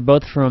players. They're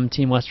both from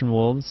Team Western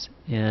Wolves,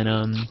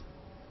 and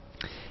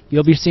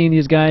you'll be seeing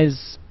these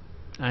guys.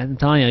 I'm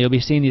telling you, you'll be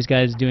seeing these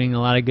guys doing a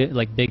lot of good,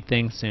 big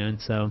things soon.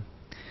 So,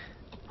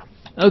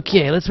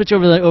 okay, let's switch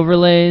over to the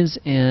overlays,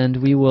 and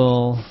we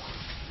will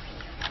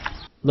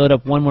load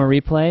up one more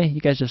replay.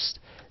 You guys just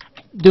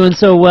doing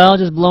so well,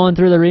 just blowing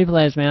through the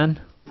replays, man.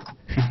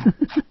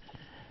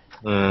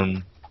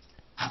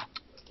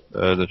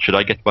 Should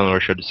I get one or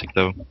should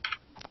Zikto?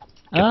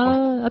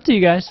 Up to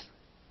you guys.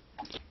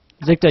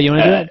 Zikto, you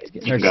want to do it?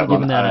 You Or can go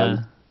give him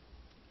that?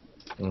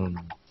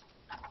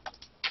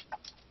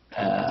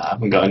 I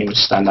haven't got any which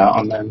stand out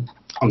on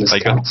this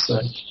account,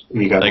 so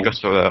you go. I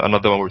got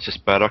another one which is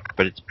Barak,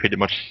 but it's pretty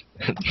much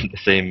the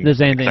same. The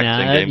same thing exact now.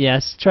 same game.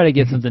 Yes, try to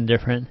get something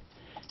different.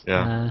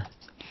 Yeah.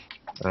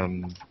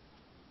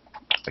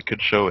 I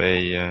could show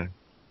a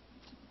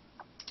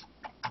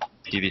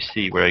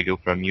PVC where I go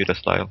for a Muta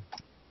style,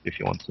 if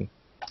you want to.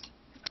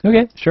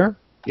 Okay, sure.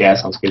 Yeah,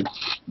 sounds good.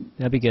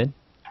 That'd be good.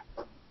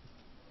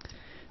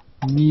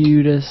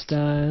 Muta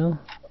style.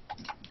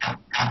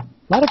 A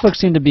lot of folks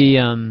seem to be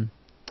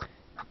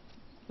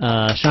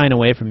shying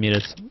away from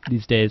mutas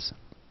these days.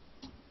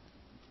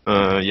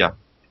 Yeah,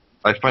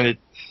 I find it.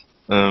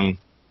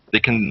 They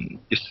can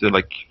just a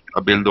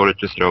build order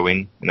to throw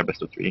in a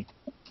best of 3,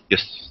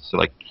 just so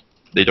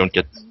they don't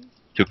get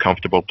too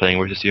comfortable playing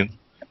versus you.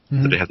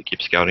 So they have to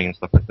keep scouting and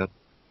stuff like that.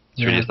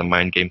 It's really just a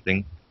mind game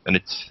thing, and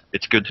it's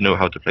good to know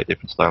how to play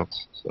different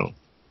styles. So.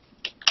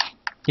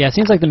 Yeah, it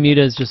seems like the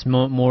Muta is just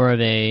more of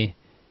a,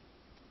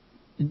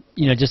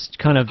 just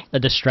kind of a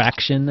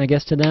distraction, I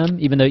guess, to them.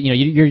 Even though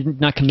you're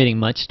not committing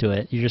much to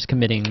it, you're just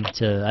committing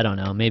to, I don't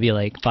know, maybe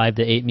 5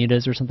 to 8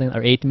 mutas or something,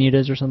 or 8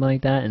 mutas or something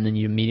like that, and then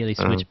you immediately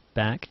switch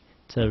back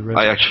to.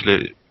 I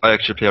actually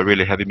play a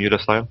really heavy Muta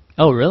style.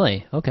 Oh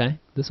really? Okay,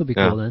 this will be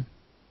cool then.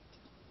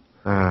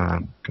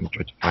 I'm gonna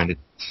try to find it.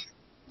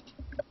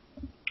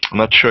 I'm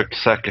not sure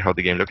exactly how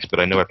the game looks, but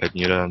I know I played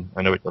Muta, and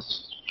I know it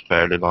was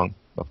fairly long,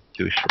 not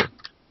too short.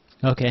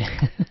 Okay.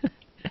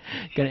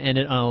 Gonna end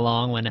it on a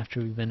long one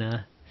after we've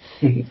been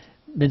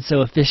been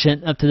so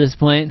efficient up to this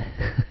point.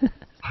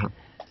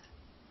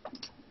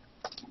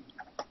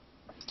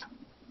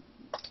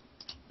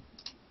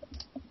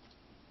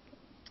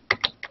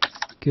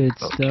 Good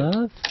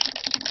stuff.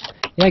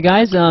 Yeah,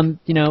 guys. In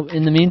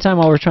the meantime,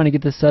 while we're trying to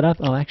get this set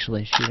up. Oh,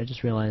 actually, shoot! I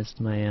just realized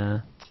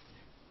my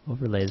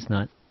overlay is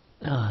not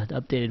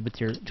updated with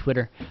your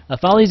Twitter.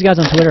 Follow these guys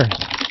on Twitter.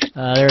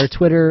 Their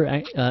Twitter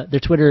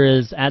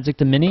is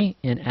 @Ziktomini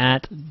and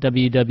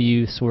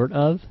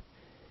 @wW.SortOf.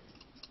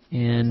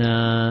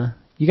 And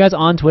you guys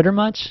on Twitter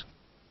much?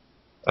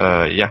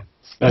 Yeah.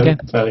 Okay.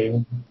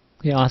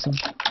 Okay, awesome.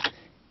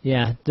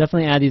 Yeah,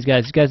 definitely add these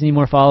guys. You guys need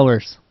more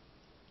followers.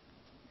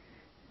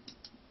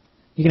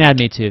 You can add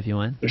me too if you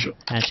want. For sure.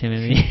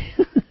 @ChanmanV.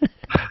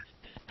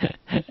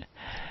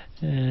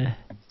 Okay,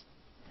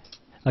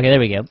 there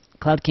we go.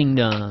 Cloud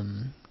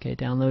Kingdom. Okay,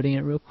 downloading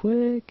it real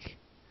quick.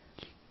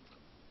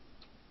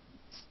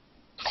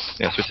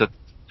 Yeah, so it's a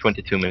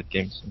 22-minute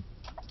game. So.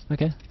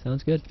 Okay,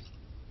 sounds good.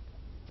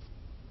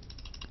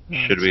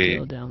 Should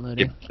we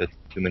downloading. skip the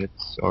 2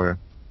 minutes or?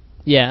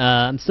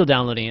 Yeah, I'm still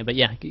downloading it, but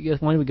yeah, why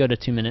don't we go to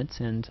 2 minutes?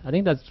 And I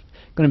think that's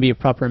going to be a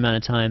proper amount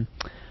of time.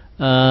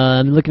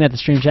 I'm looking at the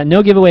stream chat.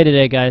 No giveaway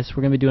today, guys.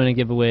 We're gonna be doing a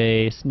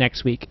giveaway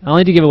next week. I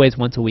only do giveaways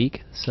once a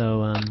week,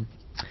 so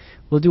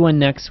we'll do one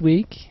next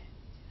week.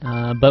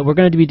 But we're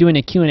going to be doing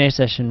a Q&A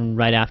session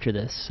right after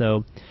this.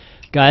 So,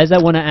 guys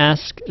that want to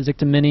ask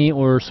Ziktomini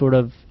or sort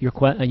of your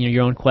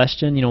your own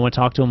question, want to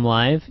talk to him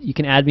live, you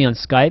can add me on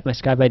Skype. My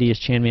Skype ID is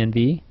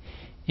ChanmanV,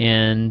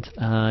 and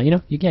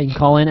you can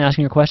call in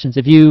asking your questions.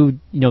 If you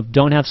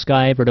don't have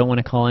Skype or don't want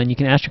to call in, you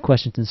can ask your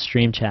questions in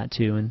stream chat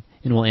too, and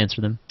we'll answer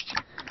them.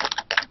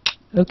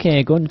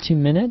 Okay, going to 2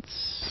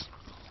 minutes.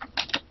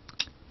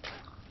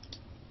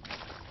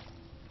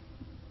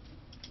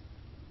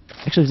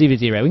 Actually,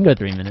 ZVZ, right? We can go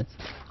 3 minutes.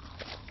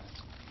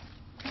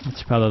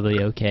 It's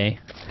probably okay.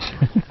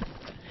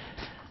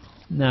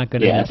 Not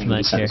gonna miss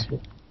much here.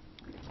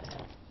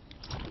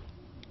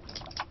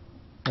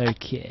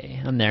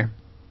 Okay, I'm there.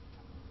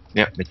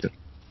 Yeah, me too.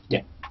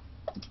 Yeah.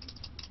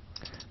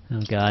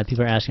 Oh god,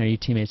 people are asking, are you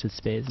teammates with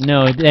spades?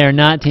 No, they are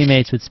not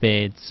teammates with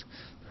spades.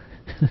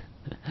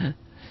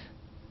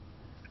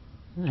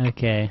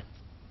 Okay.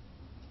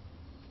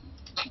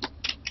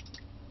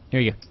 Here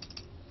we go.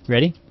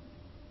 Ready?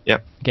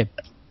 Yep. Okay.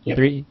 Yep.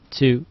 3,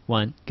 2,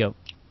 1, go.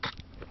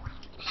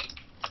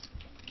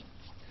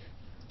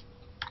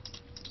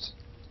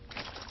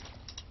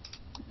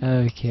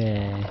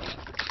 Okay.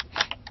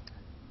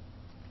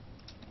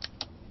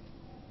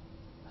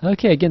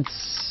 Okay, against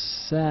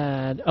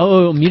Sad.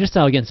 Oh,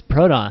 Mutastyle against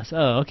Protoss.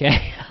 Oh,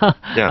 okay.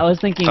 Yeah. I was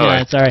thinking.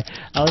 Sorry,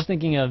 I was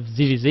thinking of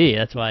ZVZ.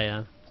 That's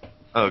why.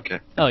 Oh, okay.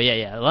 Oh yeah,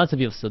 yeah. Lots of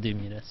people still do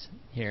Mutas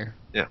here.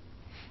 Yeah.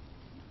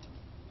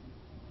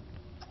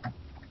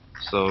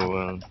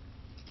 So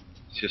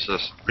it's just a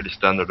pretty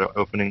standard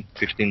opening.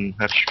 15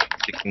 hatch,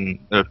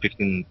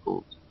 15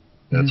 pool,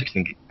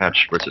 16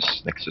 hatch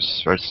versus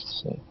Nexus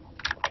first. So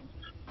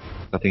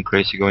nothing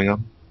crazy going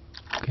on.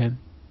 Okay.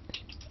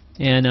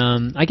 And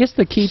I guess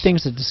the key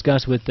things to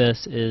discuss with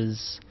this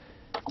is,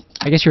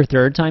 I guess your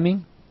third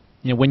timing.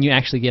 When you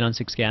actually get on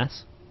 6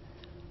 gas.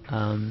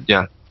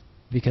 Yeah.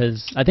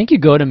 Because I think you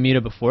go to Muta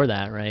before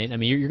that, right? I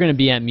mean, you're going to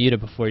be at Muta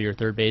before your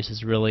third base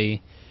is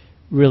really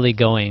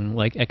going,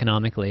 like,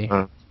 economically.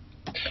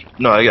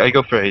 No, I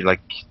go for a,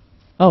 like...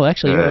 Oh,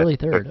 actually, you're early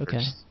third. Okay.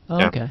 First. Oh,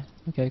 Yeah. okay.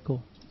 Okay,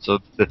 cool. So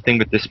the thing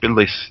with this build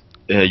is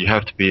you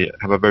have to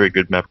have a very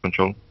good map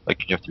control.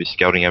 Like, you have to be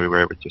scouting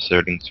everywhere with your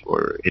Zerglings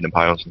for hidden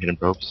pylons and hidden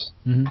probes.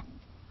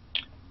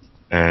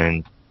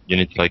 And you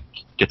need to, like,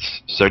 get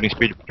Zergling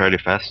speed fairly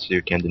fast so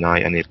you can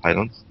deny any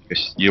pylons.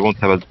 Because you won't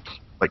have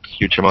a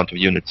huge amount of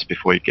units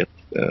before you get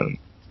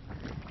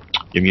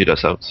your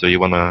mutas out, so you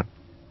wanna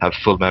have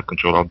full map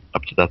control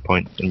up to that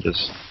point and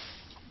just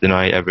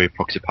deny every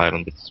proxy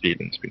pylon with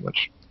speedings pretty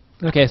much.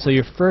 Okay, so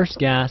your first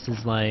gas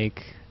is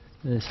like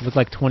this look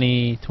like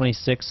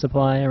 26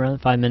 supply around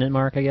the 5-minute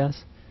mark, I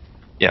guess.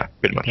 Yeah,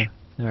 pretty much. Okay.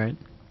 All right.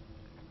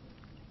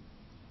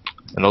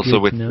 And also Good to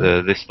with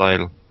know. this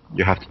style,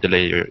 you have to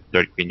delay your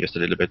third queen just a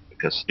little bit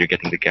because you're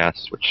getting the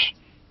gas, which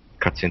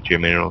cuts into your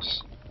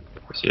minerals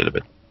just a little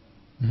bit.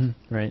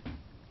 Right.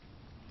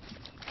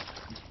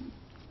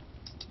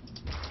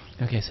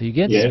 Okay, so you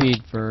get Yeah.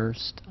 speed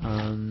first.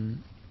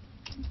 When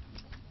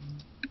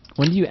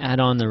do you add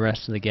on the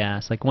rest of the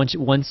gas? Like once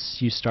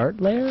you start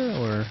layer,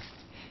 or?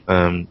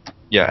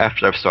 Yeah,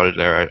 after I've started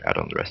layer, I add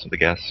on the rest of the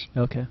gas.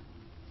 Okay.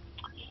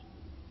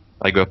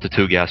 I go up to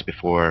 2 gas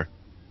before,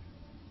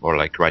 or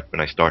like right when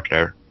I start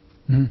layer.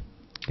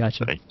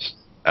 Gotcha. I just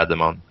add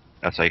them on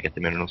as I get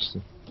the minerals.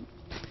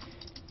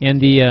 And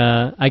the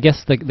I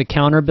guess the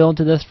counter build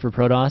to this for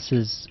Protoss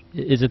is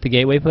it the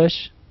gateway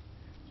push,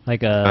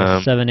 like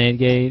a 7-8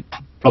 gate?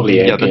 Probably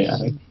Yeah, 8 gate, I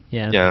that's- think.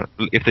 Yeah. Yeah,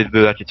 if they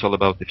do that, it's all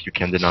about if you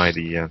can deny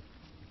the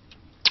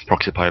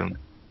proxy pylon.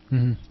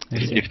 I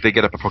see. If they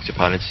get up a proxy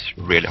pylon, it's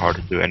really hard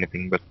to do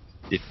anything, but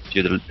if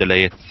you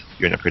delay it,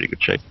 you're in a pretty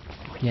good shape.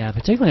 Yeah,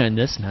 particularly on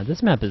this map.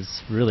 This map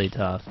is really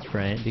tough,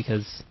 right?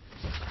 Because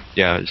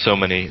Yeah, so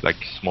many like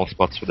small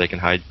spots where they can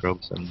hide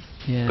probes and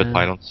put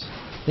pylons.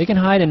 they can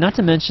hide, and not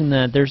to mention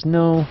that there's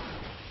no.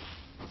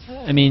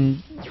 I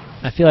mean,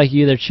 I feel like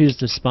you either choose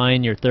to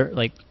spine your third,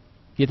 like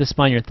you have to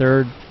spine your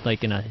third,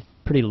 like in a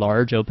pretty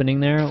large opening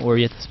there, or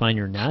you have to spine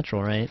your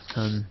natural, right?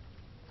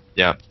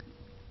 Yeah.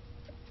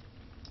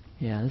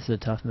 Yeah, this is a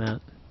tough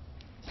map.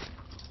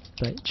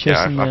 But Yeah,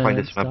 chasing I find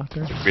the this map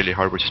stalker? really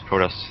hard versus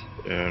Protoss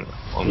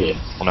on Yeah.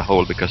 on a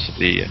whole because of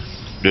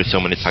there's so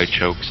many tight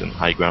chokes and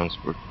high grounds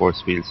for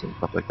force fields and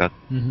stuff like that.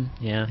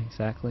 Yeah,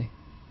 exactly.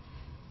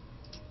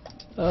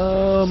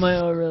 Oh, my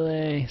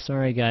overlay.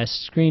 Sorry, guys.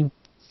 Screen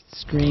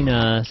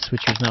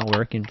switcher's not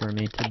working for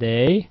me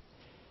today.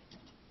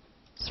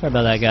 Sorry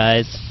about that,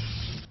 guys.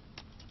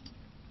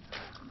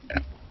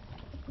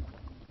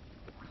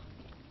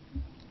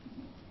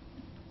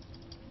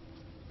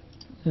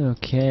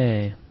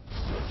 Okay.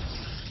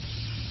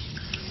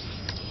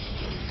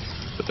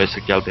 So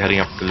basically, I'll be heading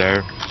up the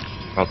lair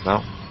right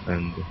now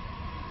and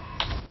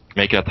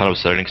making a ton of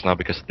Zerglings now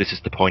because this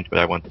is the point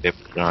where I want to be able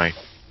to deny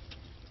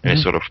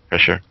any sort of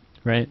pressure.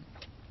 Right.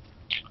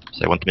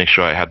 So I want to make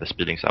sure I have the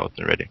speedings out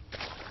and ready.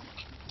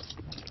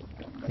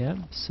 Yep.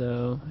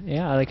 So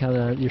yeah, I like how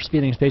your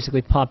speedings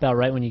basically pop out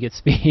right when you get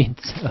speed.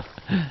 So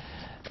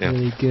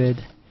really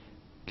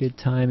good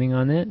timing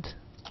on it.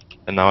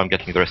 And now I'm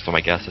getting the rest of my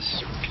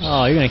gases.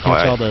 Oh, you're gonna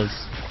catch all those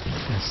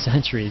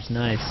sentries.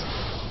 Nice.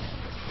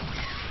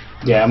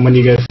 Yeah, and when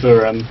you go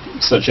for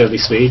such early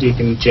speed, you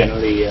can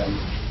generally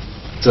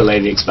delay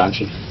the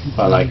expansion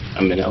by like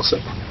a minute or so.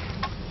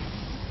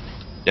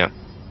 Yeah.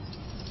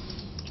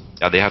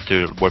 Yeah, they have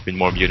to warp in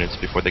more units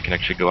before they can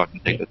actually go out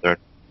and take the third.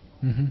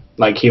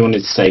 Like he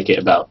wanted to take it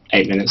about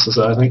 8 minutes or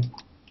so, I think.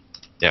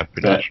 Yeah,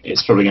 pretty But much.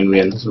 it's probably going to be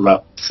in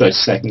about 30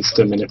 seconds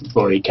to a minute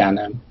before he can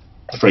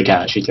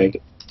actually take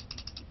it.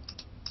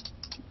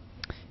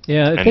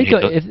 Yeah,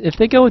 if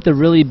they go with the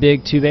really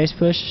big 2-base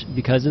push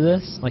because of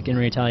this, like in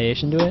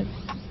retaliation to it,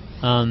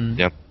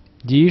 Yep.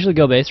 do you usually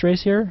go base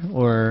race here,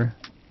 or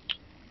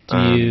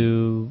do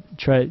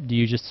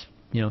you just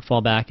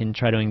fall back and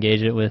try to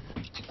engage it with?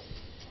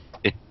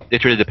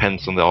 It really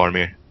depends on the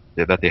army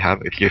that they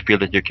have. If you feel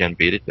that you can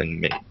beat it,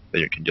 then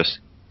you can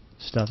just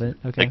Stuff it.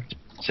 Okay. like,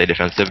 stay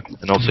defensive.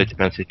 And also it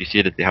depends if you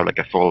see that they have like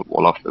a full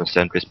wall off and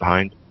sentries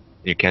behind,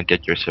 and you can't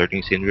get your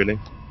surgings in really.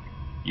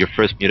 Your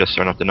first mutas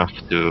are not enough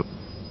to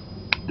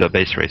the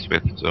base race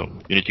with, so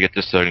you need to get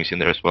the surgings in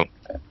there as well.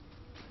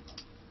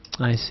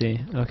 I see.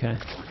 Okay.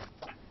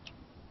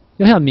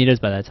 You'll have meters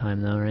by that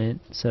time, though, right?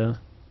 So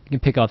you can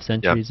pick off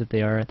sentries if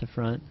they are at the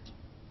front.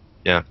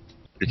 Yeah.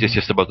 It's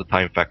just about the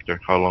time factor,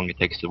 how long it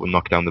takes to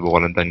knock down the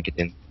wall and then get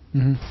in.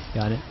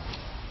 Got it.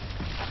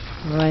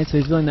 Alright, so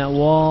he's building that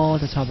wall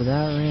at the top of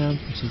that ramp,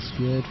 which is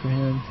good for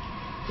him.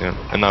 Yeah,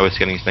 and now he's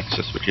getting his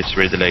Nexus, which is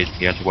really delayed.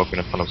 He had to walk in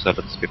a ton of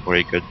zealots before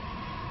he could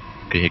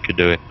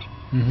do it.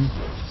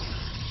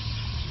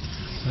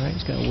 Alright,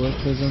 he's got a Warp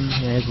Prism.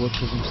 Yeah, his Warp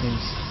Prism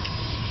seems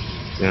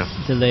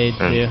delayed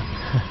too.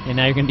 And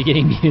now you're going to be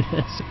getting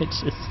mutas,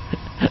 which is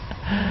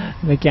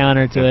the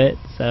counter to it,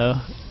 so...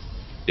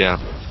 Yeah,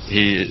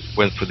 he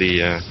went for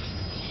the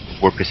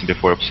Warp Prism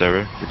before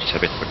Observer, which is a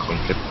bit of a coin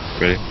flip,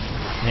 really.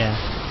 Yeah.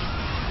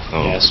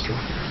 So, Yeah, that's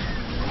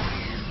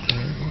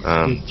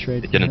true.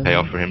 it didn't pay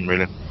off for him,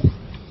 really.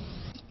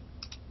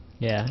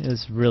 Yeah, it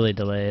was really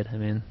delayed, I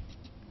mean.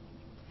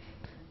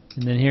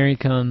 And then here he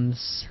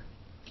comes.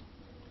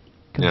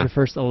 Your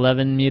first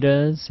 11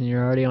 mutas, and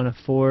you're already on a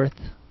 4th.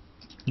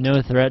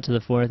 No threat to the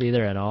 4th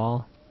either at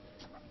all.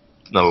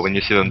 No, when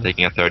you see them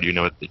taking a third, you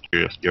know that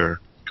you're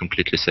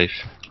completely safe.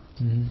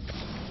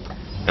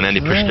 And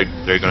any push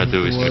they're gonna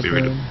do is gonna be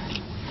really...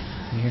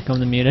 And here come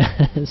the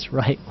mutas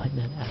right when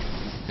that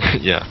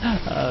happens. Yeah.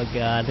 Oh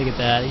god, look at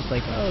that. He's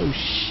like, oh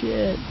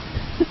shit.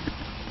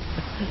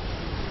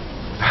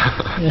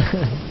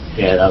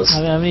 Yeah, that was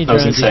How many that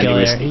was drones did he kill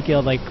insanely there? risky. He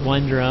killed like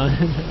 1 drone.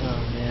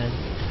 Oh man.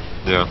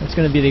 Yeah. That's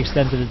gonna be the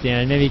extent of his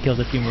damage. Maybe he kills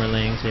a few more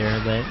lings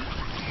here, but...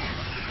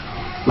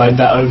 Like,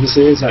 that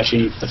Overseer is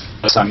actually the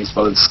first time he's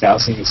followed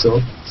scouting he saw,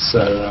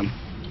 so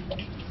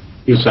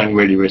he was playing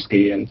really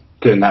risky and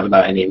doing that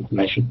without any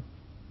information.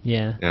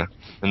 Yeah. Yeah.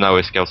 And now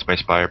he scouts my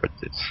Spire, but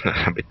it's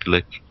a bit too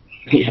late.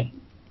 Yeah.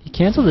 He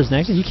canceled his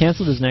Nexus? You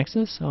canceled his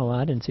Nexus? Oh,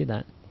 I didn't see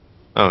that.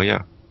 Oh,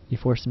 yeah. You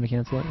forced him to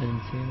cancel it? I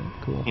didn't see that.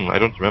 Cool. I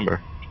don't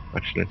remember,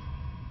 actually.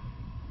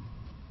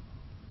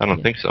 I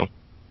don't think so.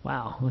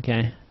 Wow,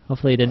 okay.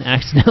 Hopefully he didn't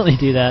accidentally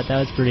do that. That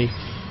was pretty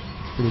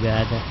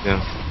bad.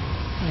 Yeah.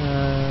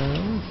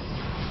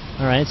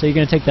 Alright, so you're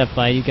going to take that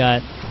fight. You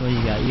got, what do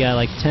you got? You got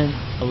like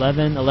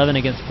 11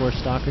 against 4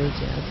 Stalkers.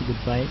 Yeah, that's a good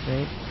fight,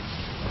 right?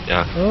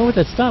 Yeah. Oh, with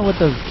the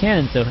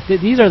cannons though.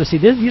 These are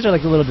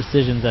like the little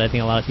decisions that I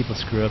think a lot of people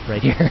screw up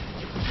right here.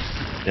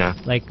 Yeah.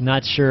 Like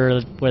not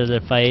sure whether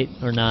to fight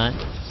or not.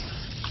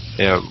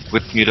 Yeah,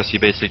 with mutas you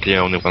basically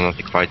only want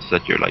to take fights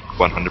that you're like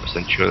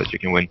 100% sure that you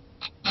can win.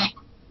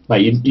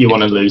 Like, you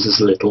want to lose as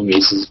little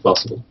mutas as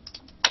possible.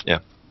 Yeah.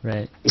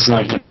 Right. It's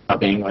not even about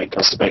being like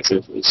cost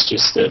effective, it's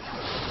just that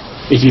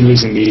if you're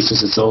losing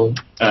mutas at all,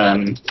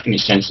 in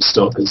exchange for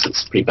Stalkers,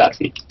 it's pretty bad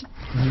for you.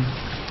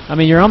 I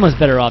mean, you're almost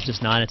better off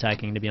just not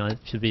attacking, to be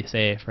honest, to be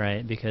safe,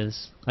 right?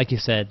 Because, like you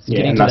said,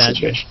 getting to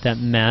that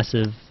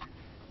massive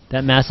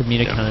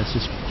muta count is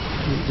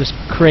just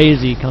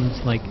crazy. Comes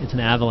like it's an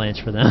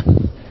avalanche for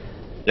them.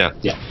 Yeah.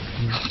 Yeah.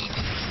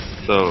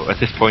 So at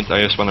this point,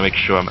 I just want to make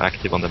sure I'm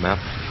active on the map,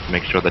 to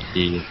make sure that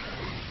he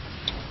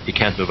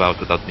can't move out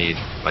without me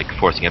like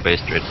forcing a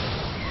base trade.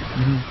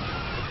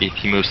 If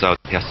he moves out,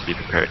 he has to be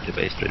prepared to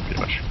base trade pretty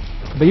much.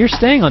 But you're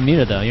staying on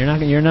muta though.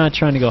 You're not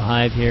trying to go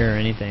hive here or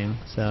anything.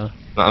 So.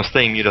 No, I'm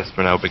staying mutas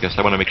for now because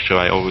I want to make sure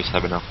I always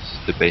have enough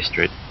to base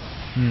trade.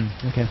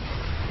 Okay.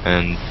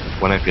 And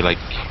when I feel like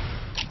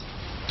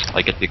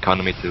I get the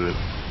economy to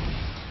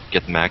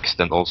get maxed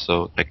and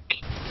also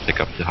pick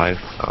up the hive,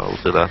 I'll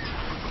do that.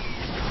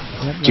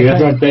 Yep, Do you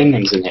ever add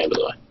banelings in here, by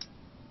the way?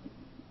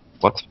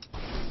 What?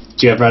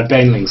 Do you ever add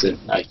banelings in?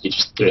 Like, you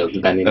just drill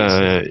the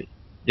banelings?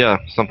 Yeah,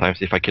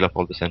 sometimes if I kill up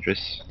all the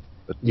sentries,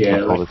 but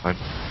not all the time.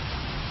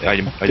 I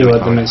do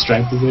like the main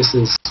strength of this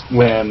is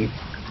when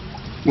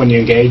you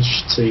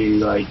engage to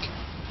like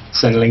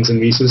send lings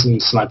and mutas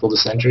and snipe all the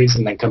sentries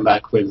and then come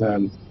back with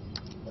a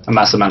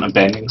mass amount of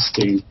banelings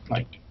to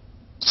like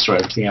destroy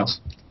everything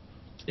else.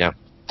 Yeah.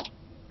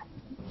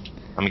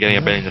 I'm getting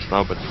a Baneless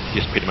now, but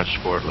he's pretty much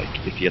for like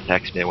if he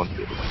attacks me, I want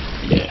to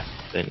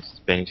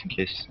Baneless in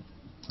case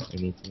I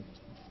need to.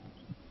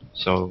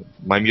 So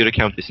my muta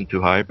count isn't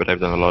too high, but I've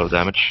done a lot of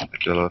damage.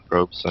 Actually, a lot of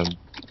probes, and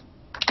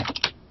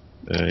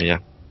yeah.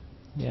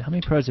 Yeah, how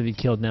many pros have you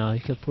killed now? You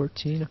killed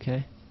 14.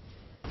 Okay.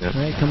 Yeah.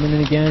 All right, coming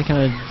in again,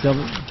 kind of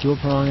dual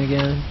prong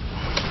again.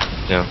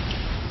 Yeah.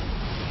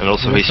 And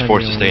also he's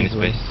forced to stay in his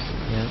base.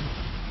 Yeah.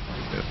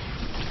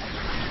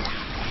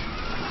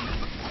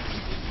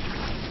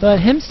 But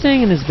him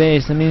staying in his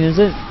base, I mean, is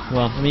it?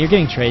 Well, I mean, you're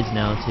getting trades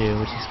now too,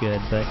 which is good.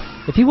 But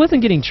if he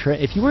wasn't getting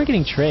if you weren't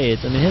getting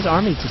trades, I mean, his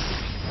army just,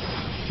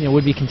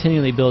 would be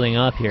continually building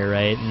up here,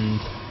 right?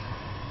 And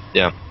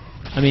yeah.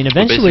 I mean,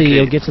 eventually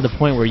you'll get to the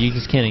point where you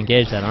just can't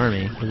engage that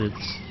army because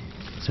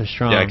it's so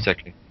strong. Yeah,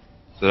 exactly.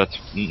 So that's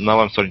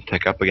now I'm starting to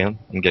tech up again.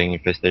 I'm getting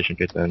infestation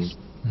kit, and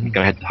I'm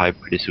gonna head to hive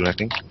pretty soon, I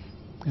think.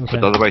 Okay.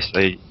 But otherwise,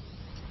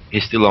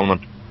 he's still on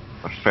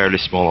a fairly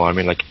small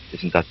army, like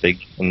isn't that big,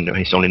 and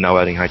he's only now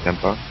adding high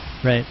tempo.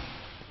 Right.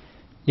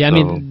 Yeah, so,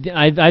 I mean,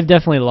 I've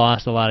definitely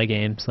lost a lot of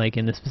games, like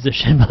in this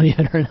position, believe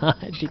it or not,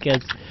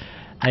 because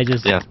I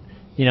just,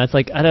 it's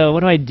like what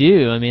do I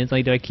do? I mean, it's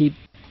like, do I keep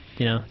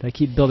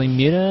building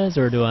mutas,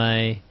 or do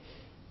I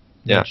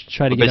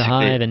try to get a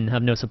hive and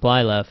have no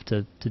supply left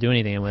to do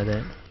anything with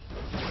it?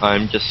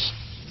 I'm just,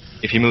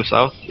 if he moves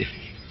out, if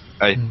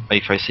I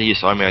see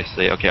his army, I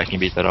say, okay, I can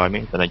beat that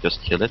army, then I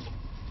just kill it.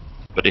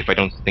 But if I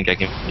don't think I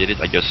can beat it,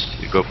 I just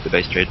go for the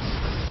base trade.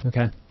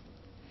 Okay.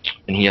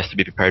 And he has to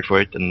be prepared for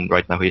it, and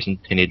right now he isn't.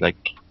 He needs like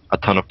a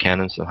ton of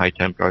cannons and high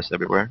Templars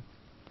everywhere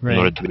in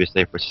order to be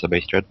safe versus a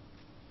base trade.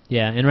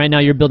 Yeah, and right now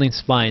you're building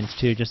spines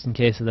too, just in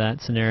case of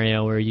that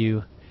scenario where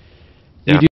you